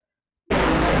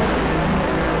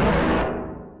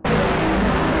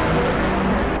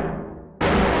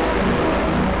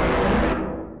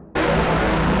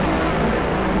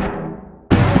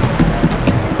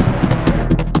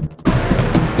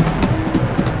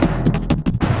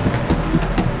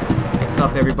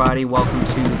up, everybody? Welcome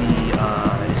to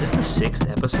the, is this the 6th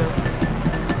episode?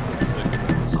 This is the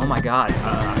 6th episode. Oh my god,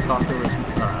 I thought there was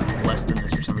less than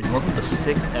this for some reason. Welcome to the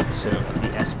 6th episode of the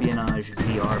Espionage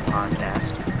VR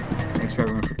podcast. Thanks for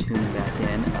everyone for tuning back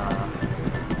in.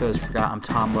 For those who forgot, I'm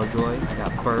Tom Lovejoy. I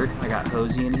got Bert, I got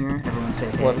Hosey in here. Everyone say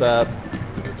hey. What's up?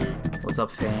 What's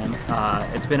up, fam?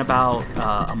 It's been about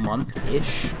a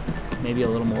month-ish, maybe a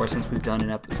little more since we've done an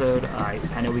episode.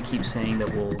 I know we keep saying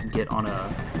that we'll get on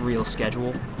a real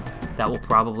schedule. That will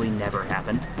probably never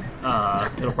happen.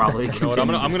 It'll probably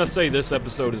continue. I'm gonna say this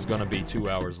episode is gonna be 2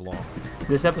 hours long.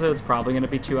 This episode's probably gonna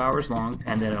be 2 hours long,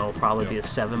 and then it'll probably be a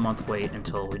 7-month wait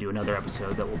until we do another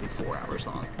episode that will be 4 hours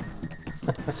long.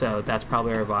 So that's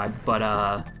probably our vibe.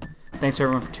 But thanks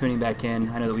everyone for tuning back in.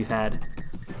 I know that we've had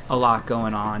a lot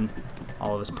going on,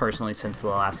 all of us personally, since the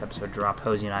last episode dropped.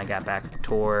 Hosey and I got back from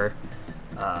tour,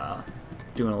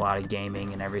 doing a lot of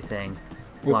gaming and everything.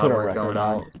 A lot of work going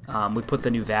on. We put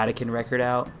the new Vatican record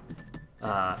out.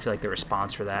 I feel like the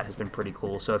response for that has been pretty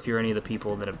cool. So if you're any of the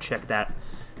people that have checked that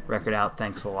record out,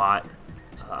 thanks a lot.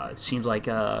 It seems like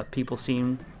people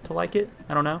seem to like it.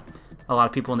 I don't know. A lot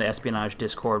of people in the Espionage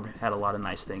Discord had a lot of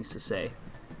nice things to say.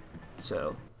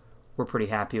 So we're pretty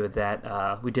happy with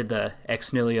that. We did the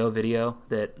Ex Nihilo video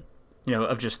that,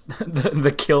 of just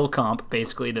the kill comp,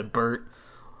 basically, that Bert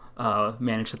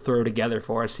managed to throw together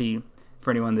for us. For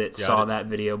anyone that saw that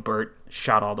video, Bert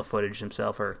shot all the footage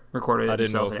himself, or recorded it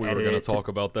himself. I didn't know if we were going to talk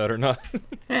about that or not.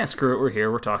 Screw it, we're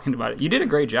here, we're talking about it. You did a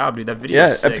great job, dude. That video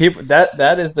is sick.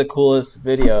 That is the coolest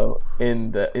video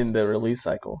in the release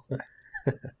cycle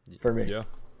for me.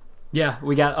 Yeah,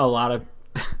 we got a lot of...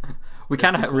 we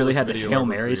kind of really had to Hail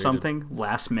Mary something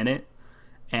last minute,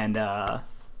 and I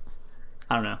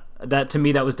don't know. That, to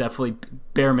me, that was definitely,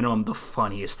 bare minimum, the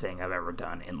funniest thing I've ever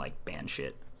done in, band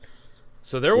shit.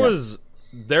 So there was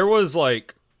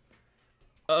like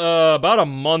about a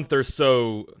month or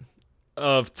so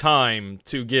of time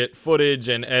to get footage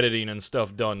and editing and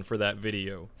stuff done for that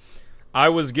video. I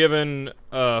was given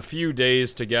a few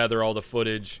days to gather all the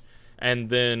footage, and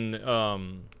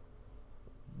then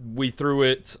we threw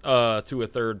it to a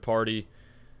third party,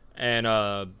 and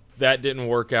that didn't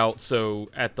work out. So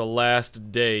at the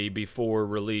last day before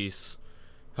release,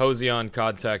 Hoseon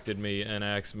contacted me and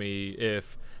asked me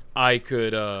if I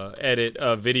could edit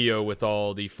a video with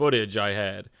all the footage I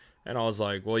had. And I was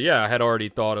like, well, yeah, I had already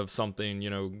thought of something,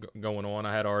 going on.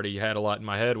 I had already had a lot in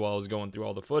my head while I was going through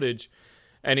all the footage.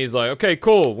 And he's like, okay,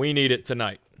 cool, we need it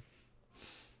tonight.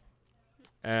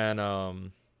 And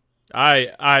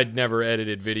I'd never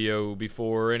edited video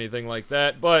before or anything like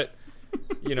that, but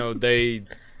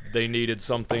they needed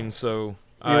something, so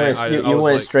you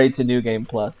went straight to New Game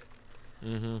Plus.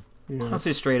 Mm-hmm. Yeah.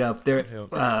 Honestly, straight up, there.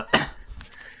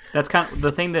 That's kind of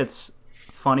the thing that's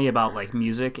funny about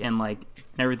music and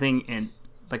everything, and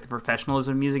the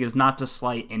professionalism of music is not to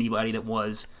slight anybody that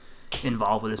was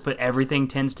involved with this, but everything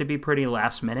tends to be pretty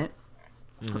last minute.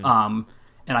 Mm-hmm.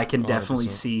 And I can definitely 100%.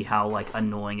 See how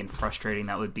annoying and frustrating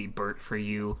that would be, Bert, for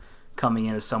you coming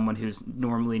in as someone who's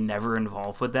normally never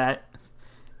involved with that.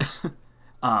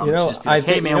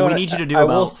 Hey man, we need you to do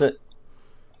about.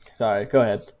 Sorry, go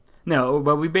ahead. No,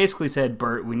 but we basically said,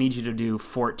 Bert, we need you to do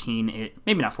 14,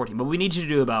 maybe not 14, but we need you to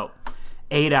do about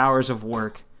 8 hours of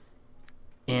work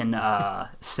in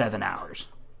 7 hours,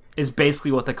 is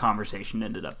basically what the conversation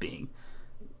ended up being.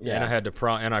 Yeah. And I had to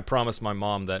I promised my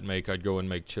mom that I'd go and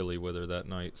make chili with her that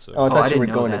night. So. I thought you were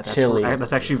going that. to Chili's.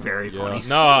 That's actually very funny.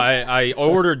 No, I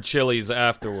ordered Chili's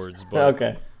afterwards, but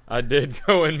okay. I did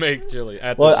go and make chili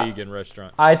at the vegan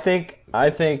restaurant. I think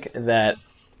that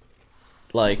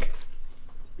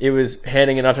it was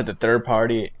handing it off to the third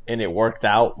party and it worked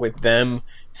out with them.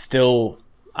 Still,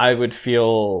 I would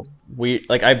feel weird.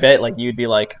 I bet you'd be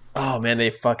like, oh man,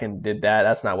 they fucking did that.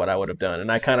 That's not what I would have done. And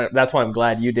that's why I'm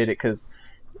glad you did it, because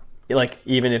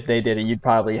even if they did it, you'd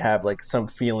probably have some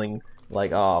feeling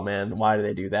oh man, why did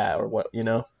they do that, or what,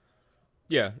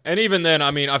 Yeah, and even then,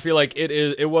 I feel like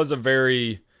it was a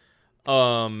very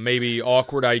maybe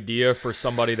awkward idea for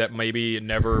somebody that maybe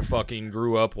never fucking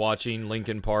grew up watching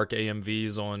Linkin Park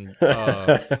AMVs on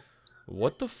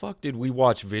what the fuck did we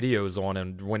watch videos on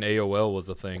and when AOL was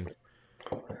a thing?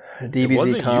 DBZ it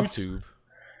wasn't comps. YouTube.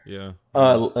 Yeah.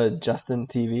 Justin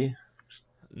TV.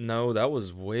 No, that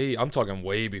was I'm talking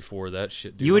way before that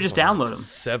shit. Dude. You would just download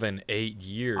them. 7-8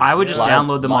 years. I would just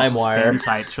download them off of fan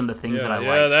sites from the things that I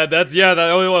like. That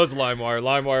only was LimeWire.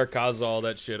 LimeWire, Kazaa, all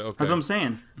that shit. Okay. That's what I'm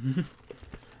saying.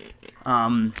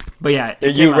 But yeah,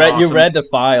 you read the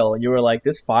file. You were like,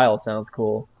 this file sounds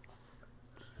cool.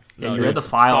 Yeah, you read the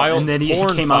file, and then he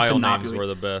came out to not names were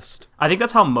the best. I think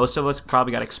that's how most of us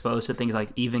probably got exposed to things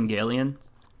like Evangelion.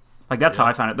 Like, that's how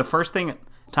I found it. The first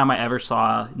time I ever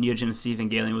saw Neon Genesis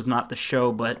Evangelion was not the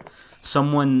show, but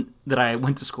someone that I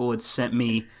went to school with sent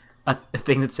me a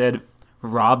thing that said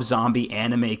Rob Zombie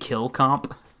anime kill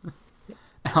comp.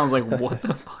 And I was like, what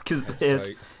the fuck is this?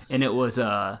 tight. And it was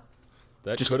That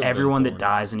just could've been everyone that porn.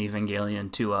 dies in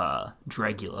Evangelion to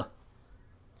Dragula.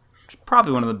 Which is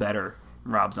probably one of the better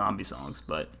Rob Zombie songs,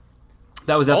 but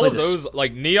that was All definitely of those,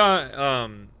 like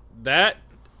Neon, that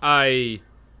I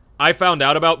found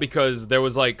out about because there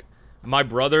was like my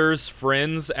brother's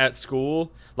friends at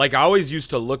school. Like, I always used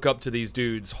to look up to these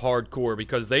dudes hardcore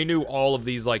because they knew all of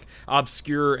these like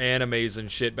obscure animes and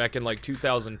shit back in like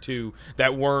 2002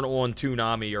 that weren't on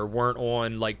Toonami or weren't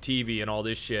on like TV and all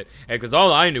this shit. And because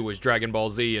all I knew was Dragon Ball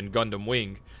Z and Gundam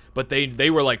Wing. But they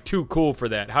were like too cool for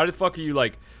that. How the fuck are you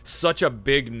like such a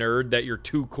big nerd that you're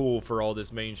too cool for all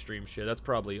this mainstream shit? That's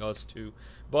probably us too.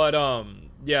 But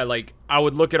yeah, like I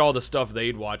would look at all the stuff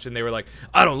they'd watch and they were like,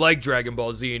 I don't like Dragon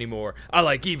Ball Z anymore. I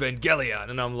like Evangelion.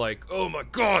 And I'm like, oh my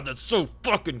god, that's so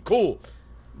fucking cool.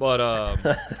 But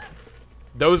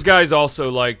those guys also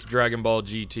liked Dragon Ball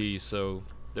GT, so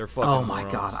they're fucking Oh my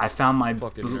morons. god, I found my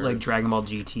Fucking bootleg nerds. Dragon Ball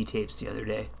GT tapes the other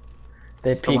day.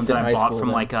 They The ones peaked in that I high bought school. from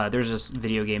then. like there's this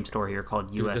video game store here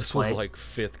called Dude, US this Play, was like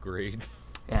 5th grade.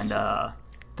 and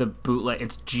the bootleg,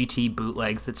 it's GT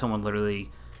bootlegs that someone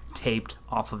literally taped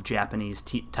off of Japanese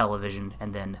television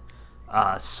and then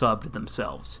subbed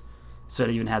themselves. So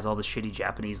it even has all the shitty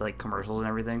Japanese like commercials and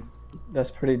everything. That's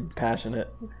pretty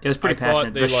passionate. It was pretty I thought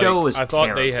passionate. they, The show like, was I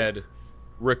thought they terrible. had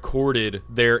recorded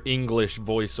their English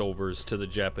voiceovers to the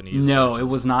Japanese. No, version. it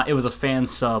was not. It was a fan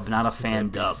sub, not a fan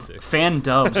That'd be dub. sick. Fan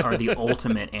dubs are the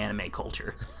ultimate anime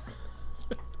culture.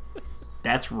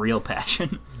 That's real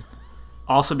passion.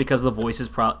 Also, because the voices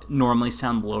normally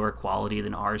sound lower quality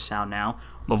than ours sound now.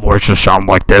 The voices sound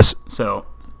like this. So,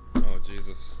 Oh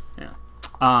Jesus! yeah.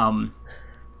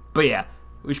 But yeah,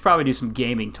 we should probably do some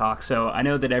gaming talk. So I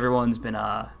know that everyone's been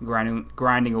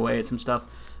grinding away at some stuff.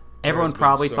 Everyone been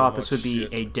probably so thought this much would be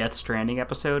shit. a Death Stranding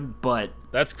episode, but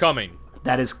That's coming.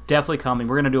 that is definitely coming.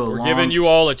 We're gonna do a We're long. giving you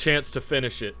all a chance to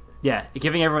finish it. Yeah,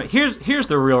 giving everyone here's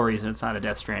the real reason it's not a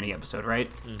Death Stranding episode, right?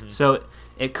 Mm-hmm. So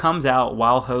it comes out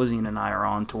while Hosian and I are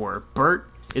on tour. Bert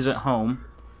is at home.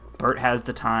 Bert has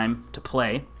the time to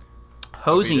play. Beat it in,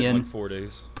 Hosian like 4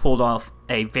 days. pulled off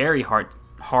a very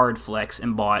hard flex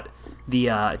and bought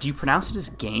the do you pronounce it as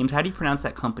Games? How do you pronounce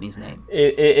that company's name?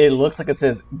 It looks like it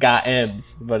says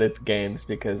Games, but it's games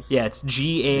because Yeah, it's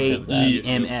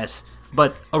GAEMS.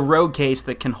 But a Rogue case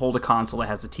that can hold a console that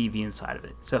has a TV inside of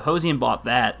it. So Hosian bought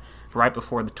that right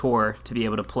before the tour to be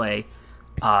able to play.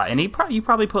 And you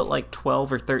probably put like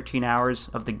 12 or 13 hours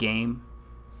of the game.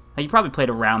 Like, you probably played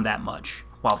around that much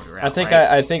while we were out. right?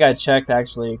 I think I checked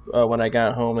actually when I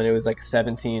got home and it was like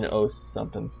 17:0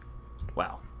 something.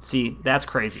 Wow. See, that's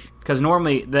crazy. Because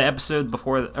normally the episodes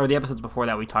before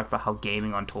that we talked about how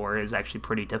gaming on tour is actually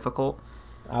pretty difficult.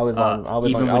 I was Even I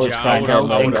with was just I would've-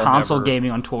 handhelds I and would've console never-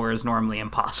 gaming on tour is normally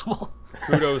impossible.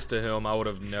 Kudos to him. I would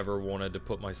have never wanted to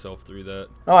put myself through that.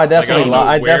 Oh, I Like, I definitely don't know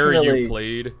I where definitely you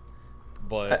played,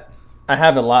 but I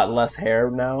have a lot less hair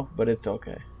now, but it's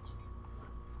okay.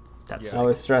 That's Yeah. sick. I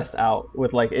was stressed out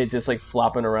with like it just like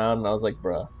flopping around, and I was like,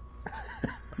 bruh.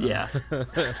 Yeah.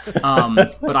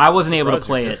 But I wasn't able to surprised your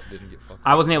play it. disc didn't get fucking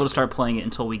I wasn't able to start playing it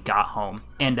until we got home.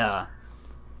 And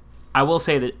I will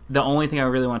say that the only thing I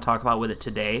really want to talk about with it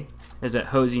today is that,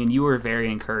 Hosian, you were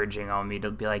very encouraging on me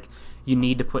to be like, you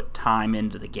need to put time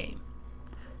into the game.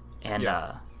 And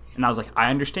Yeah. and I was like, I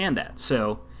understand that.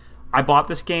 So I bought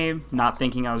this game not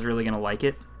thinking I was really going to like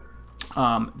it.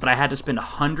 But I had to spend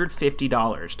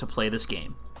 $150 to play this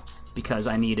game because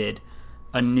I needed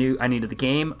the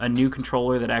game, a new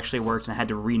controller that actually worked, and I had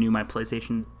to renew my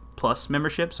PlayStation Plus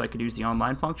membership so I could use the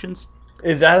online functions.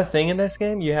 Is that a thing in this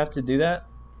game? You have to do that?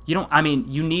 You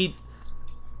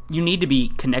need to be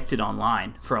connected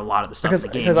online for a lot of the stuff in the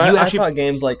game. Because You I actually thought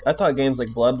games like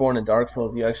Bloodborne and Dark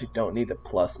Souls, you actually don't need the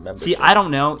Plus membership. see. I don't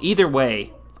know. Either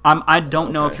way, I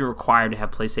don't know Okay. if you're required to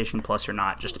have PlayStation Plus or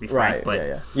not. Just to be frank, Right, but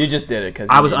yeah. You just did it because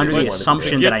I was under the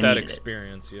assumption get that I that needed it.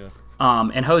 experience, yeah.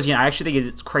 And Hosian, I actually think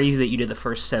it's crazy that you did the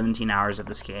first 17 hours of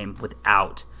this game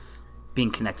without being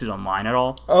connected online at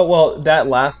all. Oh well, that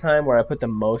last time where I put the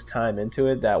most time into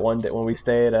it, that one day when we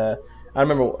stayed, I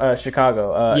remember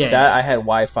Chicago. Yeah. That I had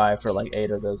Wi-Fi for like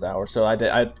 8 of those hours. So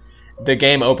the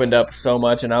game opened up so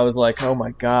much, and I was like, oh my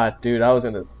god, dude, I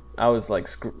was like,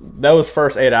 those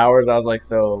first 8 hours, I was like,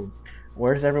 so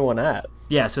where's everyone at?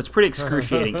 Yeah, so it's pretty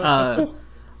excruciating.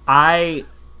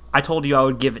 I told you I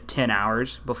would give it 10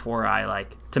 hours before I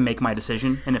to make my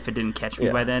decision, and if it didn't catch me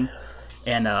Yeah. by then,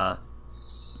 and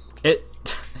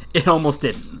it almost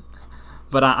didn't.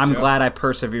 but I'm glad I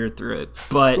persevered through it.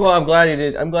 But Well, I'm glad you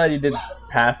did. I'm glad you did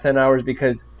past 10 hours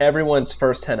because everyone's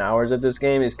first 10 hours of this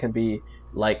game can be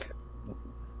like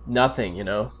nothing, you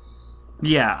know.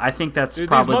 yeah, I think that's Dude,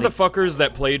 probably these motherfuckers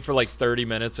that played for like 30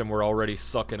 minutes and were already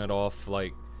sucking it off,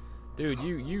 like, dude,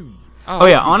 you. Oh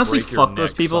yeah, you honestly, break your fuck those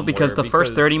neck people because the first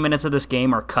somewhere 30 minutes of this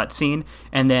game are cutscene,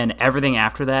 and then everything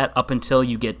after that, up until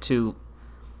you get to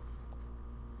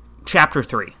Chapter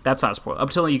 3. That's not a spoiler. Up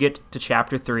until you get to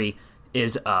Chapter 3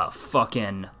 is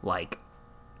fucking like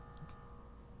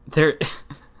they're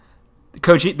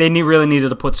Coach. They really needed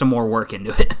to put some more work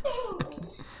into it.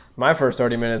 My first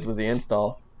 30 minutes was the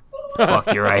install.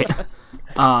 Fuck, you're right.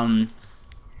 But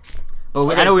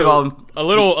Okay, I know we've so all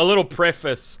a little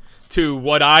preface to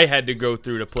what I had to go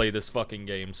through to play this fucking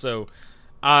game. So,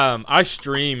 I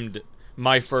streamed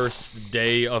my first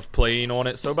day of playing on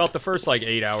it. So about the first like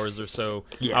 8 hours or so,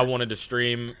 Yeah. I wanted to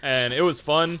stream, and it was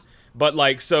fun. But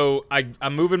like, so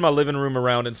I'm moving my living room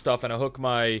around and stuff, and I hook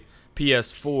my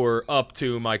PS4 up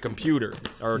to my computer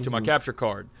or to my capture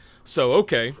card. So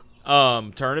okay,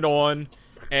 turn it on,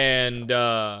 and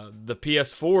the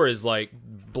PS4 is like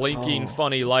blinking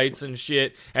funny lights and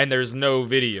shit, and there's no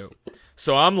video.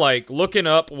 So I'm like looking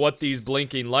up what these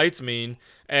blinking lights mean,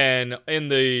 and in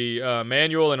the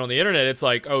manual and on the internet, it's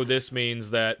like, oh, this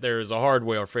means that there's a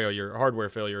hardware failure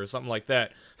or something like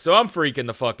that. So I'm freaking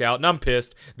the fuck out, and I'm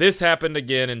pissed. This happened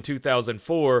again in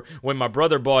 2004 when my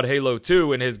brother bought Halo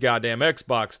 2 and his goddamn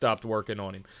Xbox stopped working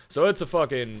on him. So it's a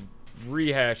fucking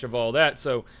rehash of all that.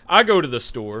 So I go to the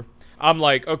store. I'm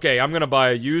like, okay, I'm going to buy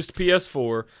a used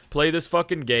PS4, play this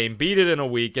fucking game, beat it in a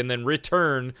week, and then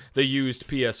return the used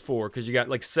PS4 because you got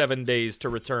like 7 days to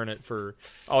return it for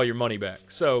all your money back.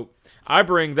 So I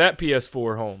bring that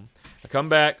PS4 home. I come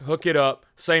back, hook it up,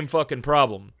 same fucking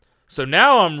problem. So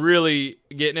now I'm really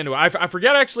getting into it. I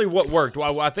forget actually what worked.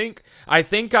 I think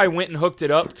I went and hooked it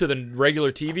up to the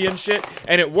regular TV and shit,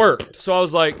 and it worked. So I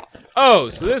was like, oh,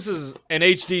 so this is an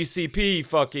HDCP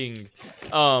fucking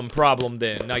problem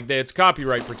then. Like, it's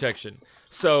copyright protection.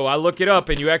 So I look it up,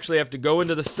 and you actually have to go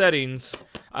into the settings.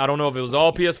 I don't know if it was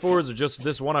all PS4s or just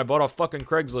this one. I bought off fucking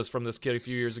Craigslist from this kid a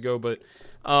few years ago, but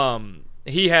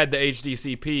he had the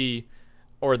HDCP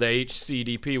or the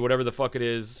HCDP, whatever the fuck it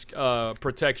is,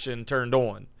 protection turned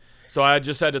on. So I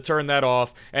just had to turn that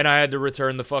off, and I had to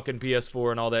return the fucking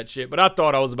PS4 and all that shit. But I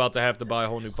thought I was about to have to buy a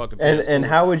whole new fucking PS4. And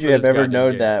how would you for have this ever goddamn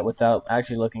known game. that without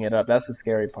actually looking it up? That's the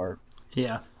scary part.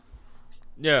 yeah.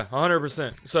 Yeah,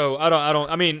 100%. So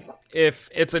I mean, if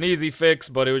it's an easy fix,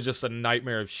 but it was just a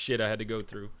nightmare of shit I had to go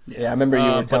through. Yeah, I remember you were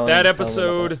telling But that telling me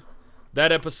episode,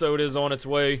 about is on its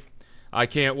way. I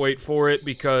can't wait for it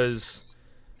because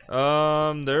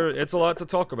it's a lot to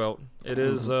talk about. It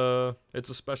is it's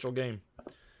a special game.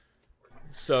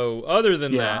 So other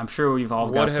than Yeah, that, I'm sure we've all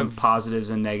got some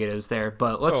positives and negatives there,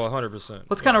 but let's 100%.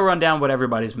 let's kind of run down what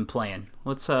everybody's been playing.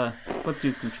 Let's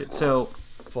do some shit. So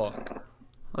Fuck.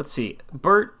 let's see,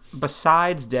 Bert.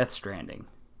 Besides Death Stranding,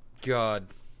 God.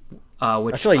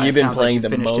 which I feel like you've been sounds playing you the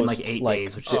finished in most, like 8 like,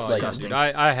 days, which is Oh, yeah, disgusting. Dude,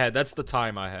 I had that's the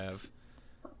time I have.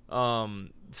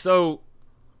 So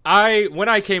when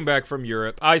I came back from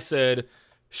Europe, I said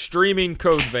streaming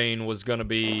Code Vein was gonna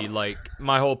be like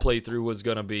my whole playthrough was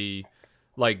gonna be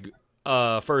like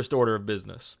first order of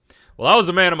business. Well, I was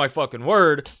a man of my fucking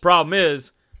word. Problem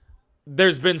is,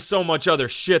 there's been so much other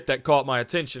shit that caught my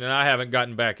attention, and I haven't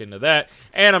gotten back into that.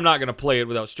 And I'm not gonna play it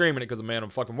without streaming it because I'm a man of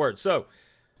my fucking word. So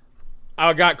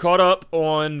I got caught up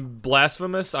on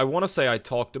Blasphemous. I want to say I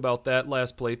talked about that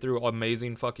last playthrough.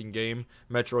 Amazing fucking game,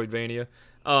 Metroidvania.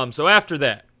 So after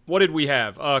that, what did we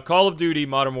have? Call of Duty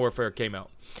Modern Warfare came out.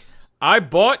 I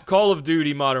bought Call of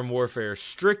Duty Modern Warfare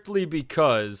strictly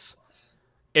because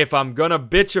if I'm gonna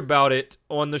bitch about it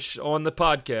on the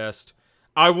podcast,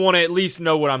 I want to at least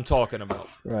know what I'm talking about.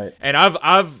 Right. And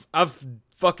I've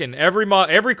fucking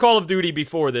every Call of Duty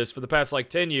before this for the past like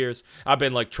 10 years, I've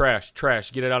been like trash,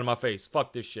 get it out of my face.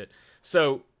 Fuck this shit.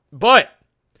 So, but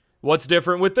what's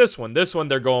different with this one? This one,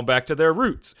 they're going back to their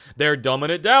roots. They're dumbing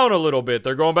it down a little bit.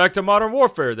 They're going back to Modern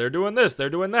Warfare. They're doing this. They're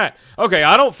doing that. Okay,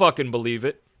 I don't fucking believe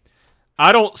it.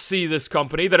 I don't see this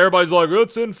company that everybody's like,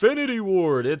 it's Infinity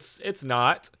Ward. It's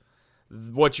not.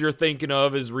 What you're thinking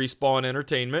of is Respawn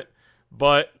Entertainment.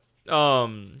 But,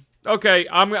 okay,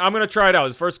 I'm going to try it out.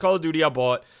 It's the first Call of Duty I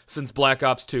bought since Black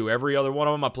Ops 2. Every other one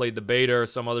of them, I played the beta or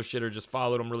some other shit or just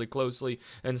followed them really closely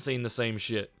and seen the same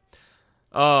shit.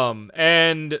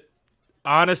 And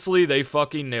honestly, they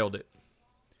fucking nailed it.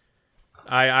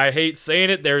 I hate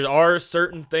saying it. There are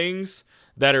certain things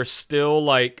that are still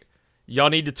like, y'all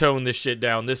need to tone this shit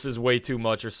down. This is way too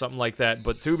much or something like that.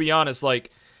 But to be honest,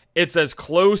 like, it's as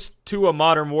close to a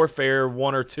Modern Warfare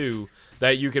 1 or 2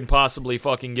 that you can possibly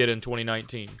fucking get in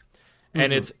 2019.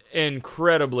 And it's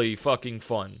incredibly fucking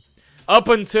fun. Up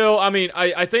until,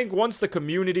 I think once the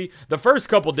community, the first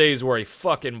couple days were a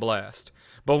fucking blast.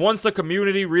 But once the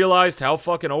community realized how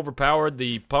fucking overpowered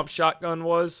the pump shotgun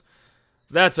was,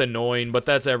 that's annoying, but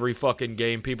that's every fucking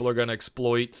game. People are gonna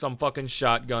exploit some fucking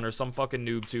shotgun or some fucking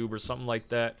noob tube or something like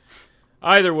that.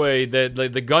 Either way,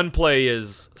 the gunplay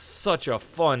is such a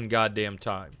fun goddamn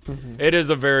time. It is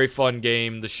a very fun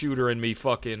game. The shooter in me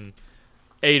fucking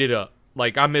ate it up.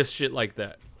 Like, I miss shit like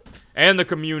that. And the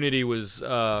community was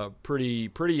pretty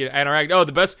interactive. Oh,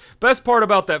 the best part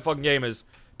about that fucking game is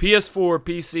PS4,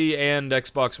 PC, and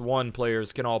Xbox One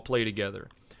players can all play together.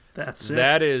 That's it.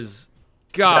 That is,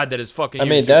 God, that is fucking. I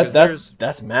mean, huge,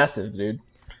 that's massive, dude.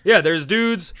 Yeah, there's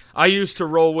dudes I used to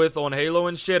roll with on Halo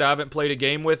and shit. I haven't played a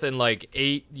game with in like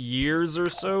 8 years or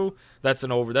so. That's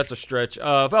a stretch.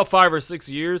 About 5 or 6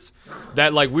 years.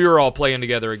 That like we were all playing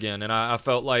together again, and I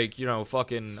felt like, you know,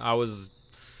 fucking I was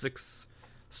 6,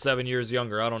 7 years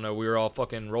younger. I don't know. We were all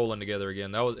fucking rolling together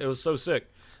again. It was so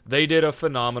sick. They did a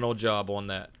phenomenal job on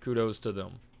that. Kudos to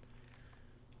them.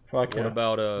 Fuck yeah. What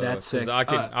about That's sick.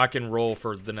 I can roll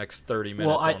for the next 30 minutes.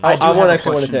 Well, on I that. do I have a wanted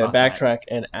question to about that. backtrack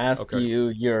and ask Okay. you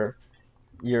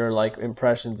your like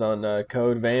impressions on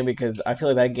Code Vein, because I feel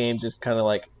like that game just kind of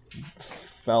like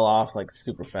fell off like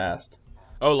super fast.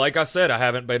 Oh, like I said, I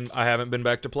haven't been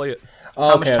back to play it. Oh,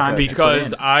 How much time did you put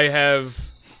Because in?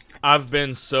 I've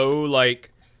been so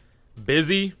like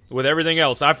busy with everything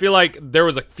else. I feel like there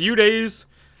was a few days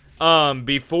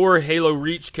before Halo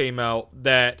Reach came out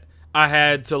that I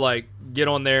had to like get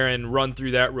on there and run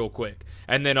through that real quick.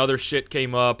 And then other shit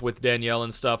came up with Danielle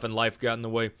and stuff, and life got in the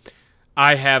way.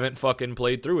 I haven't fucking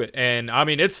played through it. And I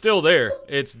mean, it's still there.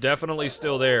 It's definitely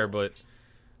still there, but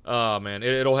man,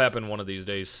 it'll happen one of these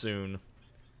days soon.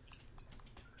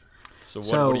 So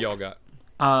what do y'all got?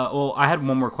 Well, I had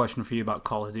one more question for you about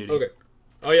Call of Duty. Okay.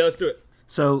 Oh yeah, let's do it.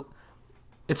 So,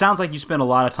 it sounds like you spend a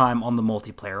lot of time on the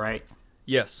multiplayer, right?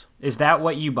 Yes. Is that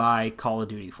what you buy Call of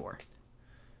Duty for?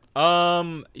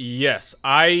 Yes.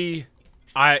 I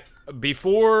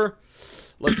before,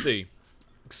 let's see.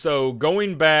 So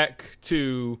going back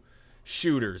to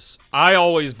shooters, I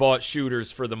always bought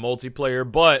shooters for the multiplayer,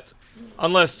 but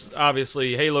unless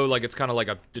obviously Halo, like it's kind of like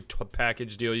a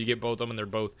package deal. You get both of them and they're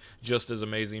both just as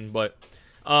amazing. But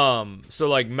so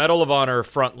like Medal of Honor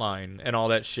Frontline and all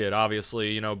that shit,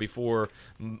 obviously, you know, before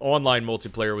online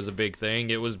multiplayer was a big thing,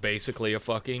 it was basically a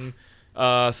fucking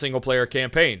single player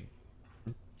campaign.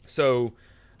 So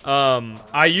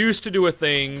I used to do a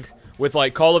thing with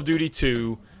like Call of Duty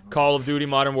 2, Call of Duty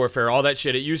Modern Warfare, all that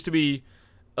shit. It used to be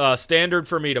standard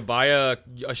for me to buy a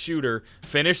shooter,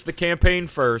 finish the campaign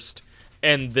first,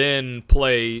 and then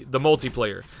play the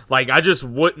multiplayer. Like, I just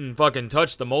wouldn't fucking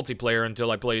touch the multiplayer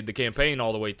until I played the campaign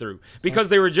all the way through. Because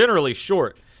they were generally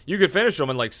short. You could finish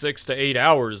them in like 6 to 8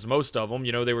 hours, most of them.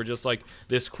 You know, they were just like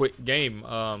this quick game.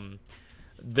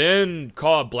 Then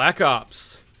Black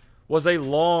Ops was a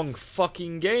long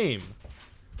fucking game.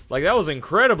 Like, that was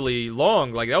incredibly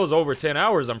long. Like, that was over 10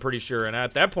 hours, I'm pretty sure. And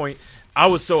at that point, I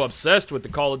was so obsessed with the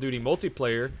Call of Duty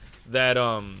multiplayer that,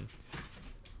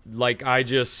 like, I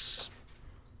just...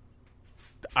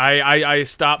 I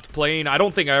stopped playing. I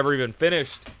don't think I ever even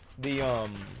finished the, I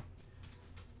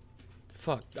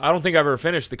don't think I ever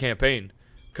finished the campaign.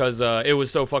 Because it was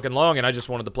so fucking long, and I just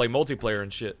wanted to play multiplayer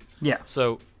and shit. Yeah.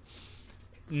 So,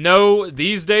 no,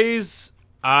 these days,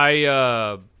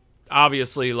 I,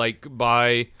 obviously, like,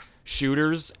 buy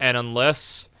shooters, and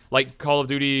unless, like, Call of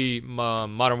Duty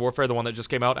Modern Warfare, the one that just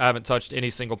came out, I haven't touched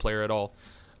any single player at all.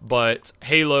 But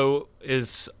Halo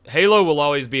will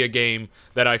always be a game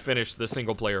that I finish the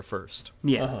single player first.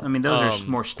 Yeah. I mean, those are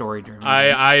more story driven.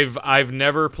 I've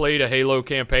never played a Halo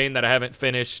campaign that I haven't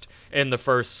finished in the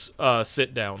first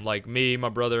sit down. Like me, my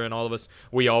brother, and all of us,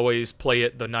 we always play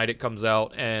it the night it comes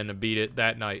out and beat it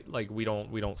that night. Like we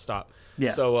don't stop. Yeah.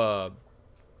 So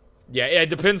yeah, it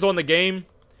depends on the game.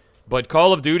 But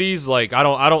Call of Duty's like I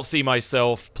don't see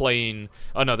myself playing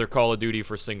another Call of Duty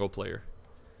for single player.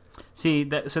 See,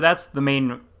 so that's the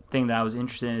main thing that I was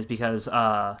interested in, is because,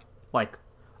 like,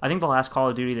 I think the last Call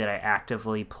of Duty that I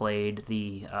actively played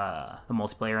the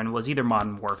multiplayer in was either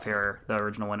Modern Warfare, the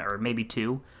original one, or maybe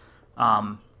 2.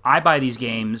 I buy these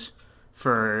games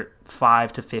for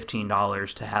 $5 to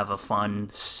 $15 to have a fun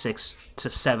 6 to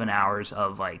 7 hours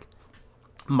of, like,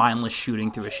 mindless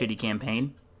shooting through a shitty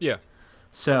campaign. Yeah.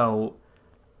 So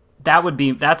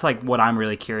that's like what I'm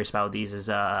really curious about with these is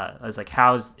like,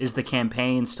 how is the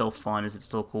campaign still fun? Is it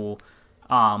still cool?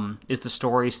 Is the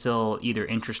story still either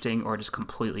interesting or just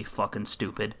completely fucking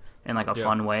stupid in like a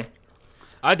fun way?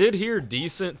 I did hear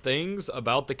decent things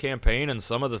about the campaign and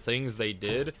some of the things they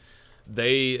did.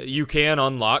 You can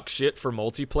unlock shit for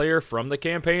multiplayer from the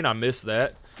campaign. I missed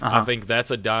that. I think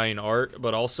that's a dying art.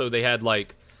 But also they had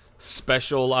like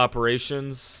special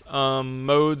operations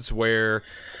modes where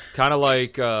kind of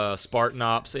like Spartan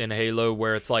Ops in Halo,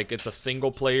 where it's a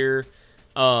single player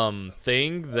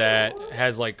thing that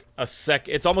has like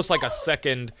it's almost like a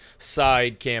second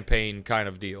side campaign kind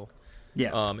of deal.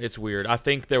 Yeah. It's weird. I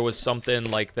think there was something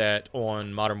like that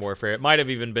on Modern Warfare. It might have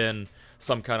even been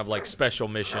some kind of like special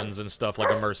missions and stuff,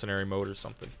 like a mercenary mode or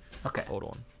something. Okay. Hold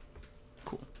on.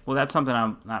 Cool. Well, that's something I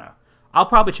don't know. I'll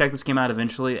probably check this game out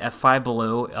eventually. At Five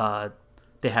Below,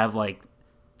 they have like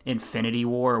Infinity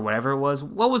War or whatever it was.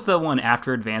 What was the one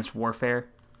after Advanced Warfare?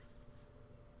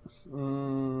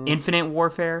 Infinite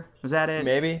Warfare? Was that it?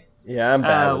 Maybe. Yeah, I'm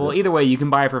bad. Well, either way, you can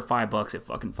buy it for $5 at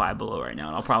fucking Five Below right now,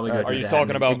 and I'll probably go do that. Are you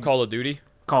talking about Call of Duty?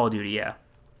 Call of Duty? Yeah.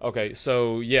 Okay,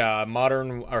 so yeah,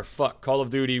 Call of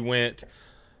Duty went.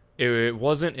 It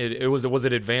was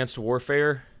it Advanced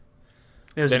Warfare?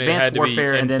 It was Then Advanced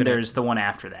Warfare, and then Infinite. there's the one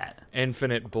after that.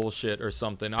 Infinite bullshit or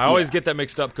something. I always get that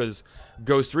mixed up because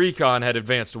Ghost Recon had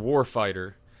Advanced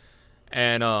Warfighter,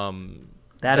 and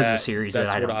that is a series that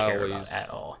that's I don't what care always- about at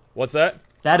all. What's that?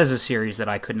 That is a series that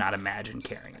I could not imagine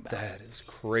caring about. That is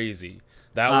crazy.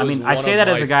 That I was mean, I one say of that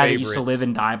as my a guy that used to favorites. live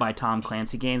and die by Tom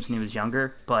Clancy games when he was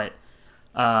younger, but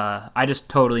I just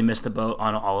totally missed the boat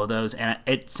on all of those, and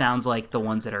it sounds like the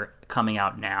ones that are coming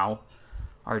out now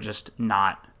are just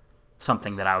not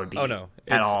something that I would be Oh no,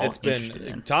 at all it's interested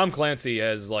been in. Tom Clancy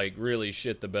has like really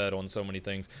shit the bed on so many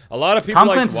things. A lot of people Tom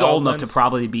liked Clancy's old enough to Wildlands.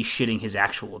 probably be shitting his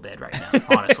actual bed right now,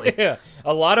 honestly. Yeah,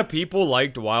 a lot of people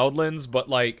liked Wildlands, but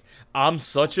like I'm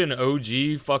such an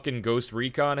OG fucking Ghost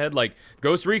Recon head. Like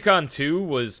Ghost Recon 2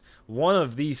 was one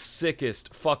of the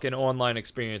sickest fucking online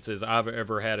experiences I've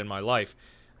ever had in my life.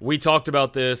 We talked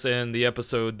about this in the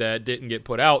episode that didn't get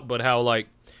put out, but how like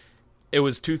it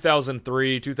was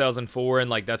 2003, 2004, and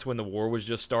like that's when the war was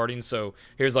just starting. So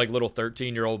here's like little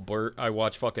 13-year-old Bert. I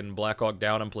watch fucking Black Hawk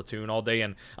Down and Platoon all day,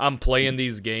 and I'm playing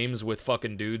these games with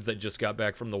fucking dudes that just got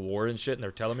back from the war and shit, and they're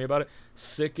telling me about it.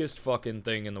 Sickest fucking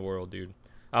thing in the world, dude.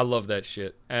 I love that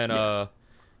shit. And I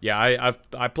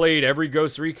played every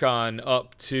Ghost Recon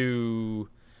up to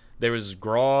there was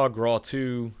Graw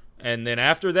 2. And then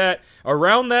after that,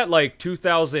 around that like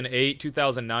 2008,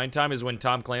 2009 time is when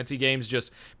Tom Clancy games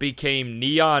just became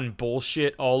neon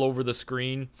bullshit all over the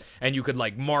screen. And you could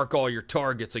like mark all your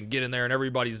targets and get in there and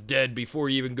everybody's dead before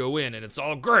you even go in. And it's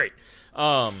all great.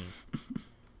 And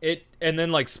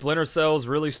then like Splinter Cells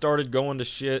really started going to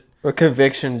shit. But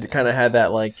Conviction kind of had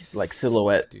that like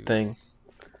silhouette thing.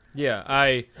 Yeah,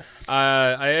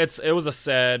 it was a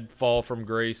sad fall from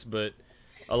grace, but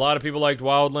a lot of people liked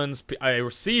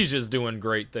Wildlands. Siege is doing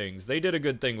great things. They did a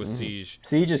good thing with Siege.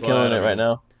 Siege is killing it right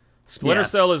now. Splinter Yeah.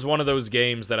 Cell is one of those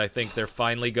games that I think they're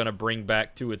finally going to bring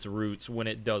back to its roots when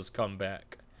it does come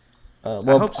back. Well,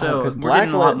 I hope so. Because We're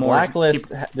getting a lot more Blacklist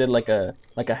people- did like a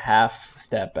half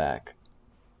step back.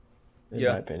 In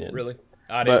my opinion, Really?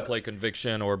 I didn't But- play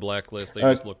Conviction or Blacklist. They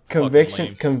just look Conviction. fucking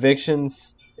lame.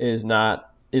 Convictions is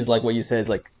like what you said. Is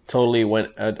like totally went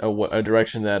a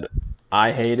direction that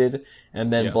I hated,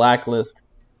 and then Yeah. Blacklist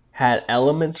had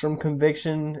elements from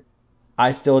Conviction.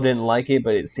 I still didn't like it,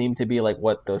 but it seemed to be like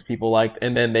what those people liked,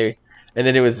 and then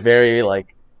it was very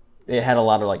like it had a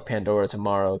lot of like Pandora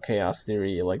Tomorrow, Chaos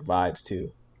Theory like vibes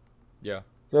too. Yeah.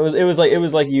 So it was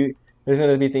like you. There's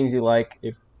gonna be things you like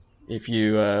if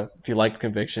you liked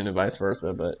Conviction and vice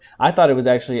versa. But I thought it was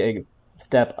actually a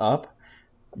step up,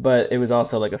 but it was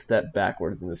also like a step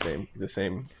backwards in the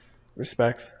same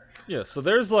respects. Yeah, so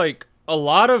there's like a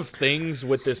lot of things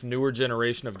with this newer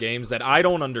generation of games that I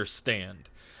don't understand.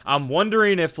 I'm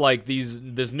wondering if like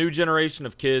this new generation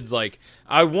of kids, like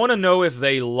I want to know if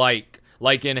they like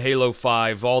in Halo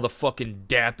 5, all the fucking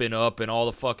dapping up and all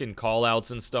the fucking call-outs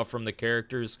and stuff from the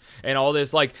characters and all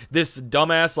this, like this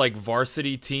dumbass like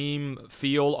varsity team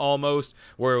feel almost,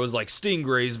 where it was like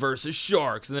Stingrays versus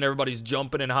Sharks and then everybody's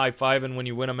jumping and high-fiving when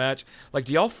you win a match. Like,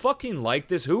 do y'all fucking like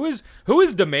this? Who is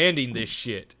demanding this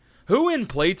shit? Who in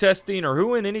playtesting or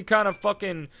who in any kind of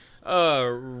fucking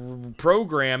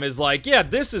program is like, yeah,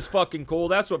 this is fucking cool.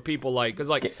 That's what people like. Because,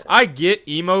 like, I get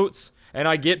emotes and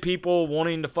I get people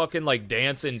wanting to fucking, like,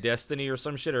 dance in Destiny or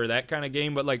some shit or that kind of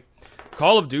game. But, like,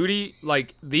 Call of Duty,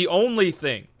 like, the only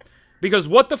thing. Because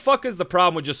what the fuck is the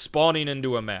problem with just spawning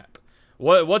into a map?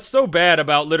 What's so bad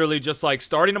about literally just like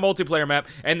starting a multiplayer map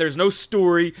and there's no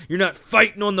story? You're not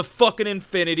fighting on the fucking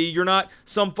infinity. You're not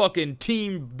some fucking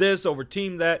team this over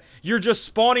team that. You're just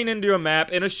spawning into a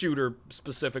map in a shooter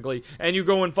specifically and you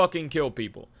go and fucking kill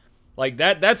people. Like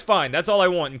that's fine. That's all I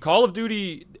want. And Call of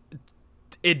Duty,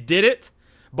 it did it,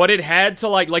 but it had to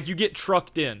like you get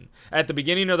trucked in at the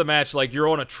beginning of the match, like you're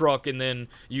on a truck and then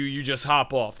you just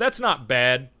hop off. That's not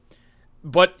bad.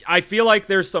 But I feel like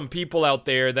there's some people out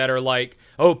there that are like,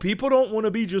 oh, people don't want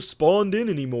to be just spawned in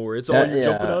anymore. It's all you're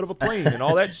jumping out of a plane and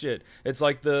all that shit. It's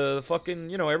like the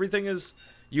fucking, everything is,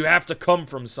 you have to come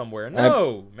from somewhere.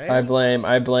 No, man.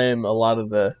 I blame a lot of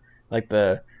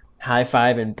the high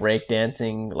five and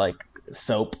breakdancing like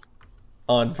soap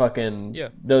on fucking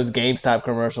those GameStop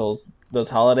commercials, those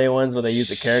holiday ones where they use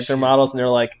the character models and they're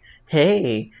like,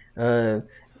 hey,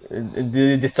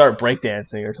 they start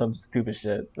breakdancing or some stupid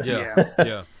shit.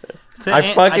 Yeah.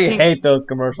 I fucking hate those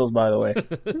commercials, by the way.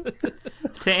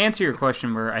 To answer your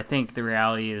question, Bert, I think the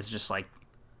reality is just like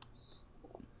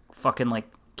fucking like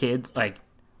kids. Like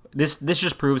this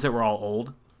just proves that we're all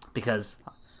old because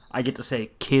I get to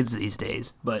say kids these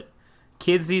days, but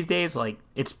kids these days, like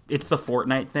it's the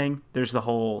Fortnite thing. There's the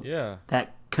whole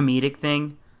that comedic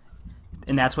thing,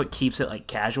 and that's what keeps it like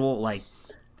casual. Like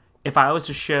if I was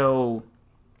to show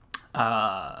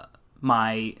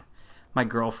my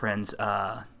girlfriend's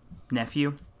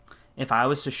nephew, if I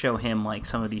was to show him like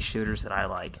some of these shooters that I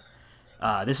like,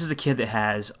 this is a kid that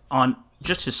has on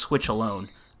just his Switch alone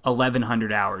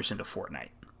 1,100 hours into Fortnite.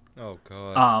 Oh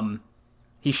god.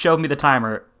 He showed me the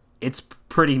timer. It's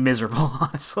pretty miserable,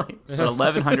 honestly. But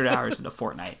 1,100 hours into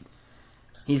Fortnite.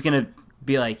 He's gonna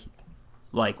be like,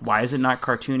 why is it not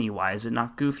cartoony? Why is it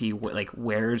not goofy?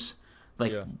 Where?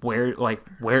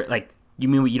 You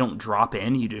mean you don't drop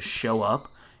in? You just show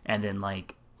up, and then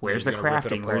like, where's the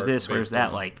crafting? Where's this? Where's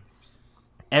that? Like,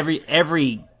 every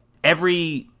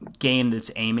game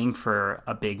that's aiming for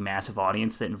a big, massive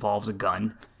audience that involves a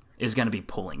gun is going to be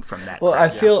pulling from that. Well,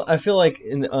 crowd. I feel like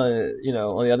in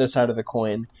on the other side of the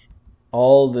coin,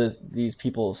 all these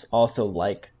people also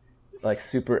like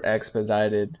super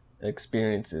expedited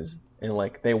experiences, and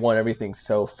like they want everything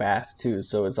so fast too.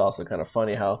 So it's also kind of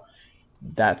funny how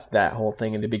that's that whole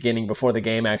thing in the beginning before the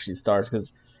game actually starts,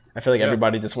 because I feel like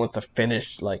everybody just wants to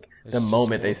finish like the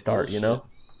moment they start, bullshit.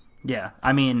 Yeah,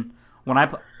 I mean, I'm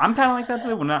kind of like that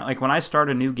too. When I start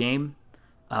a new game,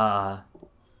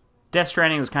 Death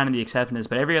Stranding was kind of the exception,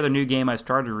 but every other new game I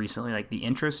started recently, like the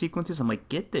intro sequences, I'm like,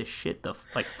 get this shit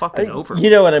fucking over. You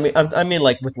know what I mean? I mean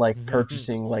like with like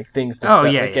purchasing like things to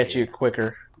get you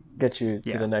quicker, get you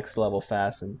to the next level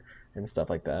fast and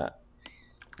stuff like that.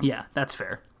 Yeah, that's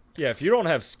fair. Yeah, if you don't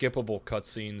have skippable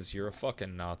cutscenes, you're a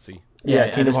fucking Nazi.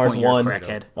 Yeah, Kingdom Hearts 1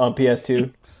 on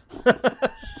PS2.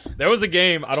 There was a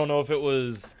game, I don't know if it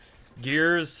was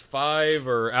Gears 5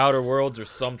 or Outer Worlds or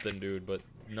something, dude, but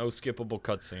no skippable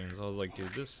cutscenes. I was like, dude,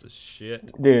 this is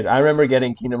shit. Dude, I remember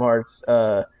getting Kingdom Hearts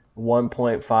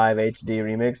 1.5 HD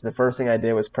remix. The first thing I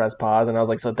did was press pause, and I was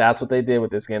like, so that's what they did with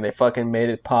this game. They fucking made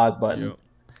it pause button. Yep.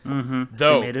 Mm-hmm.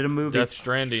 Though, they made it a movie. Death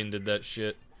Stranding did that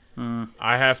shit.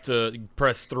 I have to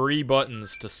press 3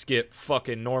 buttons to skip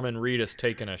fucking Norman Reedus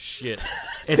taking a shit.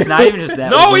 It's not even just that.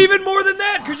 No, even more than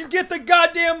that, because you get the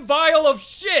goddamn vial of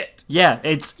shit. Yeah,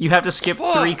 you have to skip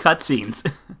 3 cutscenes.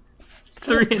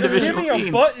 3 individual scenes. Give me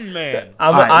a button, man.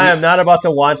 I am not about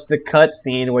to watch the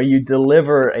cutscene where you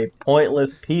deliver a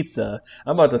pointless pizza.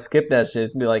 I'm about to skip that shit.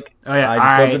 It's be like, I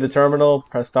just go to the terminal,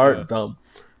 press start, dumb.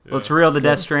 Let's reel the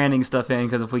Death Stranding stuff in,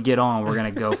 because if we get on, we're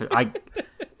gonna go for.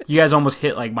 You guys almost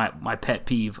hit like my pet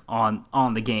peeve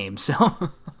on the game, so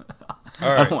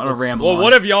I don't want to ramble. Well,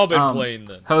 what have y'all been playing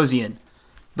then? Hosian,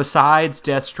 besides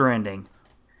Death Stranding,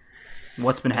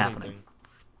 what's been happening?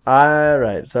 All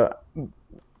right, so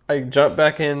I jumped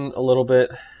back in a little bit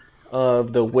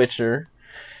of The Witcher,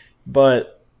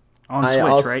 but on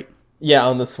Switch, right? Yeah,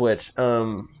 on the Switch.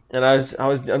 And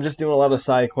I'm just doing a lot of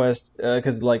side quests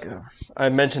because like I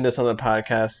mentioned this on the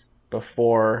podcast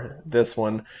before this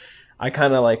one. I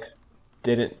kind of like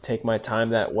didn't take my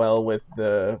time that well with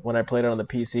when I played it on the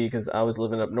PC, because I was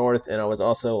living up north, and I was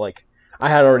also like, I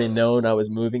had already known I was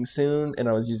moving soon, and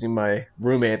I was using my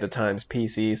roommate at the time's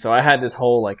PC, so I had this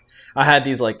whole like, I had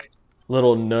these like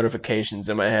little notifications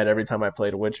in my head every time I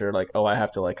played Witcher, like, oh, I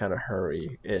have to like kind of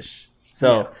hurry-ish.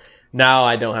 So now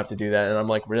I don't have to do that, and I'm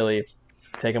like really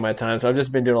taking my time. So I've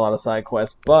just been doing a lot of side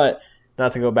quests, but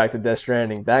not to go back to Death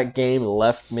Stranding, that game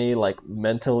left me like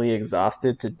mentally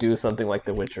exhausted to do something like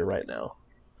The Witcher right now.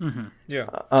 Mm-hmm. Yeah.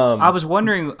 I was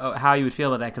wondering how you would feel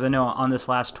about that, because I know on this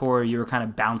last tour you were kind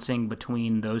of bouncing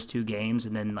between those 2 games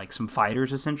and then like some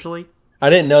fighters essentially. I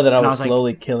didn't know that I was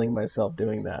slowly killing myself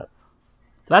doing that.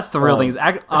 That's the real thing.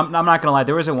 I'm not gonna lie.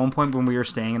 There was at one point when we were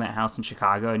staying in that house in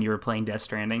Chicago and you were playing Death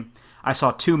Stranding. I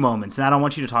saw 2 moments, and I don't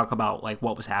want you to talk about like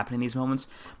what was happening in these moments,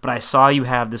 but I saw you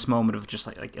have this moment of just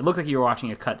like it looked like you were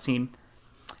watching a cutscene,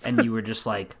 and you were just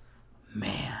like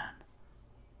man,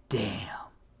 damn,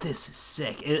 this is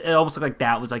sick. It almost looked like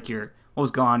that was like what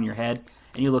was going on in your head,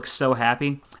 and you look so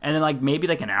happy. And then like maybe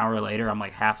like an hour later, I'm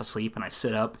like half asleep, and I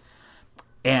sit up,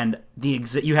 and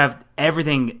you have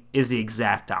everything is the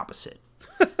exact opposite.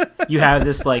 You have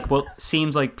this like what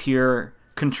seems like pure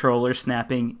controller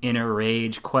snapping, inner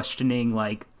rage, questioning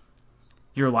like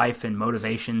your life and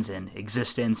motivations and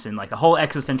existence, and like a whole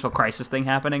existential crisis thing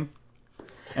happening.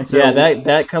 And so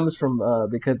that comes from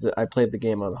because I played the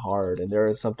game on hard, and there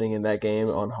is something in that game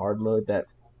on hard mode that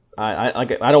I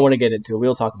don't want to get into.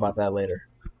 We'll talk about that later.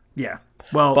 Yeah.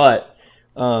 Well, but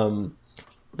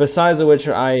besides The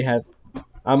Witcher,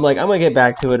 I'm gonna get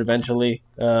back to it eventually.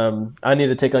 I need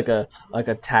to take like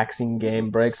a taxing game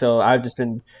break, so I've just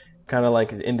been kind of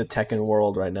like in the Tekken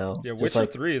world right now. Yeah, Just Witcher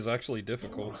like, 3 is actually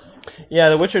difficult. Yeah,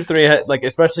 The Witcher 3, like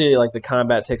especially like the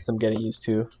combat takes some getting used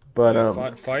to.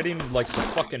 But fighting like the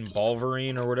fucking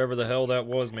Balverine or whatever the hell that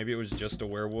was, maybe it was just a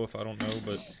werewolf, I don't know,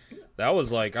 but that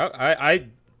was like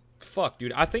fuck,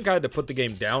 dude, I think I had to put the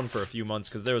game down for a few months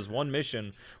because there was one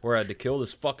mission where I had to kill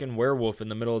this fucking werewolf in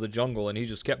the middle of the jungle, and he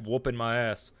just kept whooping my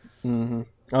ass. Mm-hmm.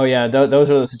 Oh yeah, those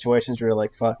are the situations where you're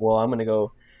like, fuck, well, I'm gonna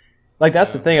go. Like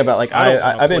that's the thing about like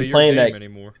I've been playing that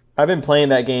anymore. I've been playing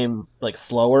that game like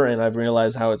slower, and I've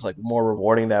realized how it's like more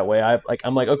rewarding that way.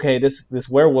 I'm like, okay, this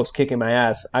werewolf's kicking my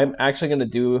ass. I'm actually gonna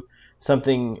do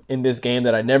something in this game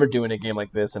that I never do in a game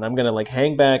like this, and I'm gonna like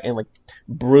hang back and like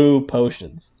brew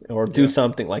potions or do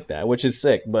something like that, which is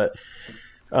sick. But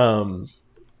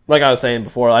like I was saying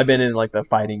before, I've been in like the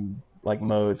fighting like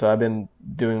mode, so I've been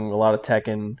doing a lot of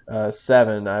Tekken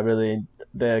 7.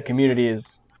 The community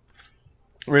is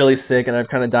really sick, and I'm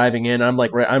kind of diving in. I'm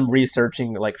like I'm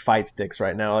researching like fight sticks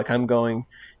right now. Like I'm going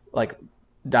like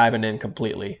diving in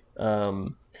completely.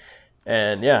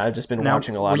 And yeah, I've just been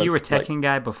watching a lot. Were you a Tekken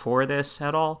guy before this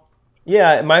at all?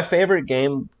 Yeah, my favorite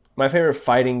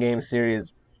fighting game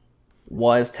series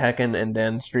was Tekken, and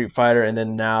then Street Fighter, and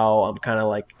then now I'm kind of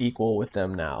like equal with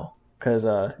them now because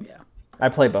I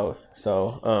play both.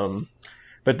 So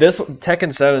but this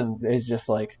Tekken 7 is just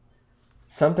like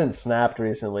something snapped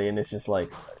recently, and it's just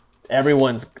like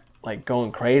everyone's like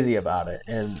going crazy about it,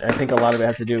 and I think a lot of it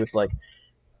has to do with like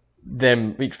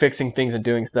them fixing things and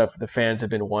doing stuff the fans have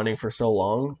been wanting for so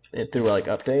long through like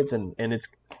updates, and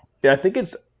I think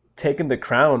it's taken the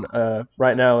crown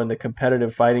right now in the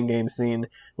competitive fighting game scene,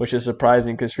 which is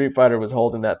surprising because Street Fighter was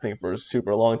holding that thing for a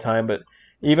super long time. But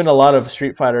even a lot of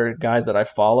Street Fighter guys that I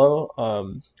follow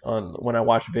on when I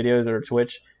watch videos or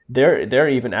Twitch, they're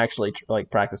even actually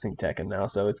like practicing Tekken now,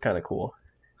 so it's kind of cool.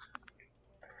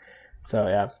 So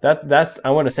yeah, that's I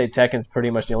want to say Tekken's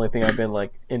pretty much the only thing I've been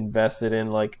like invested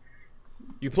in. Like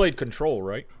you played Control,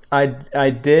 right? I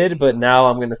did, but now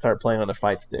I'm gonna start playing on the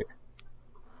fight stick.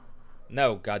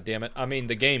 No, goddammit. I mean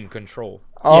the game Control.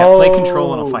 Yeah, play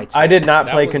Control on a fight stick. I did not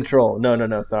play Control.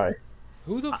 No, sorry.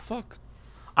 Who the fuck?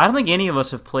 I don't think any of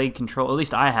us have played Control. At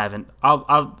least I haven't.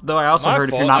 Though I also heard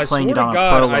if you're not playing it on a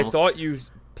pro level. I thought you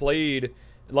played,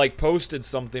 like, posted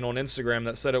something on Instagram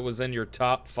that said it was in your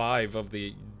top 5 of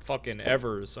the fucking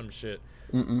ever or some shit.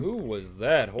 Mm-mm. Who was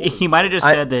that? He might have just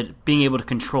said that being able to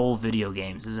control video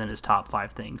games is in his top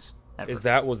 5 things ever. Was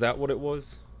that what it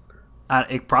was?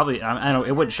 It probably. I don't.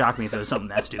 It wouldn't shock me if it was something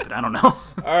that stupid. I don't know. All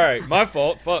right, my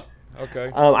fault. Fuck.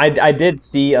 Okay. I did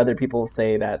see other people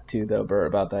say that too, though, Bert,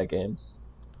 about that game.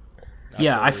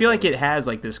 Yeah, I feel like it has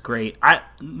like this great.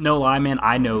 No lie, man.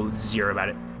 I know zero about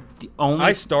it.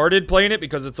 I started playing it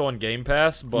because it's on Game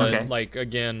Pass, but like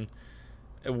again,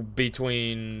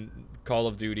 between Call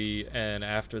of Duty and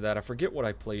after that, I forget what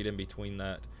I played in between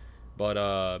that.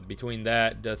 But between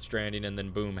that, Death Stranding, and then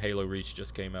boom, Halo Reach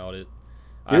just came out.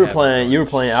 You were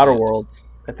playing Outer Worlds,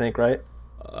 I think, right?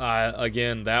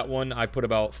 Again, that one I put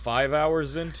about 5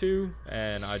 hours into,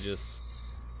 and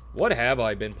what have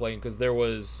I been playing? Because there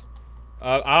was.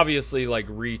 Obviously, like,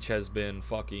 Reach has been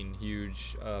fucking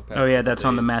huge. That's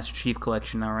on the Master Chief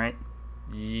Collection now, right?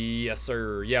 Yes,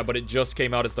 sir. Yeah, but it just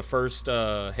came out as the first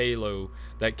Halo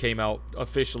that came out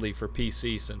officially for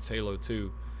PC since Halo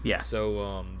 2. Yeah.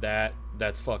 So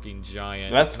that's fucking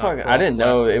giant. That's fucking. I didn't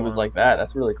know it was like that.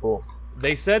 That's really cool.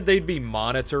 They said they'd be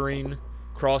monitoring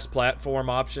cross-platform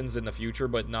options in the future,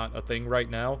 but not a thing right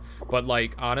now. But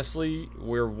like honestly,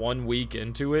 we're 1 week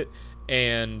into it.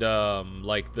 And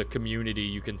like the community,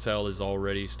 you can tell, is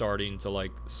already starting to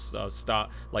like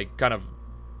stop, like kind of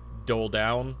dull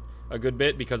down a good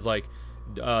bit, because like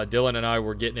Dylan and I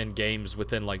were getting in games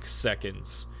within like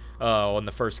seconds on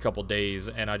the first couple days,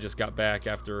 and I just got back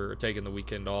after taking the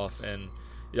weekend off, and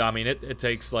yeah, I mean it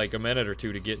takes like a minute or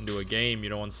two to get into a game,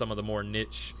 on some of the more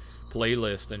niche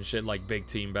playlists and shit like Big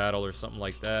Team Battle or something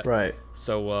like that. Right.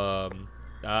 So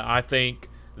I think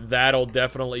that'll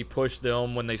definitely push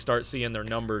them when they start seeing their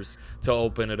numbers to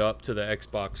open it up to the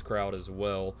Xbox crowd as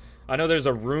well. I know there's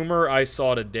a rumor I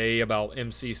saw today about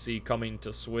MCC coming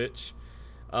to Switch.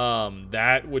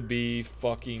 That would be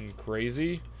fucking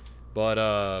crazy,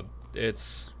 but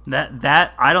it's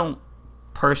that I don't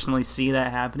personally see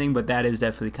that happening, but that is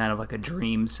definitely kind of like a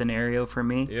dream scenario for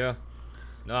me. Yeah.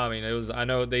 No, I mean, it was. I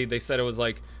know they said it was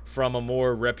like from a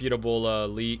more reputable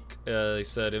leak. They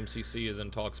said MCC is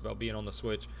in talks about being on the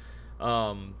Switch.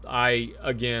 I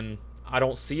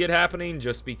don't see it happening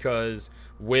just because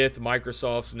with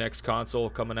Microsoft's next console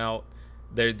coming out,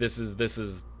 this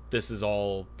is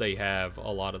all they have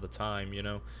a lot of the time, you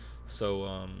know.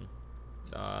 So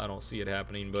I don't see it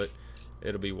happening, but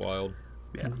it'll be wild.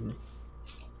 Yeah.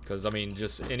 Because I mean,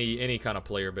 just any kind of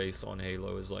player base on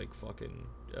Halo is like fucking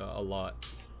a lot.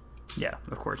 Yeah,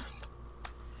 of course.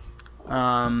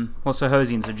 Well, so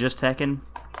Hosian, so just Tekken,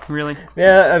 really?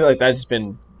 Yeah, I've just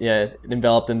been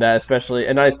enveloped in that, especially,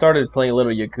 and I started playing a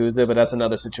little Yakuza, but that's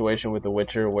another situation with The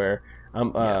Witcher where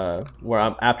I'm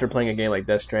after playing a game like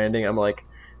Death Stranding, I'm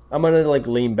gonna like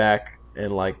lean back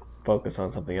and like focus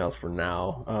on something else for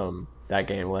now. That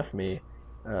game left me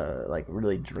like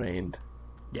really drained.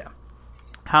 Yeah.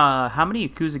 How many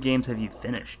Yakuza games have you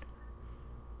finished?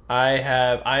 I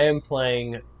am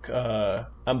playing. I'm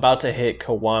about to hit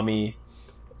Kiwami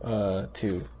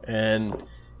 2, and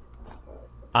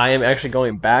I am actually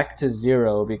going back to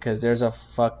 0 because there's a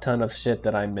fuck ton of shit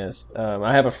that I missed.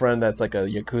 I have a friend that's like a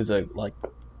Yakuza like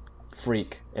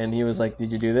freak, and he was like,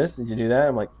 "Did you do this? Did you do that?"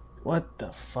 I'm like, "What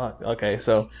the fuck?" Okay,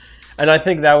 so, and I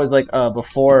think that was like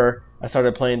before I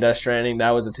started playing Death Stranding. That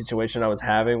was a situation I was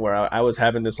having where I was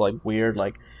having this like weird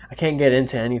like I can't get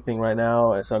into anything right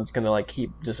now, so I'm just gonna like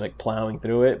keep just like plowing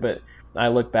through it. But I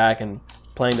look back and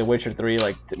playing The Witcher 3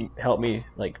 like helped me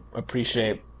like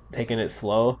appreciate taking it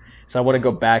slow. So I want to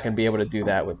go back and be able to do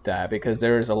that with that because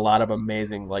there is a lot of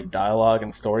amazing like dialogue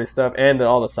and story stuff, and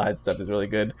all the side stuff is really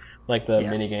good, like the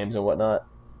mini games and whatnot.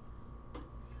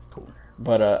 Cool.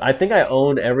 But I think I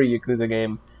owned every Yakuza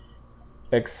game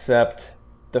except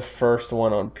the first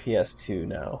one on PS2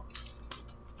 now.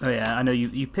 Oh yeah, I know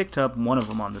you picked up one of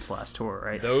them on this last tour,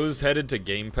 right? Those headed to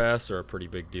Game Pass are a pretty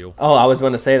big deal. Oh, I was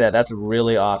going to say that. That's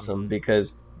really awesome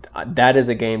because that is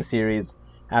a game series.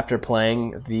 After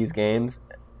playing these games,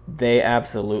 they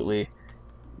absolutely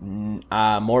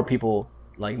more people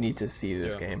like need to see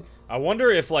this game. I wonder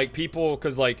if like people,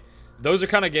 because like those are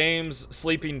kind of games,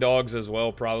 Sleeping Dogs as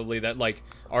well, probably, that like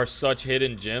are such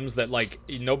hidden gems that like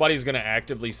nobody's gonna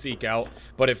actively seek out.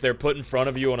 But if they're put in front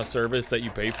of you on a service that you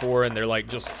pay for and they're like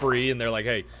just free and they're like,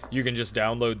 hey, you can just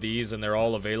download these and they're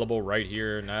all available right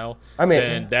here now, I mean,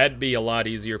 then that'd be a lot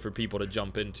easier for people to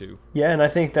jump into. Yeah, and I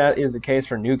think that is the case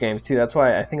for new games too. That's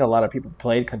why I think a lot of people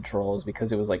played Controls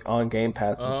because it was like on Game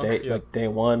Pass like day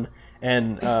one.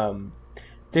 And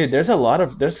dude, there's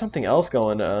something else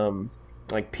going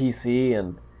like PC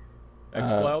and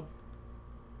xCloud.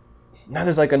 Now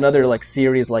there's like another like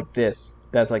series like this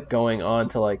that's like going on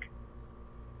to like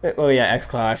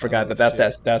xCloud. I forgot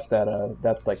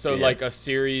that's like so like a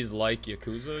series like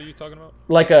Yakuza. Are you talking about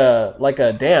like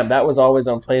a damn that was always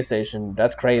on PlayStation,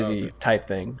 that's crazy type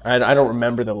thing. I don't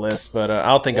remember the list, but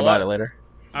I'll think about it later.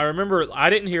 I remember I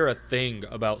didn't hear a thing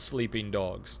about Sleeping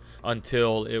Dogs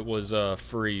until it was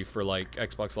free for like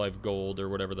Xbox Live Gold or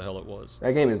whatever the hell it was.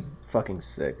 That game is fucking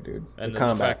sick, dude. And then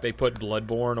the fact they put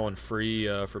Bloodborne on free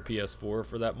for PS4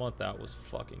 for that month, that was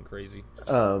fucking crazy.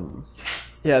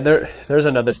 Yeah, there's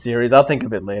another series. I'll think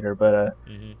of it later, but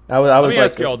Let me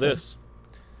ask y'all this.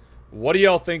 What do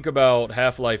y'all think about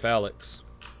Half-Life Alyx?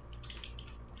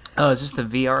 Oh, is this the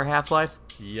VR Half-Life?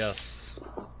 Yes.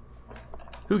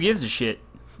 Who gives a shit?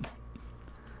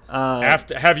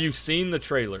 Have you seen the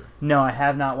trailer? No, I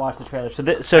have not watched the trailer.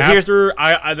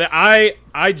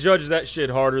 I judge that shit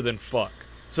harder than fuck.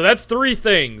 So that's 3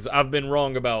 things I've been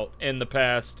wrong about in the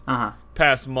past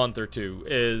month or two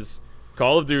is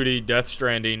Call of Duty, Death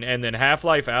Stranding, and then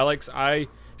Half-Life Alyx. I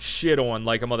shit on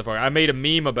like a motherfucker. I made a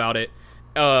meme about it,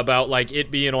 about like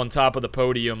it being on top of the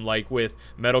podium, like with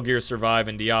Metal Gear Survive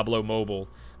and Diablo Mobile.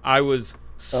 I was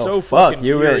fucking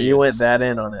furious. You went that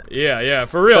in on it. Yeah,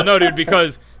 for real. No, dude,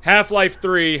 because Half-Life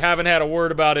 3, haven't had a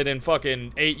word about it in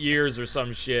fucking 8 years or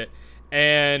some shit,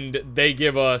 and they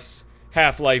give us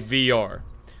Half-Life VR.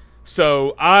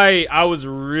 So I was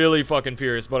really fucking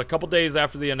furious, but a couple days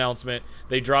after the announcement,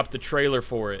 they dropped the trailer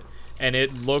for it, and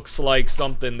it looks like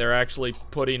something they're actually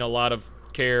putting a lot of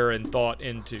care and thought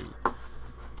into.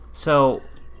 So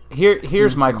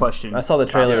here's my question. I saw the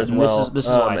trailer as well. This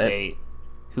is why I say,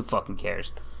 who fucking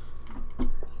cares?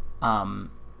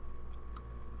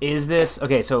 Is this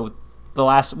okay? So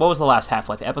what was the last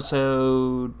Half-Life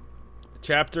episode?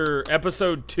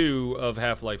 Episode 2 of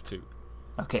Half-Life 2.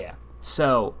 Okay, yeah.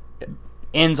 So,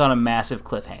 ends on a massive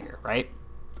cliffhanger, right?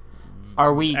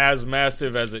 Are we... As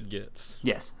massive as it gets.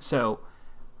 Yes. So,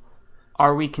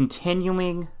 are we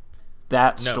continuing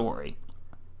that story?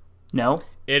 No?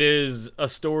 It is a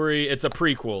story, it's a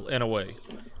prequel, in a way.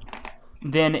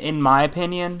 Then, in my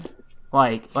opinion,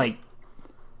 like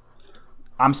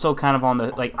I'm still kind of on the...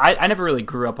 Like, I never really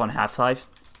grew up on Half-Life.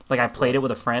 Like, I played it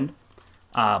with a friend.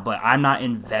 But I'm not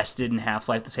invested in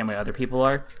Half-Life the same way other people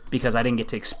are because I didn't get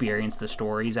to experience the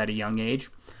stories at a young age.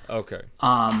 Okay.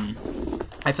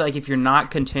 I feel like if you're not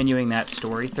continuing that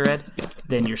story thread,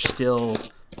 then you're still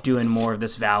doing more of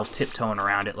this Valve tiptoeing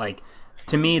around it. Like,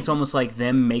 to me, it's almost like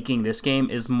them making this game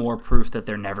is more proof that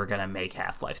they're never going to make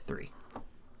Half-Life 3.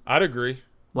 I'd agree.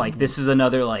 Like, this is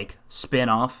another, like,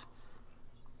 spin-off.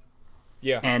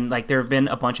 Yeah. And, like, there have been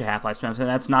a bunch of Half-Life spin-offs, and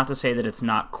that's not to say that it's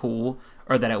not cool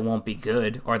or that it won't be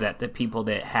good or that the people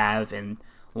that have and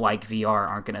like VR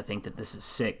aren't going to think that this is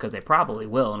sick, because they probably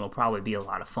will, and it'll probably be a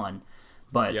lot of fun.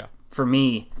 But for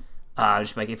me,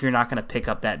 just like, if you're not going to pick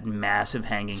up that massive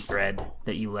hanging thread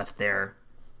that you left there,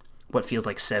 what feels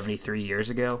like 73 years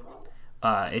ago,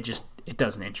 it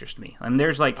doesn't interest me. And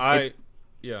there's like...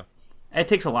 It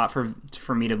takes a lot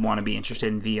for me to want to be interested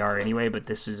in VR anyway, but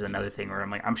this is another thing where I'm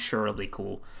like, I'm sure it'll be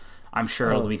cool. I'm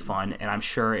sure it'll be fun, and I'm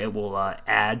sure it will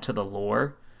add to the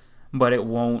lore, but it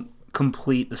won't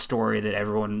complete the story that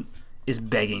everyone is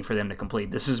begging for them to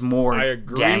complete. This is more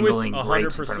dangling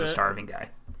grapes in front of a starving guy.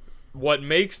 What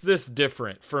makes this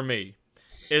different for me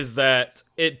is that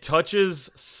it touches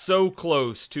so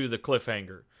close to the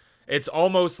cliffhanger. It's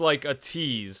almost like a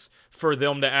tease for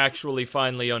them to actually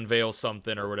finally unveil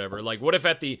something or whatever. Like, what if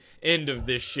at the end of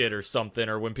this shit or something,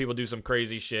 or when people do some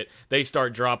crazy shit, they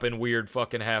start dropping weird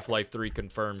fucking Half-Life 3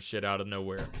 confirmed shit out of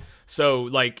nowhere. So,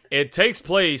 like, it takes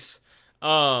place...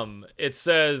 it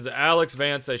says Alex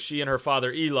Vance as she and her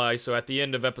father Eli. So at the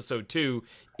end of episode 2,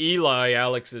 Eli,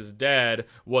 Alex's dad,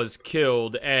 was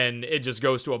killed, and it just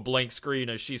goes to a blank screen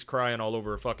as she's crying all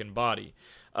over her fucking body.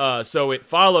 So it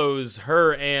follows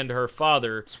her and her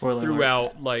father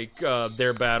throughout like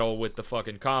their battle with the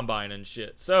fucking Combine and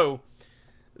shit. So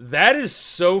that is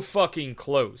so fucking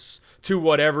close to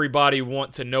what everybody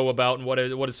want to know about and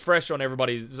what is fresh on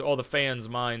all the fans'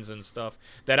 minds and stuff,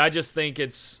 that I just think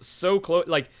it's so close.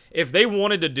 Like, if they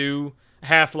wanted to do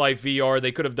Half-Life VR,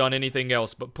 they could have done anything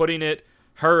else, but putting it,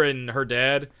 her and her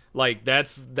dad, like,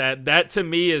 that to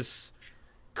me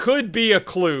could be a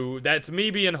clue. That's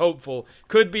me being hopeful.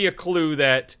 Could be a clue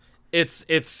that it's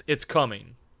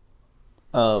coming.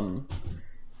 Before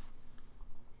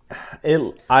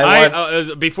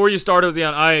you start,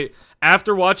 Ozean,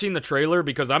 after watching the trailer,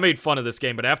 because I made fun of this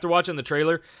game, but after watching the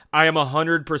trailer, I am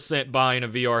 100% buying a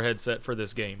VR headset for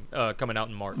this game coming out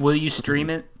in March. Will you stream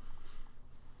it?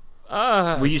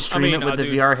 Will you stream it with the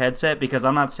VR headset? Because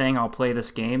I'm not saying I'll play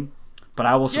this game, but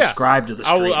I will subscribe to the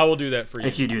stream. I will do that for you.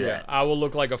 If you do that. I will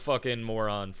look like a fucking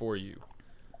moron for you.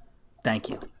 Thank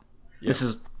you. Yeah.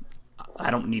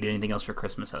 I don't need anything else for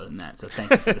Christmas other than that, so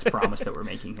thank you for this promise that we're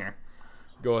making here.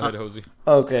 Go ahead, Hosey.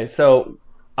 Okay, so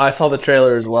I saw the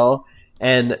trailer as well,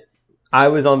 and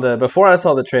before I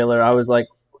saw the trailer, I was like,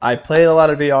 I played a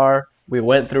lot of VR. We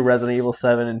went through Resident Evil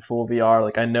 7 in full VR.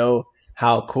 Like, I know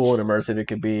how cool and immersive it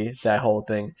could be, that whole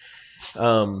thing.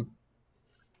 So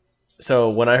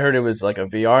when I heard it was like a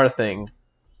VR thing,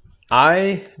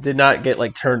 I did not get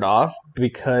like turned off,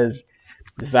 because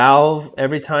Valve,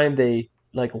 every time they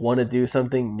like want to do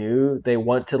something new, they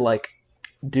want to like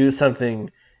do something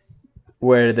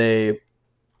where they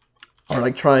are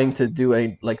like trying to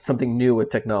do something new with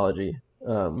technology,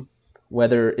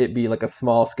 whether it be like a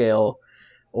small scale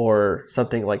or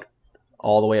something like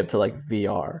all the way up to like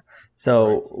VR.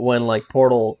 So when like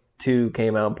Portal 2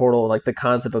 came out, Portal, like the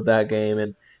concept of that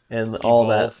game and all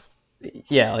that,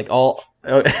 yeah, like all.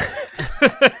 We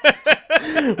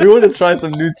want to try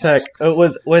some new tech.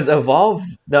 Was Evolve?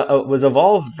 No, was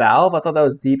Evolve Valve? I thought that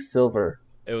was Deep Silver.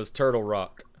 It was Turtle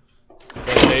Rock.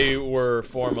 But they were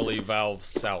formerly Valve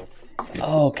South.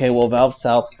 Oh, okay. Well, Valve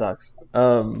South sucks.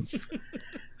 So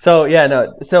yeah,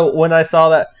 no. So when I saw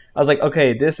that, I was like,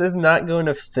 okay, this is not going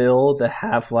to fill the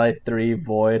Half-Life 3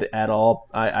 void at all.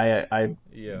 I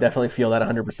definitely feel that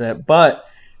 100%. But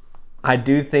I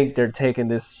do think they're taking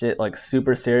this shit like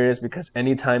super serious, because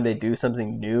anytime they do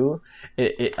something new,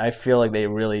 I feel like they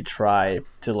really try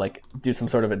to like do some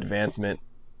sort of advancement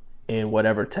in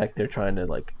whatever tech they're trying to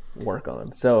like work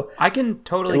on. So I can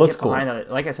totally get behind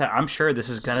that. Like I said, I'm sure this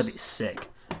is gonna be sick.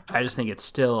 I just think it's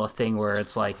still a thing where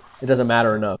it's like, it doesn't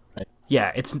matter enough. Right?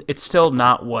 Yeah, it's still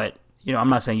not what, I'm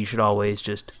not saying you should always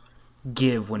just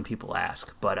give when people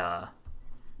ask, but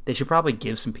they should probably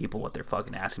give some people what they're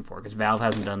fucking asking for, because Valve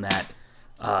hasn't done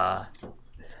that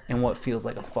in what feels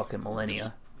like a fucking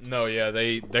millennia. No, yeah,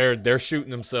 they're shooting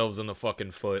themselves in the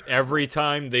fucking foot every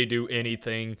time they do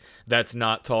anything that's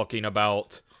not talking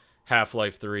about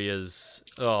Half-Life 3. Is,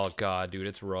 oh god, dude,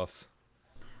 it's rough.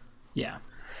 Yeah.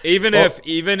 Even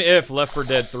if Left 4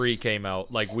 Dead 3 came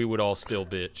out, like, we would all still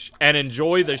bitch and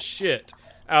enjoy the shit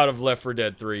out of Left 4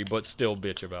 Dead 3, but still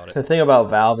bitch about it. The thing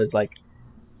about Valve is, like,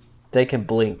 they can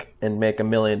blink and make $1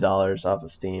 million off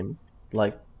of Steam.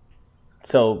 Like,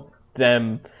 so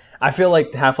them, I feel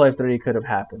like Half-Life 3 could have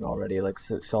happened already, like,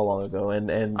 so long ago.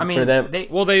 And I mean, for them,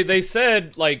 they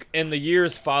said, like, in the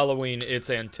years following its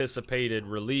anticipated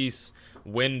release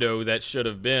window that should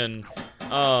have been,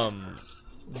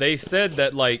 they said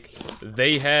that, like,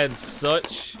 they had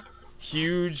such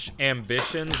huge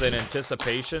ambitions and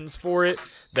anticipations for it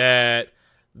that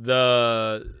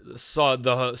the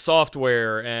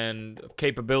software and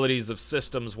capabilities of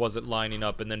systems wasn't lining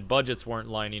up, and then budgets weren't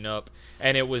lining up,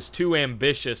 and it was too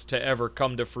ambitious to ever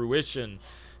come to fruition.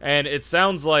 And it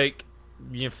sounds like,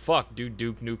 fuck, dude,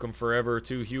 Duke Nukem Forever,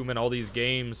 Too Human, all these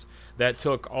games that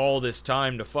took all this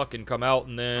time to fucking come out,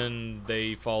 and then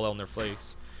they fall on their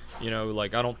face.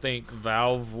 Like, I don't think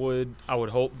Valve would. I would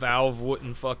hope Valve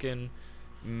wouldn't fucking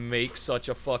make such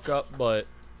a fuck up, but,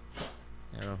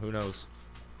 who knows?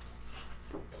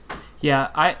 Yeah,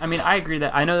 I mean, I agree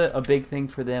that I know that a big thing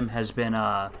for them has been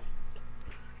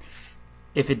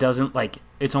if it doesn't, like,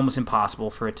 it's almost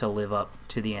impossible for it to live up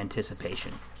to the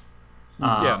anticipation.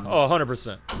 Yeah,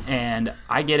 100%. And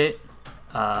I get it,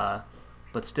 but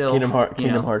still,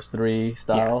 Kingdom Hearts 3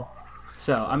 style. Yeah.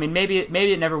 So, I mean, maybe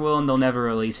it never will, and they'll never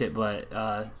release it. But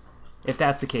if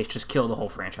that's the case, just kill the whole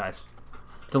franchise.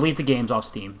 Delete the games off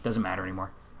Steam. Doesn't matter anymore.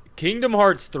 Kingdom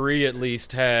Hearts 3 at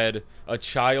least had a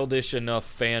childish enough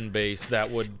fan base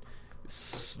that would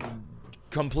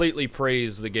completely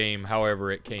praise the game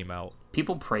however it came out.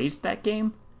 People praised that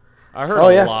game? I heard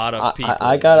a lot of people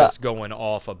just going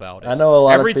off about it. I know a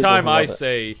lot every of people time who I love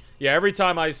say, every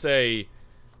time I say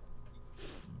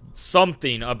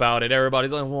something about it,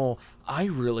 everybody's like, well, I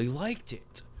really liked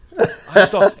it. I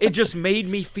thought it just made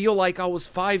me feel like I was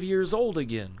 5 years old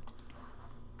again.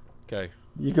 Okay.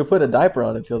 You could put a diaper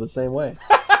on and feel the same way.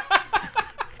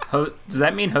 Does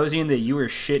that mean, Hosian, that you were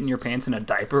shitting your pants in a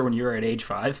diaper when you were at age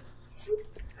 5?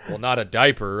 Well, not a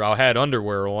diaper. I had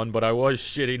underwear on, but I was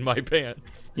shitting my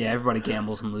pants. Yeah, everybody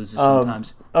gambles and loses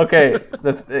sometimes. Okay,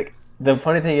 the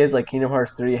funny thing is, like, Kingdom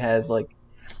Hearts 3 has, like,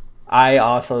 I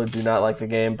also do not like the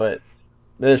game, but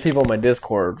there's people in my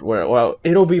Discord where, well,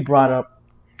 it'll be brought up,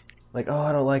 like, oh,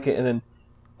 I don't like it, and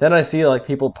then I see, like,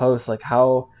 people post, like,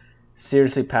 how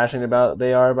seriously passionate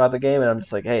they are about the game, and I'm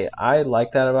just like, hey, I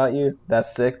like that about you.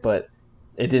 That's sick, but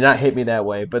it did not hit me that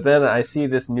way. But then I see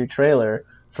this new trailer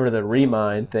for the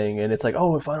Remind thing, and it's like,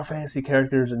 oh, Final Fantasy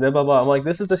characters and blah blah blah. I'm like,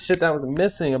 this is the shit that was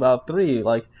missing about 3.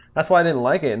 Like, that's why I didn't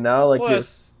like it. And now, like,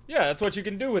 that's what you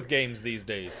can do with games these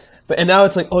days. And now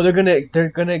it's like, oh, they're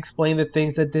gonna explain the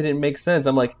things that didn't make sense.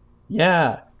 I'm like,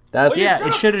 yeah, that's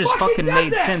it should have just fucking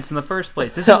made sense in the first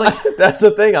place. This is like that's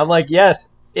the thing. I'm like, yes,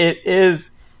 it is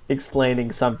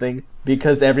explaining something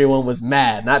because everyone was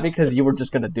mad, not because you were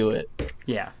just gonna do it.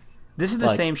 Yeah, this is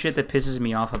the same shit that pisses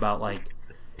me off about, like,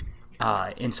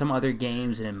 in some other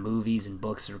games and in movies and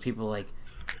books where people are like,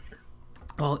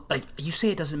 well, like, you say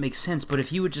it doesn't make sense, but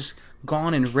if you had just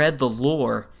gone and read the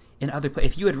lore in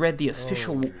if you had read the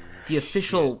official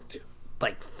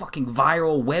like, fucking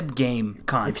viral web game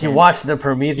content, if you watched the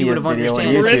Prometheus you would have video on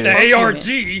understood. YouTube. Read the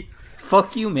ARG.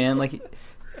 Fuck you, man.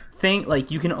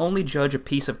 Like, you can only judge a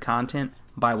piece of content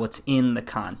by what's in the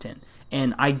content.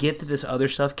 And I get that this other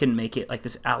stuff can make it, like,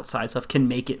 this outside stuff can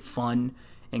make it fun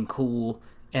and cool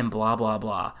and blah blah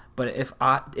blah. But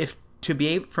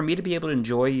for me to be able to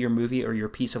enjoy your movie or your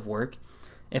piece of work,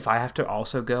 if I have to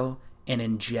also go and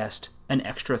ingest an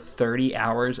extra 30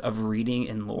 hours of reading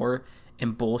and lore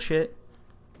and bullshit,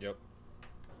 yep,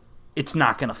 it's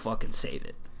not gonna fucking save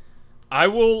it. I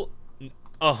will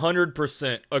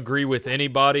 100% agree with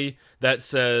anybody that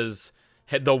says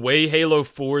the way Halo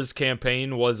 4's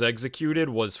campaign was executed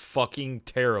was fucking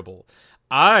terrible.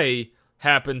 I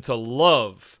happen to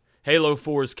love Halo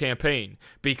 4's campaign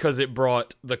because it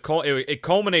brought it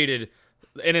culminated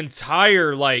an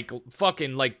entire, like,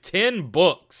 fucking, like, 10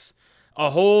 books, a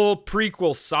whole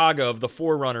prequel saga of the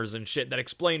Forerunners and shit that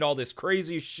explained all this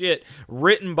crazy shit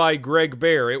written by Greg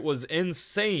Bear. It was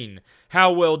insane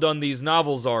how well done these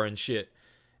novels are and shit.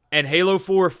 And Halo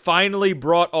 4 finally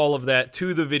brought all of that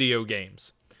to the video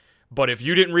games. But if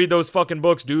you didn't read those fucking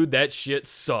books, dude, that shit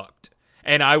sucked.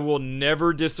 And I will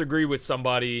never disagree with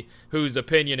somebody whose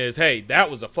opinion is, hey, that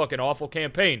was a fucking awful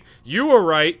campaign. You were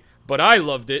right, but I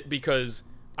loved it because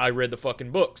I read the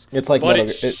fucking books. It's like but it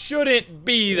shouldn't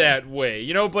be that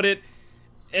way, But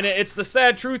it's the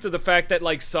sad truth of the fact that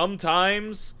like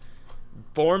sometimes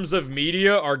forms of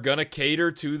media are gonna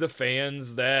cater to the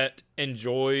fans that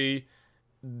enjoy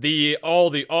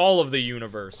all of the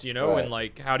universe, Right. And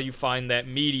like, how do you find that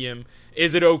medium?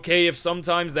 Is it okay if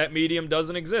sometimes that medium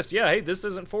doesn't exist? Yeah, hey, this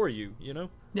isn't for you,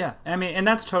 Yeah, I mean, and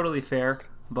that's totally fair,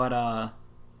 but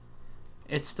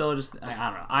it's still just I don't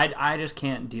know. I just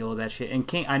can't deal with that shit. And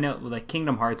I know like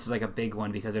Kingdom Hearts is like a big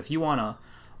one because if you want to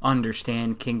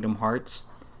understand Kingdom Hearts,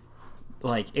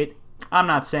 like I'm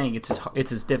not saying it's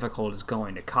as difficult as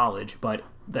going to college, but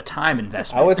the time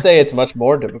investment. I would say it's much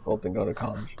more difficult than going to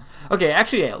college. Okay,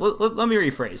 actually, yeah. Let me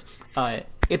rephrase.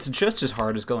 It's just as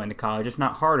hard as going to college, if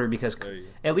not harder, because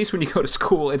at least when you go to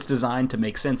school, it's designed to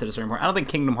make sense at a certain point. I don't think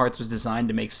Kingdom Hearts was designed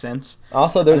to make sense.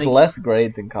 Also, there's less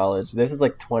grades in college. This is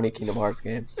like 20 Kingdom Hearts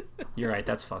games. You're right.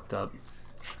 That's fucked up.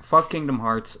 Fuck Kingdom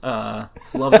Hearts. Love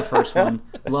the first one.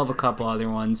 Love a couple other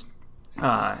ones.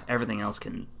 Everything else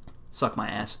can suck my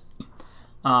ass.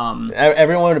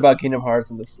 Everyone about Kingdom Hearts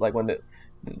and this like when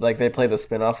they play the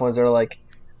spin-off ones, they're like,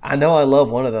 I know I love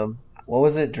one of them. What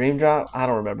was it? Dream Drop? I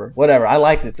don't remember. Whatever. I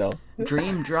liked it though.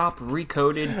 Dream Drop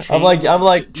recoded. I'm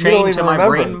like chained to my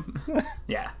remember. brain.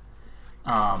 Yeah.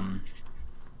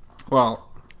 Well,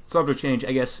 subject change.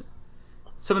 I guess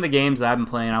some of the games that I've been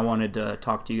playing, I wanted to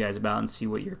talk to you guys about and see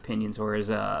what your opinions were.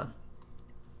 What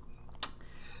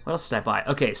else did I buy?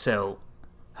 Okay, so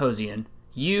Hosian,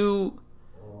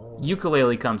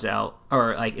 Ukulele comes out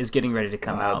or like is getting ready to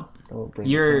come out.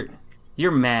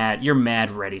 You're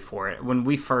mad ready for it. When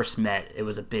we first met, it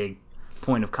was a big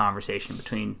point of conversation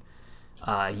between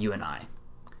you and I.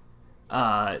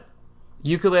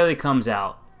 Ukulele comes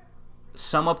out.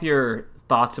 Sum up your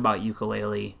thoughts about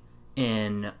Ukulele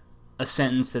in a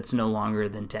sentence that's no longer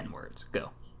than 10 words.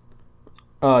 Go.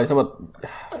 You're talking about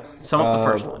Sum up the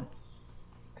first one.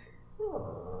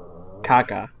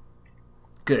 Caca.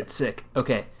 Good, sick.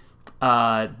 Okay.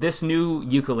 This new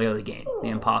Ukulele game, The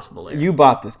Impossible Lair. You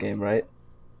bought this game, right?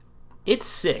 It's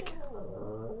sick.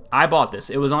 I bought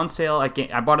this. It was on sale. I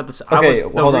bought it this. Okay,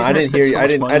 hold on. I didn't hear you. I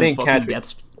didn't catch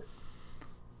it.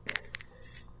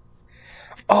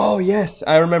 Oh yes,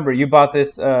 I remember. You bought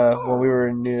this when we were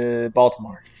in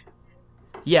Baltimore.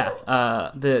 Yeah.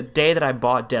 The day that I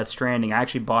bought Death Stranding, I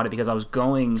actually bought it because I was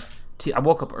going to. I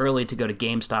woke up early to go to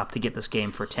GameStop to get this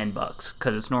game for $10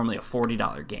 because it's normally a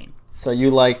 $40 game. So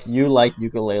you like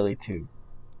Ukulele too?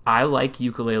 I like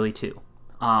Ukulele too.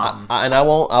 And I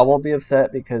won't be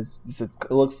upset because it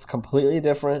looks completely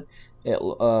different.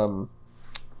 Ukulele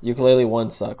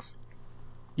 1 sucks.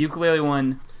 Ukulele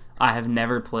 1 I have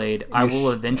never played. I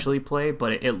will eventually play,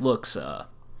 but it looks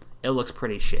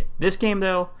pretty shit. This game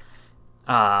though,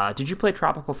 did you play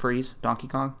Tropical Freeze? Donkey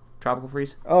Kong Tropical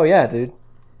Freeze? Oh yeah, dude.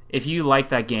 If you like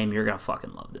that game, you're gonna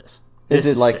fucking love this. Is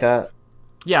it like that?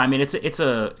 Yeah, I mean it's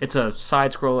a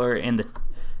side scroller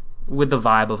with the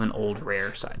vibe of an old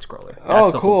Rare side scroller.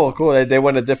 Oh, cool. They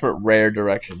went a different Rare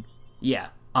direction. Yeah.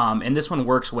 And this one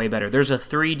works way better. There's a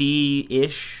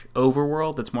 3D-ish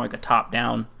overworld that's more like a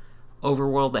top-down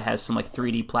overworld that has some like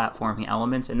 3D platforming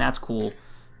elements, and that's cool.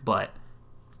 But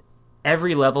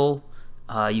every level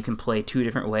you can play 2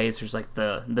 different ways. There's like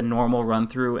the normal run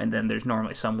through, and then there's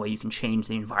normally some way you can change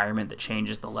the environment that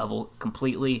changes the level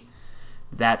completely.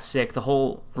 That's sick. The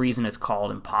whole reason it's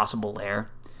called Impossible Lair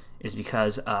is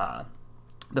because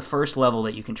the first level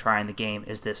that you can try in the game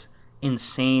is this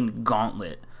insane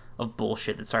gauntlet of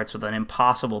bullshit that starts with an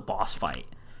impossible boss fight,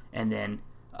 and then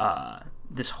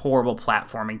this horrible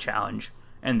platforming challenge,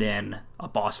 and then a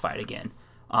boss fight again.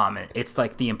 It's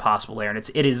like the Impossible Lair, and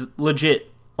it is legit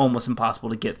almost impossible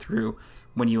to get through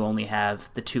when you only have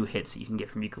the 2 hits that you can get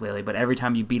from Ukulele. But every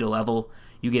time you beat a level,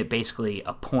 you get basically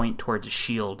a point towards a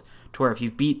shield, to where if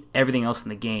you beat everything else in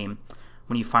the game,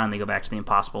 when you finally go back to the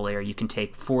Impossible Lair, you can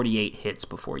take 48 hits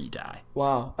before you die.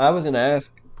 Wow. I was going to ask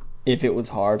if it was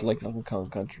hard like Donkey Kong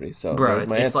Country. So bro,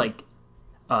 it's like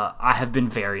I have been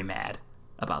very mad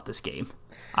about this game.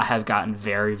 I have gotten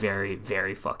very, very,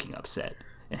 very fucking upset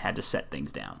and had to set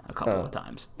things down a couple of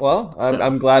times. Well,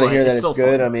 I'm glad to hear that it's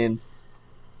good. Fun. I mean,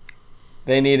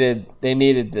 they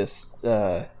needed this.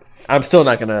 I'm still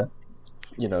not gonna,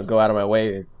 go out of my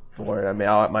way for it. I mean,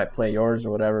 I might play yours or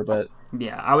whatever, but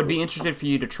yeah, I would be interested for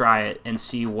you to try it and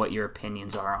see what your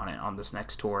opinions are on it on this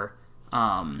next tour.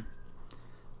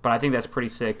 But I think that's pretty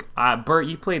sick. Bert,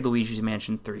 you played Luigi's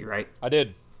Mansion 3, right? I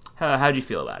did. How'd you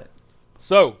feel about it?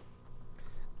 So,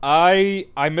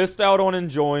 I missed out on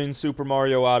enjoying Super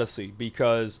Mario Odyssey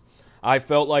because I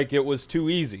felt like it was too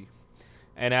easy.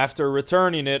 And after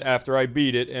returning it, after I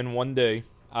beat it in one day,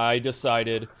 I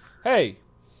decided, hey,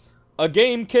 a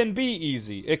game can be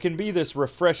easy. It can be this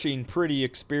refreshing, pretty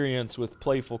experience with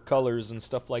playful colors and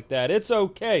stuff like that. It's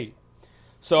okay.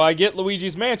 So I get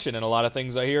Luigi's Mansion, and a lot of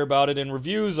things I hear about it in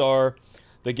reviews are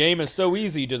the game is so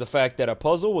easy to the fact that a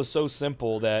puzzle was so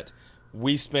simple that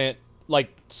we spent like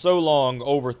so long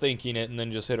overthinking it and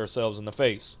then just hit ourselves in the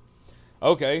face.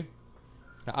 Okay.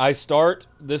 I start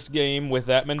this game with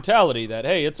that mentality that,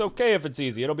 hey, it's okay if it's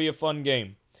easy. It'll be a fun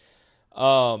game.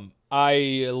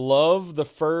 I love the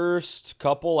first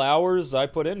couple hours I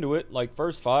put into it, like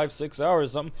first 5-6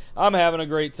 hours. I'm having a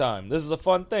great time. This is a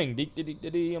fun thing.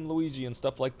 I'm Luigi and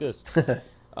stuff like this.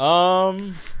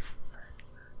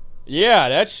 Yeah,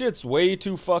 that shit's way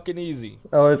too fucking easy.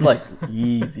 Oh, it's like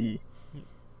easy.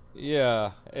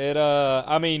 Yeah,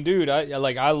 I mean, dude,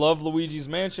 I love Luigi's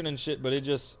Mansion and shit, but it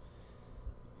just,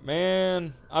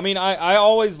 man, I mean, I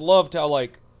always loved how,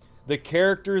 like, the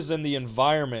characters and the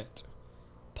environment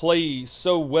play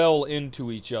so well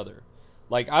into each other.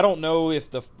 Like, I don't know if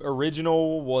the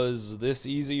original was this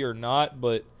easy or not,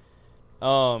 but,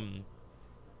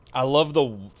 I love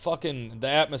the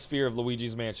atmosphere of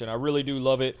Luigi's Mansion. I really do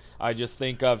love it. I just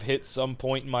think I've hit some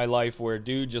point in my life where,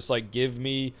 dude, just like give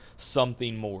me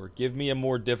something more. Give me a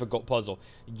more difficult puzzle.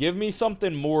 Give me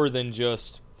something more than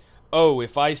just, oh,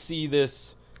 if I see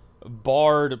this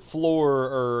barred floor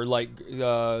or like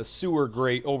sewer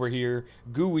grate over here,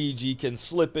 Gooigi can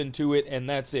slip into it and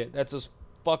that's it. That's as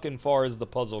fucking far as the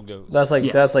puzzle goes. That's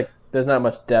like there's not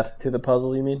much depth to the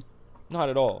puzzle, you mean? Not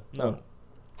at all. No.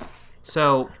 Oh.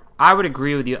 So I would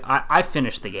agree with you. I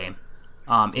finished the game.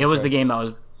 It was the game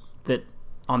that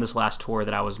on this last tour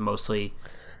that I was mostly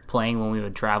playing when we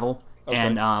would travel,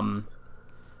 and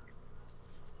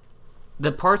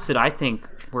the parts that I think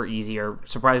were easy are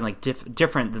surprisingly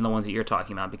different than the ones that you're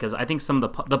talking about, because I think some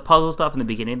of the puzzle stuff in the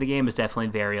beginning of the game is definitely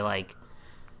very like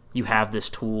you have this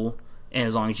tool, and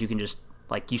as long as you can just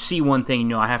like you see one thing, you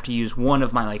know I have to use one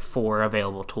of my like 4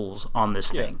 available tools on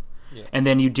this thing, and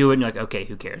then you do it and you're like, okay,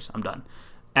 who cares? I'm done.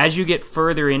 As you get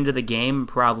further into the game,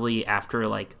 probably after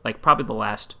like probably the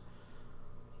last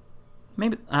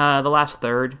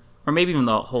third, or maybe even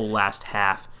the whole last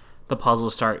half, the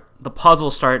puzzles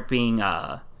start being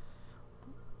have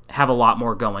a lot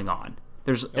more going on.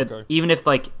 There's even if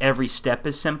like every step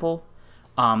is simple,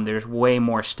 there's way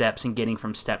more steps, and getting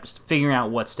from steps, figuring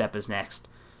out what step is next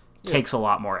takes a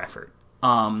lot more effort.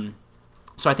 So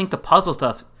I think the puzzle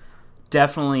stuff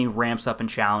definitely ramps up in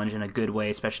challenge in a good way,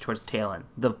 especially towards the tail end.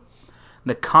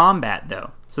 The combat,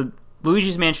 though, so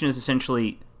Luigi's Mansion is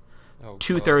essentially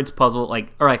 2/3 puzzle,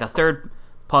 or a third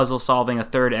puzzle solving, a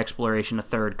third exploration, a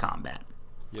third combat.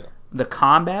 Yeah. The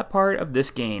combat part of this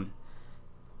game,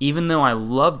 even though I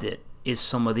loved it, is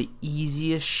some of the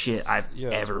easiest shit I've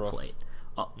ever played.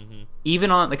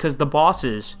 Even because the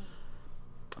bosses,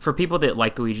 for people that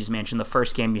like Luigi's Mansion, the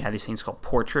first game you had these things called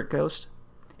Portrait Ghost.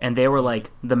 And they were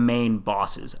like the main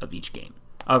bosses of each game,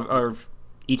 of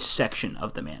each section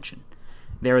of the mansion.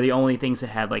 They were the only things that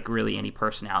had like really any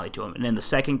personality to them. And in the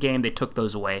second game, they took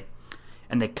those away,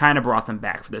 and they kind of brought them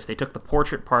back for this. They took the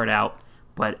portrait part out,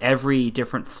 but every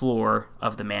different floor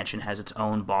of the mansion has its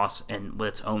own boss and with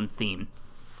its own theme.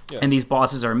 Yeah. And these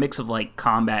bosses are a mix of like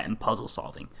combat and puzzle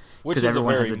solving, which is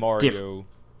everyone a very has a Mario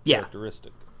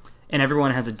characteristic. And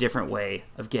everyone has a different way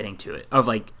of getting to it, of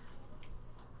like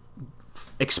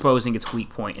exposing its weak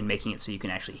point and making it so you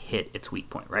can actually hit its weak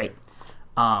point, right?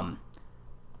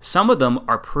 Some of them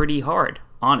are pretty hard,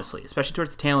 honestly, especially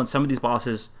towards the tail end. Some of these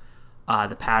bosses,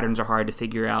 the patterns are hard to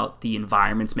figure out. The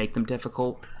environments make them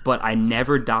difficult, but I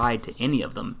never died to any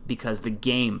of them because the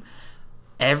game,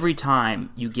 every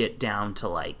time you get down to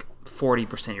like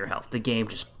 40% of your health, the game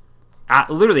just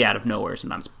literally out of nowhere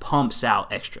sometimes pumps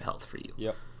out extra health for you.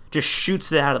 Yep. Just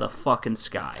shoots it out of the fucking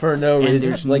sky. For no reason.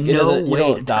 There's like, you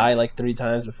don't die like 3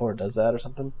 times before it does that or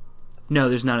something? No,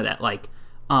 there's none of that. Like,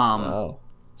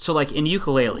 so like in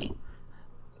Yooka-Laylee,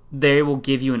 they will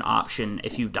give you an option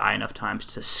if you die enough times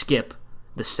to skip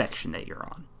the section that you're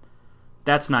on.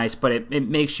 That's nice, but it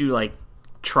makes you like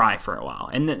try for a while.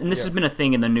 And this has been a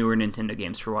thing in the newer Nintendo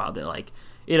games for a while, that like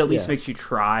it at least makes you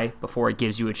try before it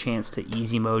gives you a chance to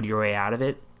easy mode your way out of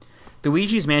it. The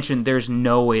Luigi's Mansion, there's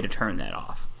no way to turn that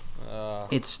off.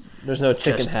 There's no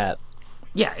chicken hat.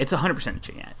 Yeah, it's 100% a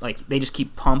chicken hat. Like, they just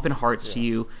keep pumping hearts to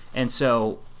you, and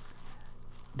so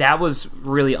that was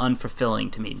really unfulfilling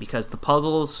to me because the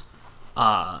puzzles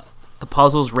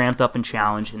ramped up in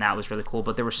challenge, and that was really cool.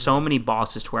 But there were so many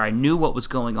bosses to where I knew what was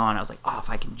going on. I was like, oh, if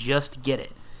I can just get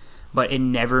it. But it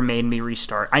never made me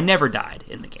restart. I never died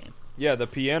in the game. Yeah, the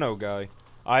piano guy.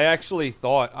 I actually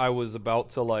thought I was about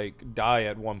to like die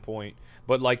at one point,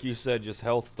 but like you said, just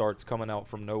health starts coming out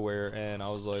from nowhere, and I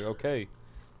was like, okay,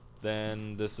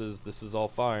 then this is all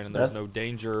fine, and there's no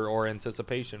danger or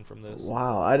anticipation from this.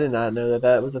 Wow, I did not know that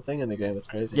that was a thing in the game. It's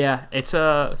crazy. Yeah, it's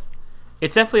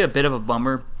definitely a bit of a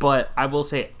bummer, but I will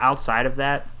say outside of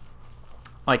that,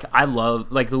 like I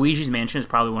love like Luigi's Mansion is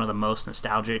probably one of the most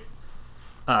nostalgic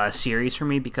series for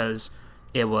me because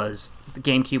the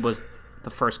GameCube was the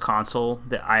first console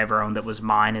that I ever owned that was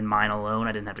mine and mine alone.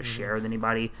 I didn't have to share with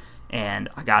anybody, and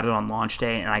I got it on launch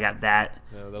day, and I got that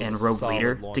and Rogue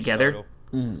Leader together.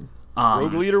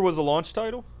 Rogue Leader was a launch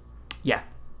title? Yeah.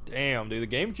 Damn, dude,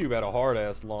 the GameCube had a hard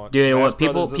ass launch. Dude, what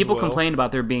people complained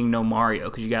about there being no Mario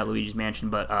because you got Luigi's Mansion,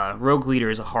 but Rogue Leader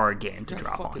is a hard game to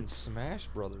drop fucking on. Smash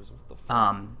Brothers, what the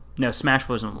fuck? No, Smash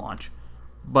wasn't a launch,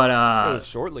 but it was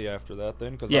shortly after that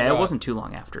then. It wasn't too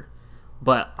long after.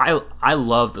 But I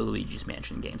love the Luigi's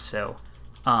Mansion games, so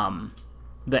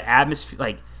the atmosphere,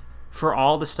 like for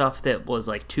all the stuff that was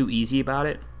like too easy about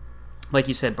it, like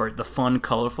you said, Bert, the fun,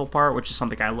 colorful part, which is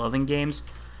something I love in games,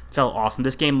 felt awesome.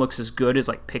 This game looks as good as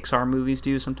like Pixar movies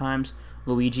do sometimes.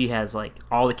 Luigi has like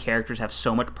all the characters have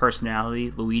so much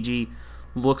personality. Luigi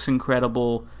looks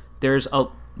incredible. There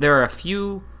are a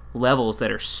few levels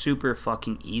that are super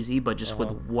fucking easy, but just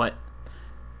with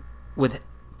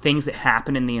things that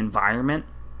happen in the environment,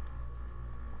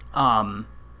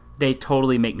 they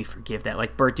totally make me forgive that.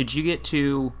 Like, Bert, did you get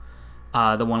to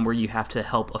the one where you have to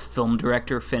help a film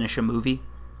director finish a movie?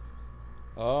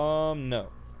 No.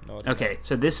 Okay,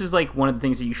 so this is like one of the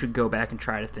things that you should go back and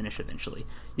try to finish eventually.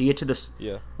 You get to this,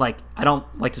 like, I don't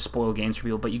like to spoil games for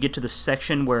people, but you get to the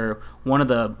section where one of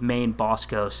the main boss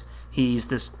ghosts, he's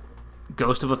this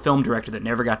ghost of a film director that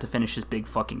never got to finish his big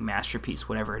fucking masterpiece,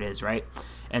 whatever it is, right?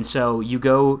 And so you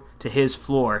go to his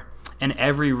floor, and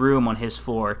every room on his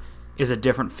floor is a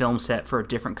different film set for a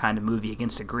different kind of movie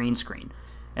against a green screen.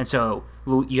 And so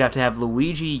you have to have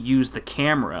Luigi use the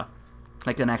camera,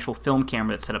 like an actual film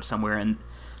camera that's set up somewhere, and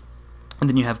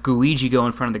then you have Luigi go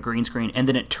in front of the green screen, and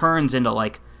then it turns into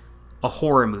like a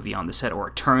horror movie on the set, or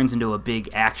it turns into a big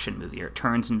action movie, or it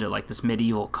turns into like this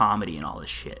medieval comedy and all this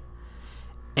shit.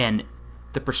 And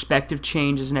the perspective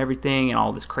changes and everything, and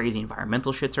all this crazy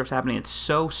environmental shit starts happening. It's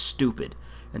so stupid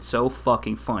and so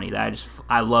fucking funny that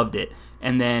I loved it.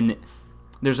 And then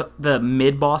there's the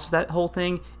mid-boss of that whole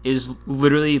thing is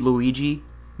literally Luigi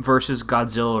versus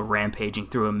Godzilla rampaging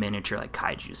through a miniature like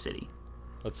Kaiju City.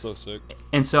 That's so sick.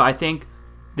 And so I think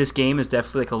this game is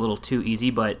definitely like a little too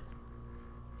easy, but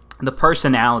the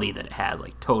personality that it has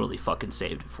like totally fucking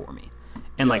saved it for me.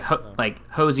 And like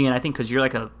Hosian, I think because you're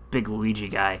like a big Luigi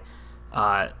guy,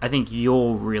 I think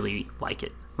you'll really like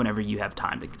it whenever you have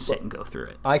time to sit and go through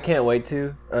it. I can't wait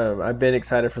to. I've been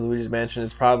excited for Luigi's Mansion.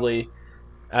 It's probably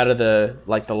out of the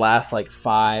last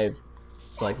 5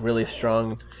 like really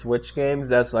strong Switch games.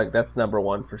 That's number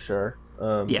one for sure.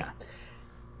 Yeah.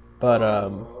 But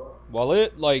well,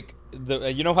 it like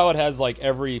you know how it has like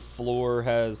every floor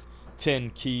has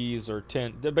 10 keys or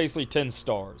 10, they're basically 10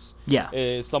 stars.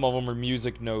 Yeah. Some of them are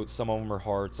music notes, some of them are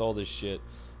hearts, all this shit.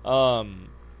 Like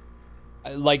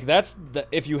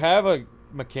if you have a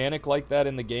mechanic like that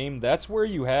in the game, that's where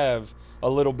you have a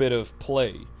little bit of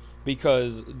play,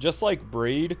 because just like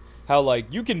Braid, how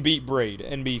like you can beat Braid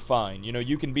and be fine,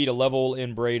 you can beat a level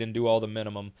in Braid and do all the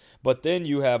minimum, but then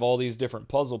you have all these different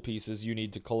puzzle pieces you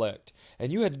need to collect,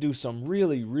 and you had to do some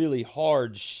really, really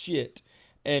hard shit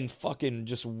and fucking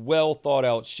just well thought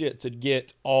out shit to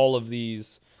get all of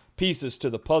these pieces to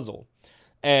the puzzle.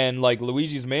 And like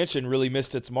Luigi's Mansion really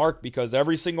missed its mark because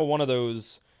every single one of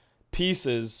those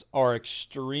pieces are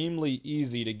extremely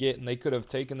easy to get, and they could have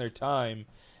taken their time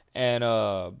and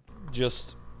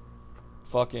just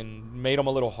fucking made them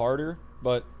a little harder.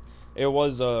 But it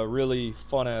was a really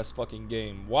fun ass fucking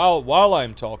game. While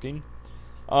I'm talking,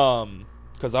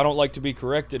 because I don't like to be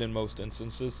corrected in most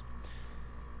instances,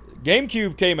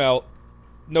 GameCube came out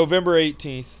November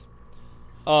 18th.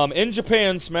 In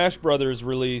Japan, Smash Brothers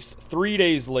released 3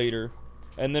 days later,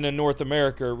 and then in North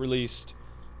America released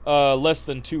less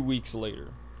than 2 weeks later.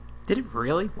 Did it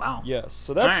really? Wow. Yes,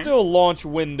 so that's still launch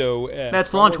window.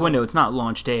 That's launch window. It's not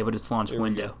launch day, but it's launch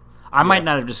window. I might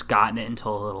not have just gotten it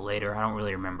until a little later. I don't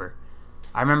really remember.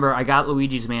 I remember I got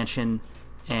Luigi's Mansion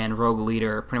and Rogue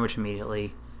Leader pretty much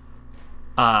immediately,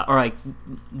 or like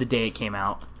the day it came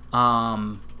out.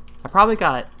 I probably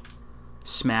got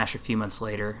Smash a few months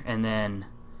later, and then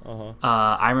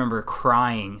I remember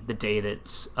crying the day that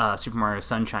Super Mario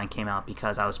Sunshine came out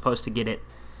because I was supposed to get it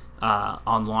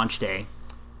on launch day.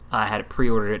 I had it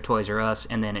pre-ordered at Toys R Us,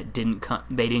 and then it didn't come.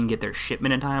 They didn't get their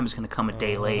shipment in time. It was going to come a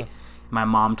day late, My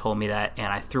mom told me that,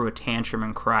 and I threw a tantrum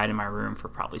and cried in my room for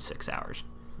probably 6 hours.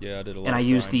 Yeah, I did a lot. And I of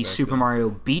used crying the back Super then. Mario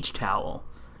beach towel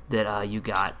that you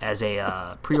got as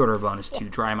a pre-order bonus to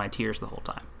dry my tears the whole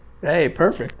time. Hey,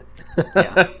 perfect.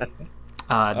 Yeah.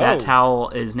 That Oh. towel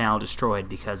is now destroyed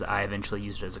because I eventually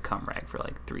used it as a cum rag for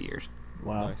like 3 years.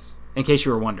 Wow. Nice. In case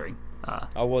you were wondering,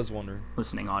 I was wondering.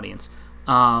 listening audience.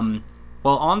 Well,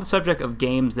 on the subject of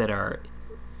games that are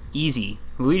easy,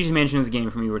 Luigi's Mansion is a game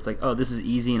for me where it's like, oh, this is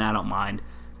easy and I don't mind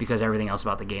because everything else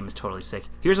about the game is totally sick.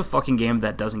 Here's a fucking game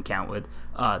that doesn't count with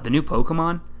the new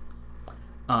Pokemon.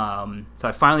 So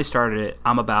I finally started it.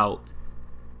 I'm about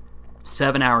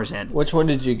 7 hours in. Which one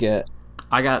did you get?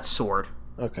 I got Sword.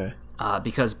 Okay.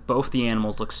 Because both the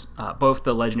animals both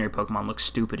the legendary Pokemon look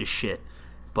stupid as shit,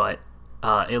 but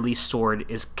at least Sword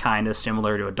is kind of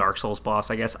similar to a Dark Souls boss,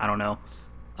 I guess. I don't know.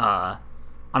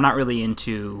 I'm not really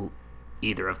into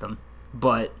either of them,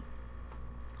 but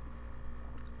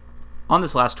on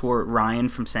this last tour, Ryan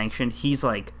from Sanction, he's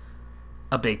like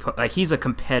he's a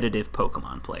competitive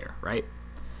Pokemon player, right?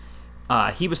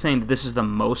 He was saying that this is the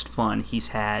most fun he's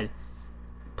had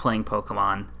playing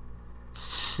Pokemon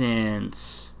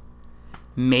since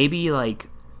maybe like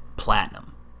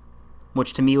Platinum,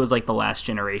 which to me was like the last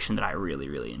generation that I really,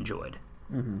 really enjoyed.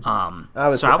 Mm-hmm. I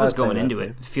was say going that into same.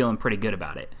 it feeling pretty good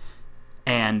about it,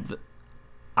 and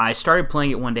I started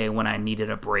playing it one day when I needed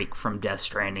a break from Death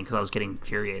Stranding because I was getting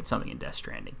infuriated something in Death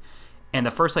Stranding. And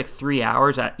the first like 3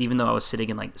 hours, even though I was sitting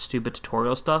in like stupid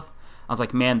tutorial stuff, I was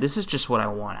like, man, this is just what I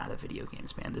want out of video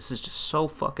games, man. This is just so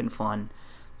fucking fun.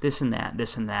 This and that,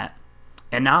 this and that.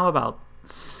 And now about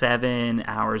 7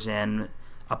 hours in,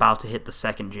 about to hit the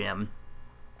second gym.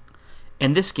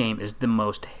 And this game is the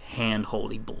most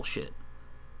hand-holdy bullshit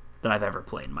that I've ever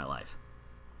played in my life.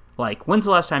 Like, when's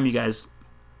the last time you guys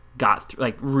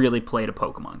really played a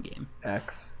Pokemon game?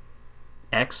 X.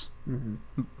 X?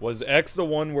 Was X the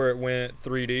one where it went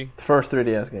 3D? The first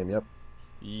 3DS game, yep.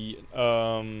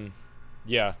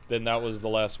 Yeah, then that was the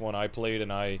last one I played,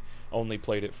 and I only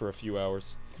played it for a few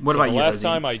hours. What about the you, last Ozzy?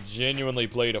 time I genuinely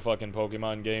played a fucking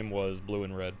Pokemon game was Blue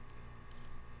and Red.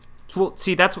 Well,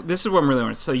 see, this is what I'm really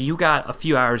wondering. So you got a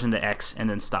few hours into X and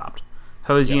then stopped.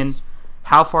 Hosian, Yes.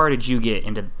 how far did you get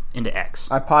into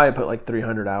X? I probably put like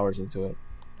 300 hours into it.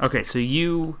 Okay, so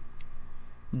you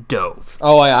dove.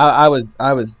 Oh, I was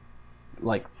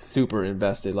like super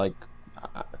invested. Like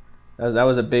that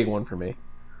was a big one for me.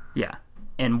 Yeah.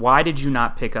 And why did you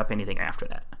not pick up anything after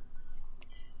that?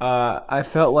 I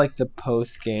felt like the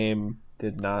post game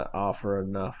did not offer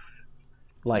enough,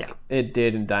 like it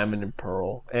did in Diamond and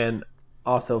Pearl, and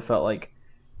also felt like,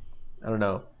 I don't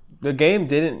know, the game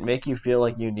didn't make you feel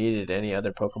like you needed any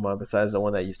other Pokemon besides the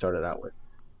one that you started out with.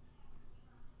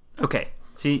 Okay.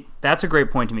 See, that's a great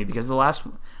point to me because the last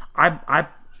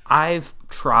I've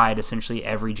tried essentially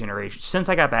every generation since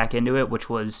I got back into it, which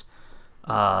was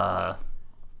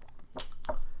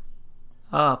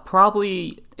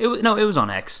probably it was on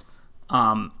X.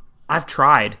 I've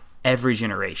tried every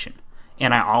generation,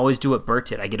 and I always do what Bert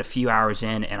did. I get a few hours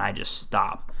in and I just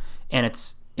stop, and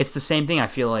it's the same thing. I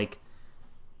feel like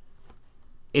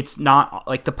it's not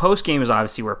like the post game is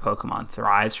obviously where Pokemon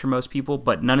thrives for most people,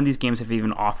 but none of these games have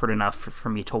even offered enough for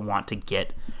me to want to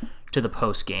get to the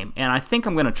post game. And I think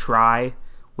I'm gonna try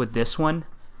with this one,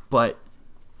 but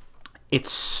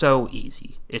it's so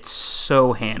easy. It's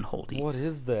so hand-holdy. What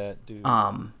is that, dude?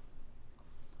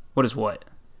 What is what?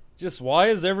 Just why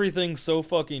is everything so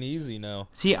fucking easy now?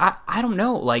 See, I don't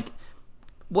know. Like,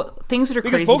 what things that are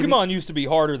Because crazy to me- Pokemon used to be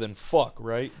harder than fuck,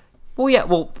 right? Well, yeah.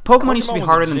 Well, Pokemon used to be was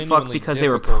a harder than fuck genuinely because they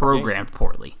were difficult programmed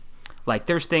poorly. Like,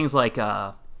 there's things like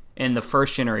in the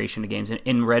first generation of games,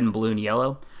 in Red and Blue and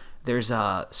Yellow, there's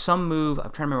some move.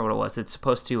 I'm trying to remember what it was. It's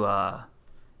supposed to.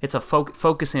 It's a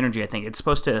focus energy. I think it's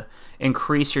supposed to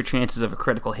increase your chances of a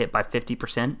critical hit by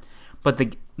 50%. But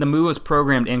the move was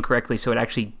programmed incorrectly, so it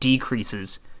actually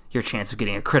decreases your chance of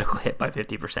getting a critical hit by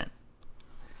 50%.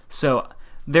 So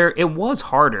it was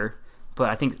harder. But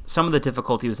I think some of the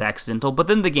difficulty was accidental. But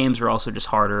then the games were also just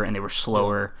harder and they were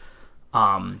slower.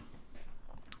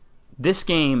 This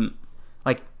game,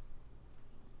 like,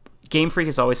 Game Freak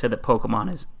has always said that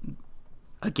Pokemon is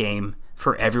a game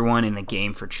for everyone and a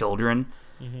game for children.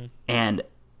 Mm-hmm. And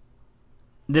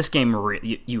this game,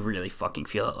 you really fucking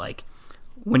feel it. Like,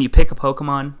 when you pick a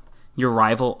Pokemon, your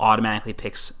rival automatically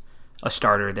picks a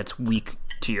starter that's weak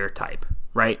to your type,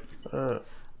 right? The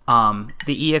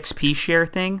EXP share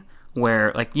thing,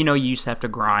 where, like, you used to have to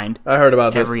grind. I heard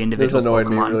about every this. individual This annoyed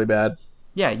Pokemon. me really bad.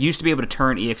 Yeah, you used to be able to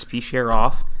turn EXP share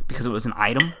off because it was an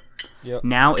item. Yep.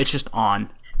 Now it's just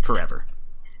on forever.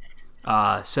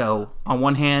 So on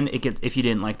one hand, if you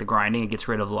didn't like the grinding, it gets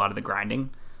rid of a lot of the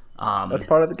grinding. That's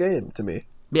part of the game to me.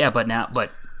 Yeah,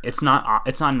 but it's not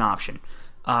an option.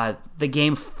 The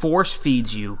game force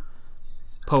feeds you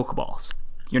Pokeballs.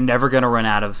 You're never gonna run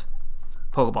out of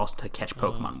Pokeballs to catch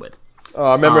Pokemon with. Oh,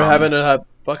 I remember having to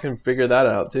fucking figure that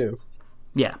out too.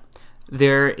 Yeah,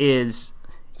 there is.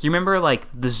 You remember like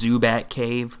the Zubat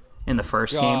cave in the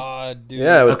first game? God, dude.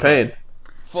 Yeah, it was pain.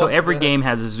 So every game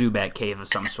has a Zubat cave of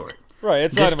some sort. Right,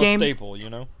 it's This kind of game- a staple, you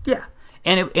know? Yeah,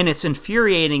 and it's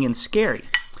infuriating and scary.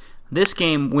 This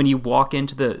game, when you walk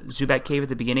into the Zubat cave at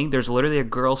the beginning, there's literally a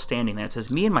girl standing there. It says,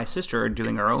 "Me and my sister are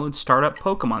doing our own startup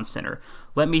Pokemon Center.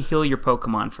 Let me heal your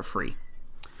Pokemon for free."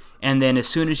 And then as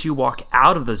soon as you walk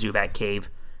out of the Zubat cave,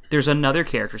 there's another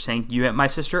character saying, "You met my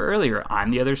sister earlier.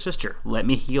 I'm the other sister. Let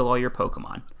me heal all your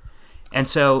Pokemon." And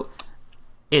so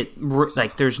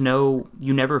there's no,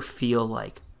 you never feel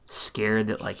like scared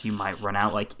that like you might run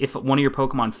out. Like if one of your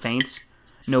Pokemon faints,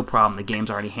 no problem. The game's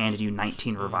already handed you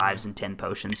 19 revives and 10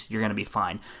 potions. You're going to be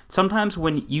fine. Sometimes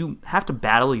when you have to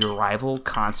battle your rival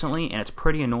constantly, and it's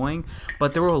pretty annoying,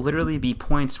 but there will literally be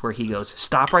points where he goes,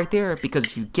 "Stop right there, because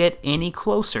if you get any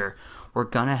closer, we're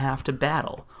going to have to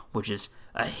battle," which is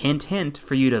a hint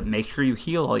for you to make sure you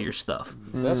heal all your stuff.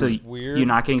 That's So weird. you're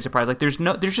not getting surprised. Like there's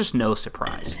just no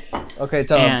surprise. Okay,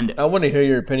 Tom, And- I want to hear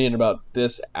your opinion about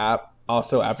this app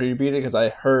also after you beat it, because I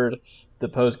heard the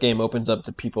post game opens up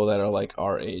to people that are like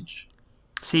our age.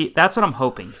 See, that's what I'm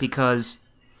hoping, because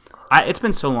it's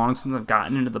been so long since I've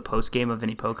gotten into the post game of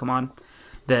any Pokemon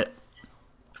that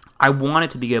I want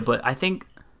it to be good, but I think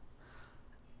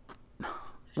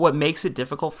what makes it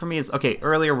difficult for me is, okay,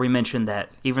 earlier we mentioned that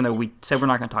even though we said we're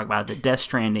not going to talk about it, that Death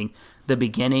Stranding, the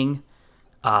beginning,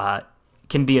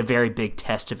 can be a very big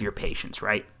test of your patience,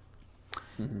 right?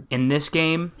 Mm-hmm. In this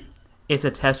game, it's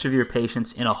a test of your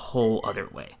patience in a whole other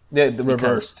way. Yeah, the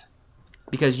reversed.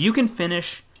 Because you can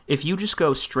finish, if you just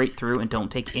go straight through and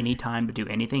don't take any time to do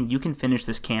anything, you can finish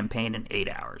this campaign in 8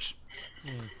 hours.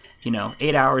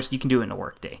 8 hours, you can do it in a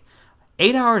workday.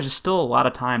 8 hours is still a lot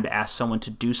of time to ask someone to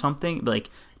do something, like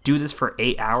do this for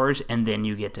 8 hours and then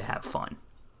you get to have fun.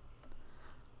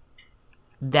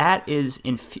 That is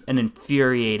an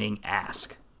infuriating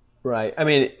ask. Right. I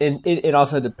mean, it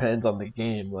also depends on the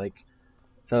game. Like,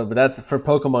 so, but that's for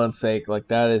Pokemon's sake. Like,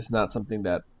 that is not something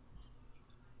that.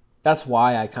 That's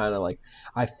why I kind of like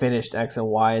I finished X and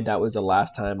Y. That was the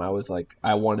last time I was like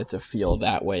I wanted to feel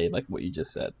that way, like what you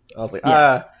just said. I was like,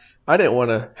 Yeah. I didn't want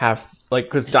to have like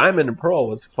because Diamond and Pearl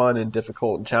was fun and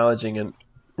difficult and challenging and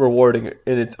rewarding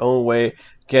in its own way,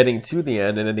 getting to the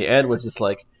end, and in the end was just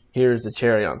like here's the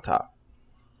cherry on top.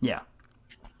 Yeah.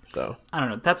 So I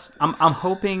don't know. I'm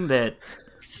hoping that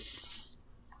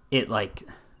it like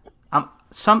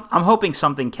I'm hoping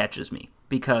something catches me,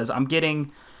 because I'm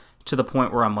getting to the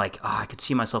point where I'm like, I could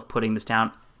see myself putting this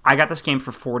down. I got this game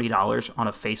for $40 on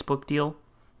a Facebook deal.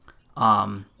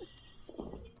 And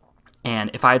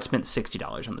if I had spent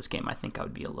 $60 on this game, I think I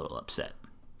would be a little upset.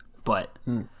 But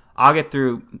I'll get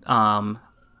through.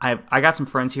 I got some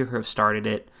friends here who have started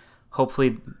it.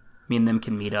 Hopefully me and them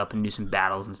can meet up and do some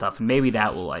battles and stuff, and maybe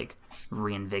that will like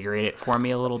reinvigorate it for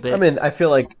me a little bit. I mean, I feel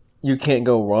like you can't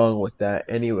go wrong with that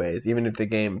anyways. Even if the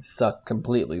game sucked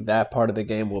completely, that part of the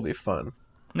game will be fun.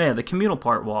 Yeah, the communal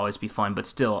part will always be fun, but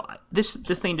still, this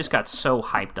thing just got so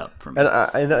hyped up for me. And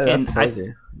I know And that's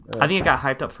crazy. I think it got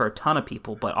hyped up for a ton of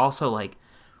people, but also like,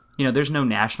 there's no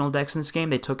national dex in this game.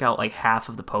 They took out like half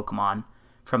of the Pokemon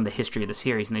from the history of the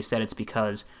series, and they said it's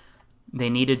because they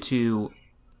needed to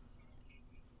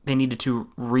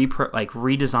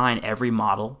redesign every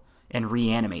model and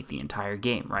reanimate the entire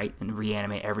game, right? And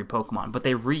reanimate every Pokemon. But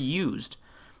they reused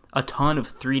a ton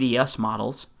of 3DS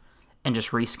models and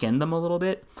just reskinned them a little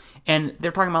bit. And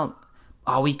they're talking about,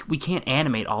 we can't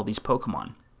animate all these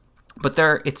Pokemon. But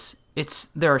there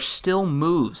are still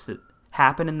moves that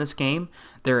happen in this game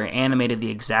that are animated the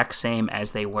exact same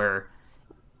as they were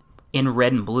in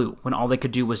Red and Blue, when all they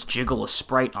could do was jiggle a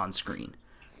sprite on screen.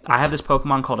 I have this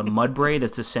Pokemon called a Mudbray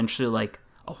that's essentially like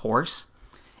a horse.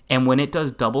 And when it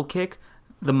does double kick,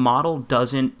 the model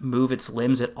doesn't move its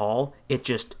limbs at all. It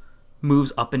just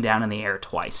moves up and down in the air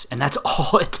twice, and that's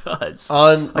all it does.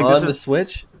 On Like, the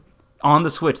Switch? On the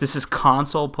Switch, this is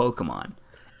console Pokemon,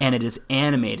 and it is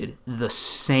animated the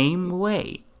same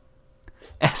way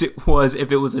as it was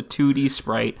if it was a 2D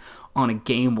sprite on a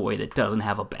Game Boy that doesn't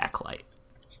have a backlight.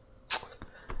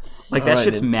 Like, that Alright,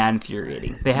 shit's dude. mad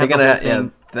infuriating. They They're have the gonna whole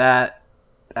thing.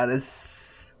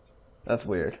 that's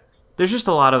weird. There's just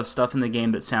a lot of stuff in the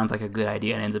game that sounds like a good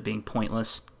idea and ends up being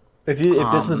pointless. If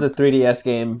this was a 3DS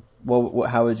game,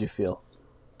 how would you feel?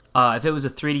 If it was a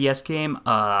 3DS game,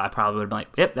 I probably would have been like,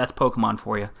 yep, that's Pokemon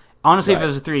for you. Honestly, if it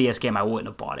was a 3DS game, I wouldn't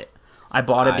have bought it. I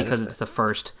bought it I because understand. it's the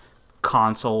first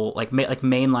console, like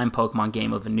mainline Pokemon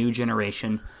game of a new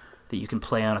generation that you can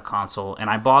play on a console. And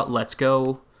I bought Let's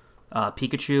Go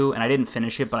Pikachu, and I didn't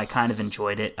finish it, but I kind of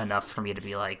enjoyed it enough for me to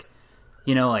be like,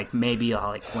 like maybe I'll,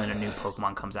 like, when a new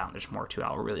Pokemon comes out and there's more to it,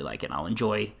 I'll really like it. And I'll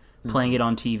enjoy playing it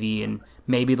on TV, and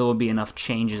maybe there will be enough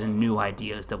changes and new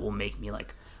ideas that will make me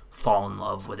like fall in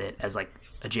love with it as like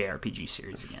a JRPG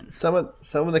series again. Some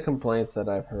of the complaints that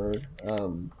I've heard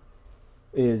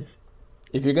is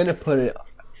if you're gonna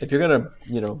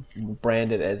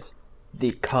brand it as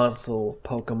the console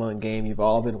Pokemon game you've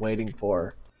all been waiting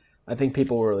for, I think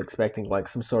people were expecting like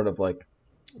some sort of like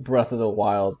Breath of the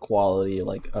Wild quality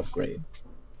like upgrade.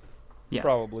 Yeah,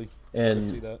 Probably. And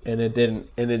see that. and it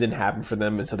didn't happen for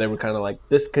them, and so they were kind of like,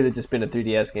 this could have just been a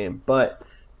 3DS game. But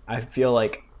I feel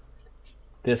like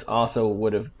this also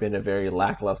would have been a very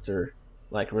lackluster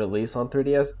like release on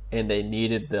 3DS, and they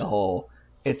needed the whole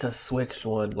it's a Switch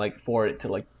one like for it to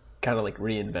like kind of like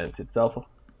reinvent itself.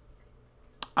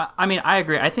 I mean, I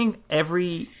agree. I think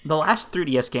the last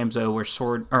 3DS games though were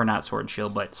not Sword and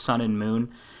Shield, but Sun and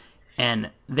Moon.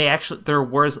 And they actually there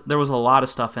was a lot of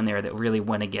stuff in there that really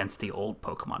went against the old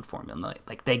Pokemon formula.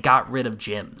 Like they got rid of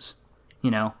gyms,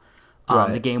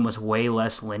 Right. The game was way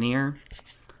less linear.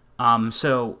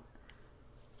 So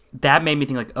that made me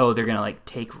think like, oh, they're gonna like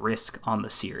take risk on the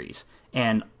series.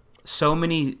 And so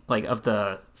many like of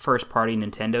the first party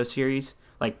Nintendo series,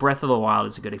 like Breath of the Wild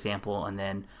is a good example, and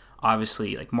then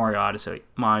obviously like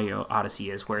Mario Odyssey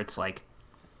is where it's like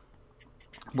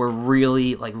we're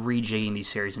really like rejigging these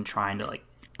series and trying to like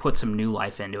put some new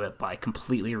life into it by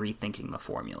completely rethinking the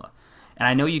formula. And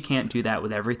I know you can't do that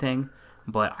with everything,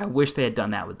 but I wish they had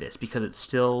done that with this because it's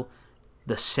still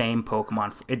the same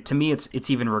Pokemon. To me, it's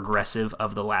even regressive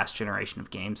of the last generation of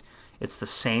games. It's the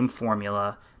same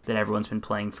formula that everyone's been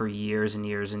playing for years and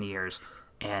years and years,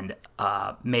 and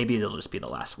maybe it'll just be the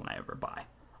last one I ever buy.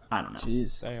 I don't know.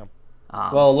 Jeez. Damn.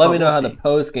 Well, let but me know we'll how see. the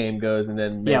post game goes, and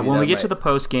then maybe When we get might... to the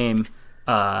post game,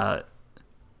 I'll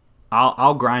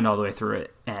grind all the way through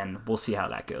it, and we'll see how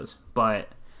that goes. But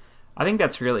I think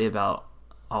that's really about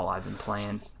all I've been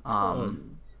playing.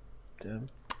 Damn.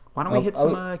 Why don't we hit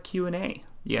some Q&A?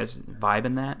 You guys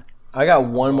vibing that? I got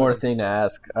one more thing to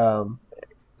ask,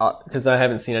 because I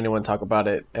haven't seen anyone talk about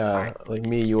it, like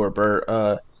me, you, or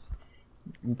Bert.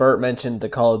 Bert mentioned the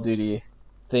Call of Duty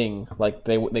thing, like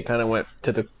they kind of went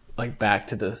to the back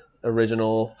to the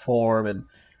original form and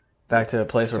back to a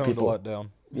place where Toned a people, lot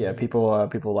down.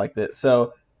 people liked it.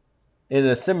 So, in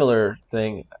a similar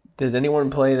thing, does anyone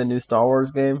play the new Star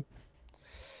Wars game?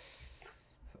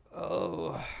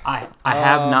 Oh, I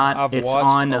have not. I've It's watched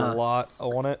on a lot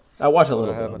on it. I watched a But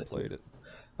little I bit on haven't it. played it.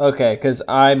 Okay, because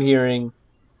I'm hearing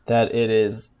that it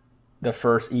is the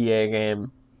first EA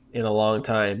game in a long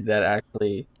time that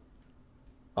actually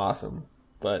awesome.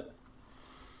 But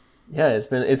yeah,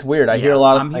 it's weird. I hear a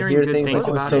lot of I'm I hearing hear good things things like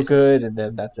it's about so it. good, and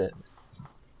then that's it.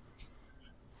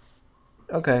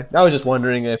 Okay, I was just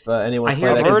wondering if anyone's I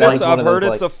hear played I've it, 'cause heard that's it's one of those,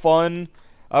 it's like- a fun.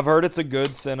 I've heard it's a good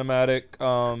cinematic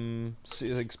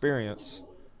experience.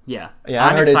 Yeah. Yeah, I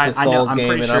I'm heard excited. it's a Souls I'm game,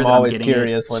 pretty and sure I'm that always getting it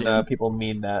curious when soon. people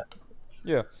mean that.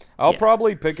 Yeah, I'll Yeah.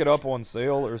 probably pick it up on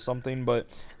sale or something. But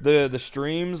the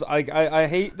streams, I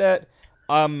hate that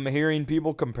I'm hearing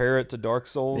people compare it to Dark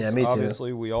Souls. Yeah, me too.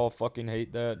 Obviously, we all fucking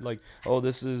hate that. Like, oh,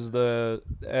 this is the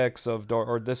X of Dark,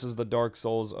 or this is the Dark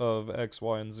Souls of X,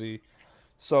 Y, and Z.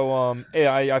 So,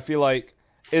 yeah, I feel like,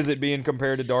 is it being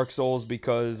compared to Dark Souls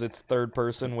because it's third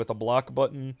person with a block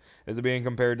button? Is it being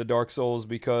compared to Dark Souls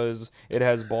because it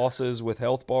has bosses with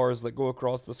health bars that go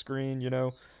across the screen?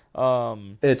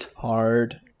 It's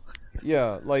hard.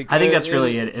 Yeah, like I think that's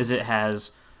really it. Is it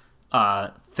has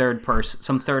third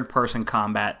person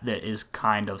combat that is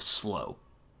kind of slow.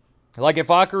 Like if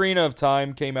Ocarina of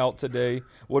Time came out today,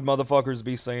 would motherfuckers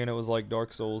be saying it was like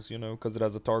Dark Souls? Because it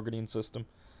has a targeting system.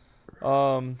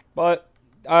 But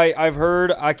I've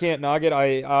heard, I can't knock it.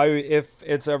 I if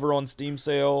it's ever on Steam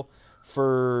sale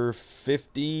for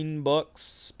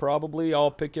 $15, probably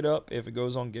I'll pick it up. If it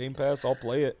goes on Game Pass, I'll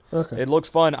play it. Okay. It looks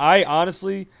fun. I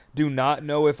honestly do not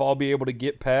know if I'll be able to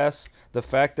get past the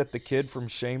fact that the kid from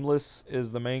Shameless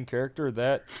is the main character.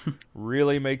 That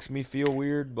really makes me feel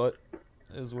weird, but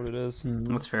is what it is.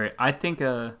 That's fair. I think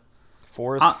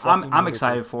Forrest I'm fucking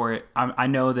excited for it. I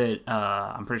know that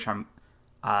I'm pretty sure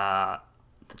that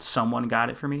someone got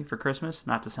it for me for Christmas.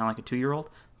 Not to sound like a 2-year-old,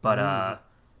 but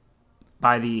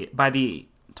by the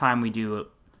time we do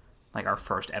like our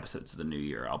first episodes of the new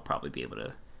year, I'll probably be able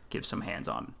to give some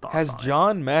hands-on thoughts. Has on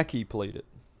John Mackey played it?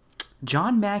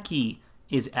 John Mackey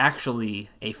is actually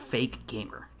a fake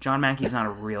gamer. John Mackey's not a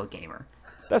real gamer.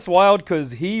 That's wild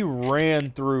because he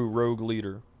ran through Rogue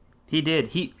Leader. He did.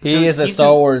 He is a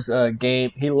Star Wars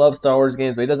game. He loves Star Wars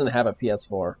games, but he doesn't have a PS4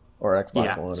 or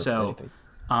Xbox One or anything.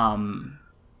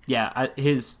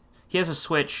 He has a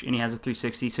Switch and he has a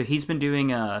 360. So he's been doing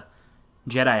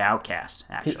Jedi Outcast.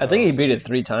 Actually, I think he beat it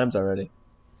 3 times already.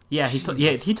 Yeah, he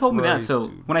told me that. Christ, So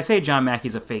dude. when I say John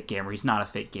Mackey's a fake gamer, he's not a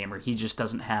fake gamer. He just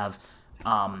doesn't have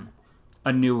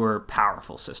a newer,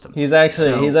 powerful system. He's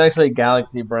actually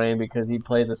Galaxy Brain because he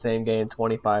plays the same game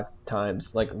 25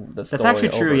 times, like the story. That's actually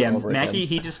true. Over Yeah, and over Mackey, again.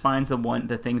 he just finds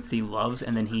the things that he loves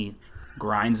and then he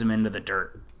grinds them into the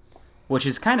dirt, which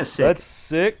is kind of sick. That's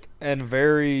sick and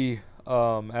very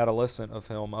adolescent of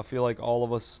him. I feel like all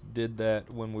of us did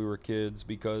that when we were kids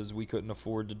because we couldn't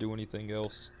afford to do anything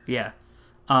else. Yeah.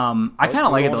 I kind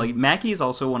of like it though. on. Like, Mackie is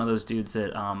also one of those dudes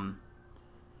that,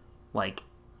 like,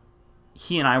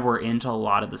 he and I were into a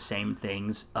lot of the same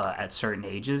things at certain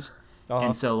ages,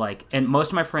 and so like, and most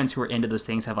of my friends who are into those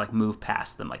things have like moved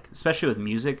past them, like especially with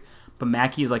music. But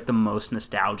Mackie is like the most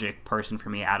nostalgic person for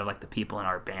me out of like the people in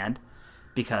our band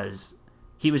because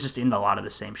he was just into a lot of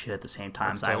the same shit at the same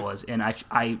time as I was, and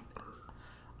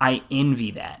I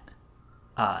envy that.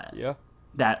 Yeah.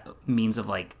 That means of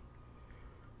like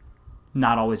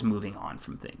not always moving on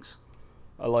from things.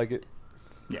 I like it.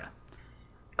 Yeah.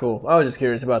 Cool. I was just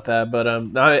curious about that, but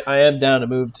I am down to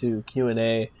move to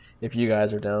Q&A if you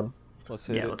guys are down. Let's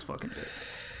hit Yeah, it. let's fucking do it.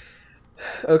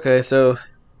 Okay, so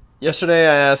yesterday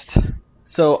I asked,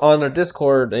 so on our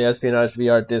Discord, the Espionage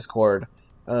VR Discord,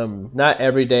 not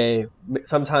every day,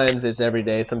 sometimes it's every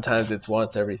day, sometimes it's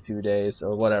once every 2 days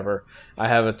or whatever. I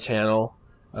have a channel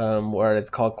where it's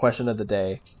called Question of the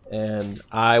Day, and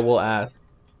I will ask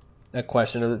a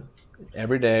question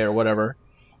every day or whatever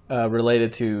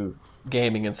related to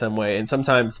gaming in some way, and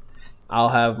sometimes I'll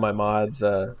have my mods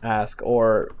ask,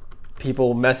 or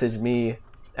people message me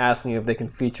asking if they can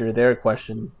feature their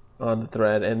question on the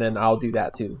thread, and then I'll do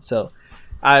that too. So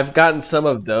I've gotten some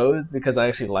of those because I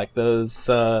actually like those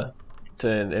and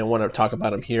want to talk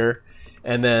about them here,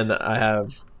 and then I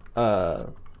have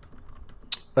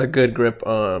a good grip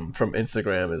from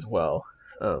Instagram as well.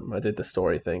 I did the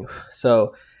story thing,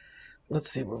 so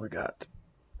let's see what we got.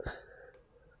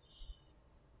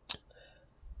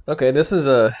 Okay, this is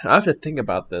I have to think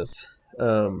about this.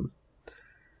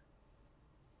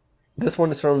 This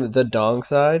one is from the Dong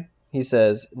Side. He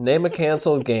says, "Name a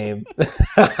canceled game."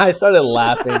 I started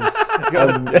laughing.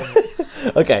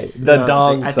 Okay, the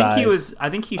Dong I Side.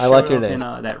 think he I showed like your up in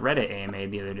name. that Reddit AMA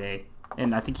the other day,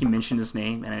 and I think he mentioned his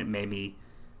name, and it made me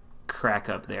crack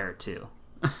up there too.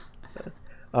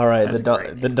 All right, That's the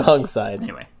great. the Dong Side.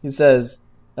 Anyway, He says,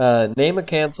 "Name a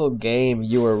canceled game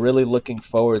you were really looking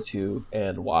forward to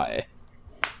and why."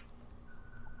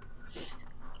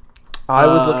 I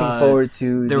was looking forward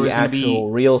to there the was gonna be-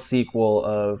 actual real sequel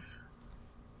of.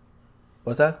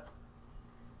 What's that?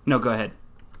 no, go ahead.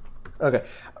 Okay,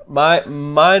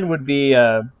 mine would be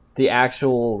the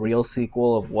actual real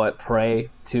sequel of what Prey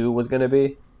 2 was gonna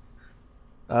be.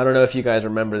 I don't know if you guys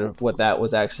remember what that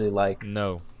was actually like.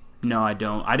 No. No, I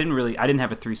don't. I didn't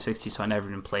have a 360, so I never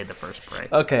even played the first Prey.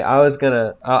 Okay, I'll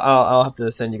have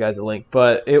to send you guys a link,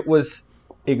 but it was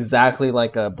exactly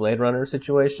like a Blade Runner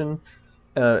situation.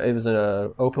 It was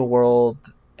an open world,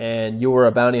 and you were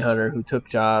a bounty hunter who took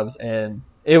jobs, and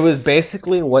it was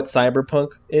basically what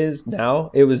Cyberpunk is now.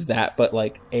 It was that, but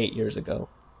like 8 years ago.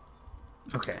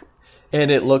 Okay. And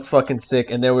it looked fucking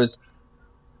sick, and there was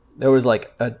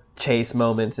like a chase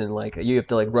moments, and like you have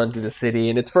to like run through the city,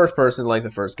 and it's first person like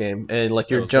the first game, and like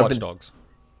It you're was jumping. Watch Dogs.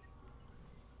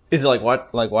 Is it like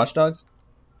what, like Watch Dogs?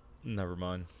 Never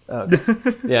mind. Oh,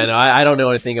 yeah, no, I don't know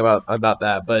anything about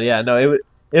that, but yeah, no,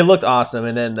 it looked awesome,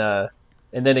 and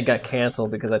then it got canceled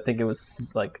because I think it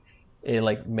was like it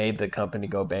like made the company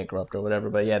go bankrupt or whatever.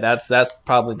 But yeah, that's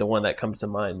probably the one that comes to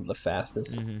mind the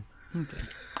fastest. Mm-hmm. Okay.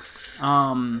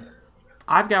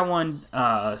 I've got one.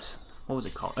 What was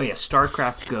it called? Oh yeah,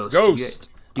 StarCraft Ghost. Ghost.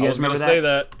 Do you guys I was remember gonna say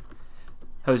that.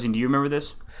 Hosen, do you remember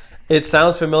this? It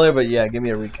sounds familiar, but yeah, give me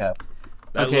a recap.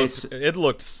 Okay, It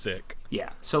looked sick.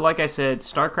 Yeah. So like I said,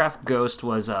 StarCraft Ghost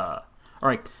was all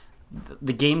right.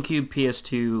 The GameCube,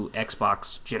 PS2,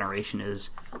 Xbox generation is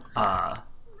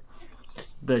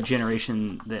the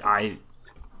generation that I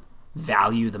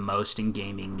value the most in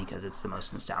gaming because it's the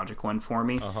most nostalgic one for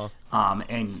me.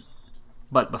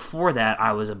 But before that,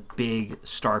 I was a big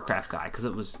StarCraft guy because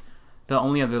it was the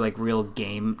only other like real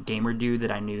gamer dude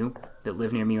that I knew that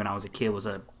lived near me when I was a kid was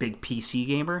a big PC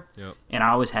gamer. Yep. And I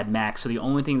always had Macs, so the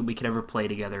only thing that we could ever play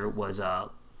together was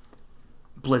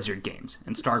Blizzard games,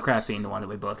 and StarCraft being the one that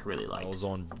we both really liked. I was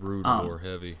on Brood War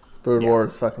heavy. Brood War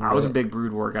is fucking I was a great. big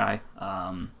Brood War guy.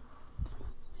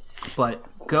 But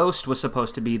Ghost was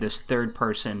supposed to be this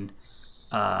third-person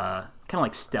kind of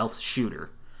like stealth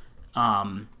shooter,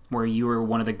 where you were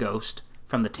one of the ghosts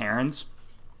from the Terrans,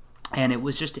 and it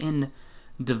was just in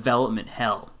development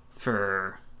hell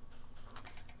for,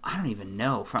 I don't even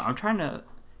know. I'm trying to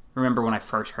remember when I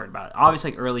first heard about it.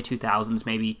 Obviously, like early 2000s,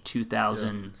 maybe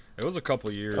 2000. Yeah. It was a couple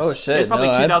years. Oh shit! It was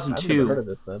probably 2002. I've never heard of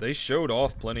this then. They showed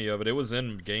off plenty of it. It was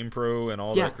in GamePro and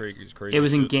all that crazy. It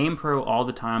was in shit. GamePro all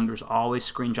the time. There was always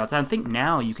screenshots. I think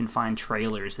now you can find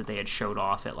trailers that they had showed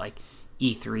off at like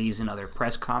E3s and other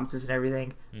press conferences and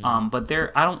everything. But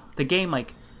the game,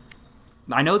 like,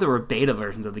 I know there were beta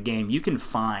versions of the game. You can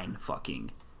find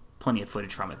fucking plenty of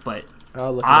footage from it. But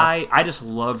I just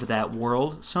loved that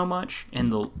world so much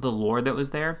and the lore that was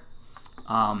there.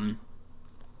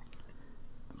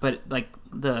 But like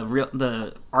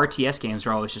the RTS games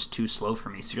are always just too slow for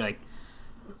me. So you're like,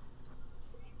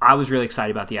 I was really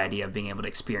excited about the idea of being able to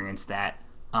experience that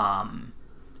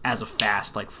as a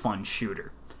fast, like, fun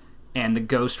shooter. And the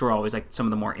ghosts were always like some of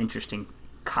the more interesting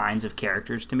kinds of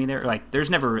characters to me.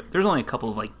 There's only a couple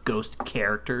of like ghost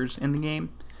characters in the game,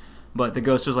 but the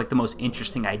ghost was like the most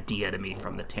interesting idea to me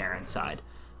from the Terran side.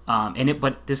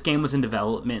 But this game was in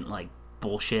development like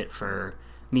bullshit for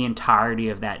the entirety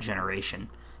of that generation.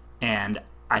 And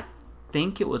I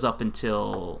think it was up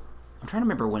until, I'm trying to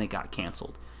remember when it got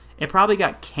canceled. It probably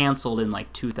got canceled in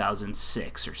like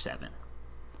 2006 or 7.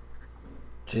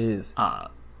 Jeez.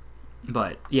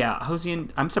 But yeah, Hosian,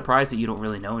 I'm surprised that you don't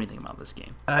really know anything about this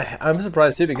game. I'm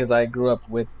surprised too because I grew up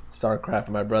with StarCraft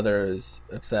and my brother is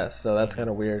obsessed, so that's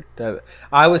kind of weird.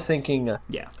 I was thinking,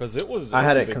 because it was. I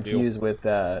had a it big confused deal.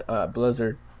 with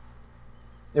Blizzard.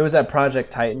 It was that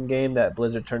Project Titan game that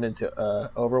Blizzard turned into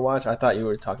Overwatch. I thought you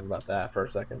were talking about that for a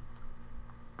second.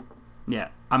 Yeah,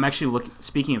 I'm actually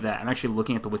speaking of that, I'm actually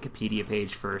looking at the Wikipedia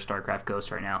page for StarCraft Ghost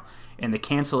right now, and the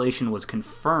cancellation was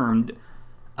confirmed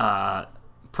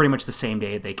pretty much the same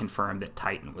day they confirmed that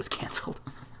Titan was canceled.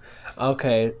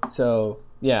 Okay, so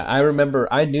yeah, I remember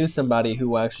I knew somebody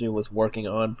who actually was working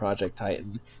on Project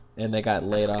Titan, and they got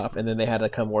laid off, and then they had to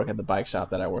come work at the bike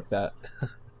shop that I worked at.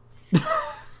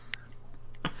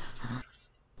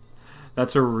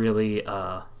 That's a really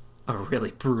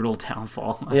brutal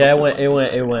downfall. Yeah, it went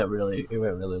really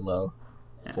low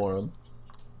for him.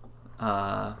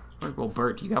 Well,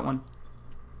 Bert, you got one?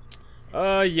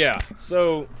 Yeah.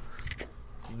 So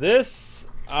this,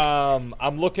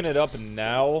 I'm looking it up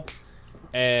now,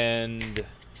 and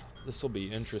this will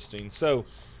be interesting. So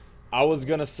I was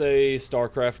gonna say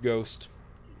StarCraft Ghost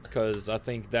because I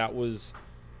think that was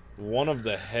one of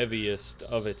the heaviest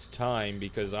of its time.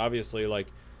 Because obviously, like,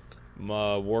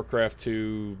 Warcraft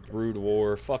 2, Brood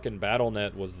War, fucking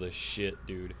BattleNet was the shit,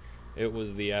 dude. It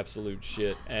was the absolute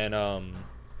shit. And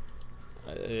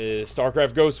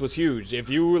StarCraft Ghost was huge. If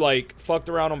you like fucked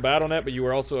around on BattleNet, but you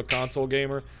were also a console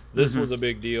gamer, this was a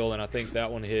big deal, and I think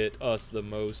that one hit us the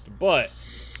most. But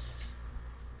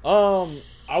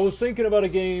I was thinking about a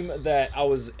game that I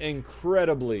was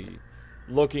incredibly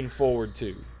looking forward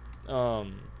to.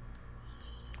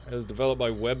 It was developed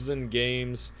by Webzen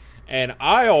Games, and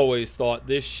I always thought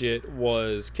this shit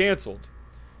was canceled.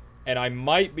 And I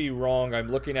might be wrong, I'm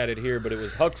looking at it here, but it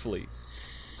was Huxley.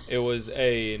 It was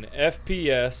an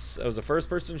FPS, it was a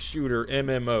first-person shooter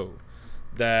MMO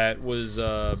that was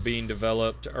being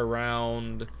developed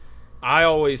around, I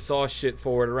always saw shit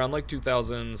for it around like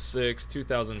 2006,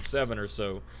 2007 or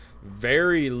so.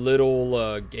 Very little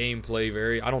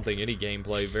gameplay, I don't think any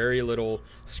gameplay, very little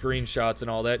screenshots and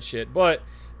all that shit. But,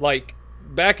 like,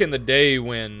 back in the day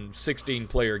when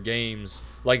 16-player games,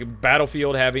 like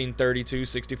Battlefield having 32,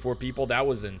 64 people, that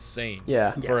was insane.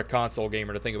 Yeah. For a console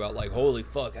gamer to think about, like, holy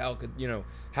fuck, how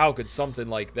could something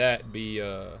like that be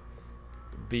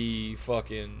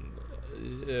fucking,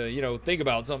 think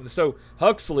about something. So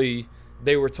Huxley,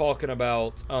 they were talking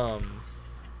about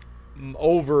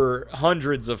over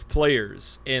hundreds of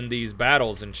players in these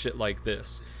battles and shit like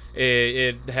this.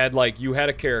 It had, like, you had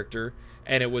a character,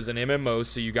 and it was an MMO,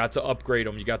 so you got to upgrade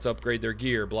them, you got to upgrade their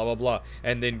gear, blah, blah, blah,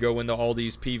 and then go into all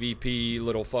these PvP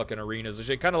little fucking arenas and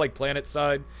shit, kind of like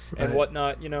PlanetSide and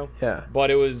whatnot, Yeah. But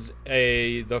it was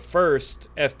the first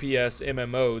FPS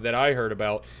MMO that I heard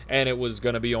about, and it was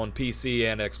going to be on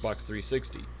PC and Xbox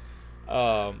 360.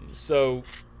 So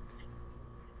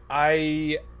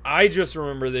I just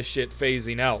remember this shit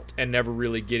phasing out and never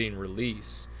really getting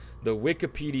release. The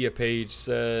Wikipedia page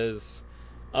says,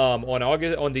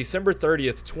 on December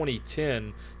 30th,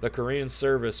 2010, the Korean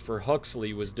service for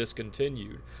Huxley was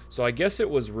discontinued. So I guess it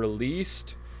was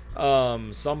released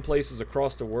some places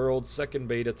across the world, closed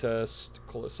beta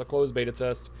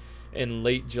test in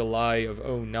late July of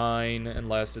 2009 and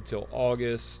lasted till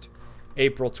August.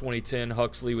 April 2010,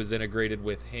 Huxley was integrated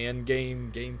with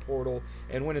Handgame Game Portal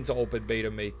and went into open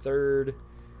beta May 3rd.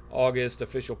 August,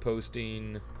 official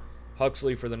posting.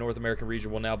 Huxley for the North American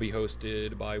region will now be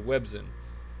hosted by Webzen.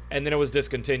 And then it was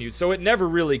discontinued. So it never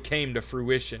really came to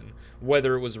fruition,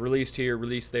 whether it was released here,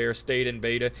 released there, stayed in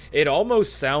beta. It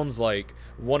almost sounds like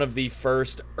one of the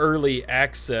first early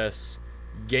access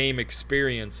game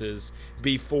experiences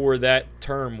before that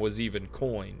term was even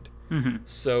coined. Mm-hmm.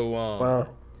 So, Wow.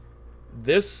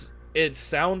 it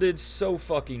sounded so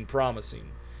fucking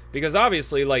promising. Because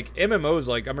obviously, like, MMOs,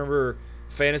 like, I remember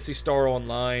Phantasy Star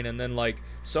Online, and then, like,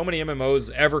 so many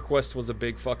MMOs, EverQuest was a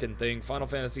big fucking thing, Final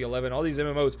Fantasy 11, all these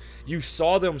MMOs, you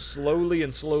saw them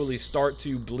slowly start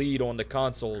to bleed onto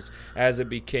consoles as it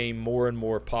became more and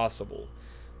more possible.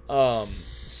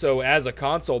 So as a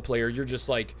console player, you're just,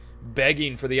 like,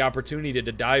 begging for the opportunity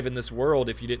to dive in this world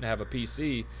if you didn't have a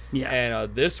PC. Yeah.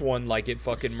 And this one, like, it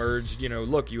fucking merged, you know,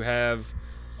 look, you have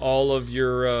all of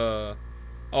your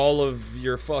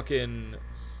fucking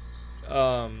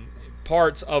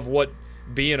parts of what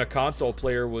being a console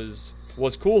player was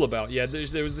cool about. Yeah,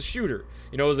 there was the shooter.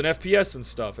 You know, it was an FPS and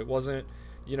stuff. It wasn't,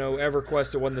 you know,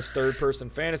 EverQuest. It wasn't this third-person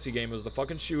fantasy game. It was the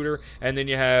fucking shooter. And then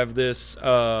you have this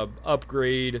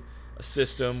upgrade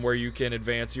system where you can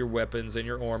advance your weapons and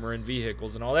your armor and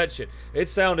vehicles and all that shit. It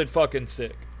sounded fucking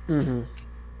sick. Mm-hmm.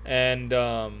 And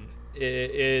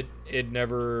it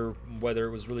never, whether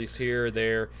it was released here or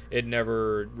there, it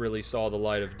never really saw the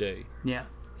light of day. Yeah.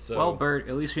 So, Well, Bert,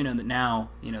 at least we know that now,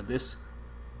 you know, this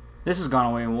has gone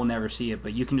away and we'll never see it,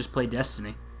 but you can just play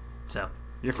Destiny. So,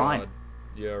 you're fine. God.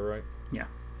 Yeah, right. Yeah.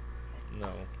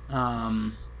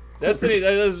 No. Destiny,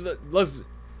 let's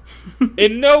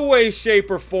in no way,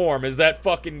 shape, or form is that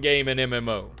fucking game an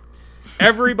MMO.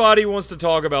 Everybody wants to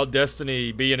talk about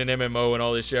Destiny being an MMO and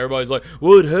all this shit. Everybody's like,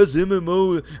 well, it has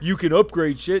MMO, you can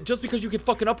upgrade shit. Just because you can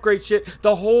fucking upgrade shit,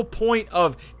 the whole point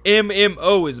of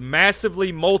MMO is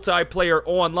massively multiplayer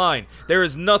online. There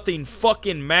is nothing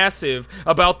fucking massive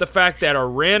about the fact that a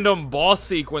random boss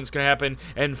sequence can happen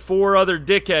and 4 other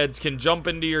dickheads can jump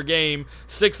into your game,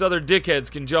 6 other dickheads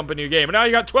can jump into your game, and now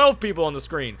you got 12 people on the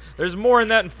screen. There's more than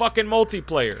that in fucking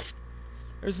multiplayer.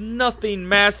 There's nothing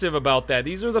massive about that.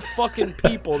 These are the fucking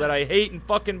people that I hate in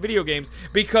fucking video games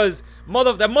because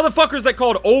that motherfuckers that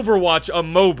called Overwatch a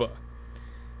MOBA.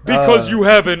 Because you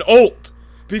have an ult.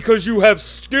 Because you have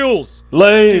skills.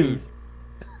 Lanes.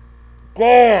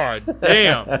 God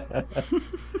damn.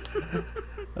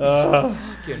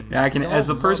 Yeah, I can. As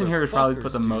the dumb person here who's probably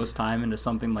put the motherfuckers, most time into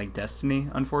something like Destiny,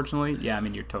 unfortunately, yeah, I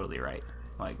mean, you're totally right.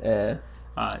 Like, Yeah.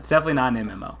 it's definitely not an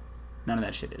MMO. None of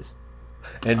that shit is.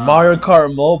 And Mario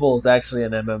Kart Mobile is actually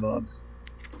an MMO.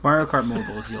 Mario Kart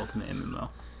Mobile is the ultimate MMO.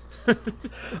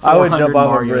 I would jump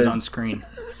off a Marios bridge. on screen.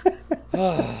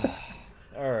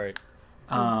 Alright.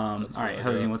 All right, what I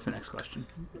Hosey, got. what's the next question?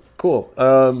 Cool.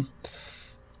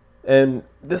 And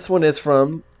this one is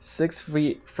from 6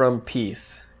 Feet from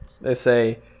Peace. They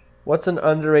say, what's an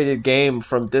underrated game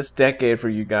from this decade for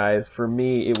you guys? For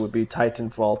me, it would be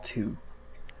Titanfall 2.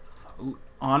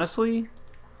 Honestly,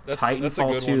 That's a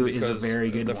Titanfall good 2 one is a because very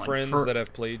good the one. friends that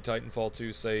have played Titanfall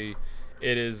 2 say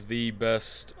it is the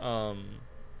best,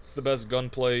 it's the best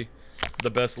gunplay,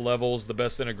 the best levels, the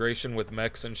best integration with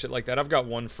mechs and shit like that. I've got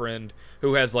one friend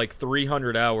who has like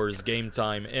 300 hours game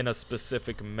time in a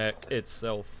specific mech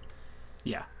itself.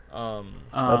 Yeah. That's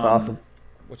awesome.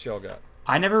 What y'all got?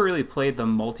 I never really played the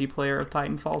multiplayer of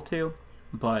Titanfall 2,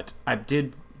 but I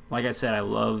did, like I said, I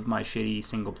love my shitty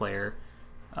single-player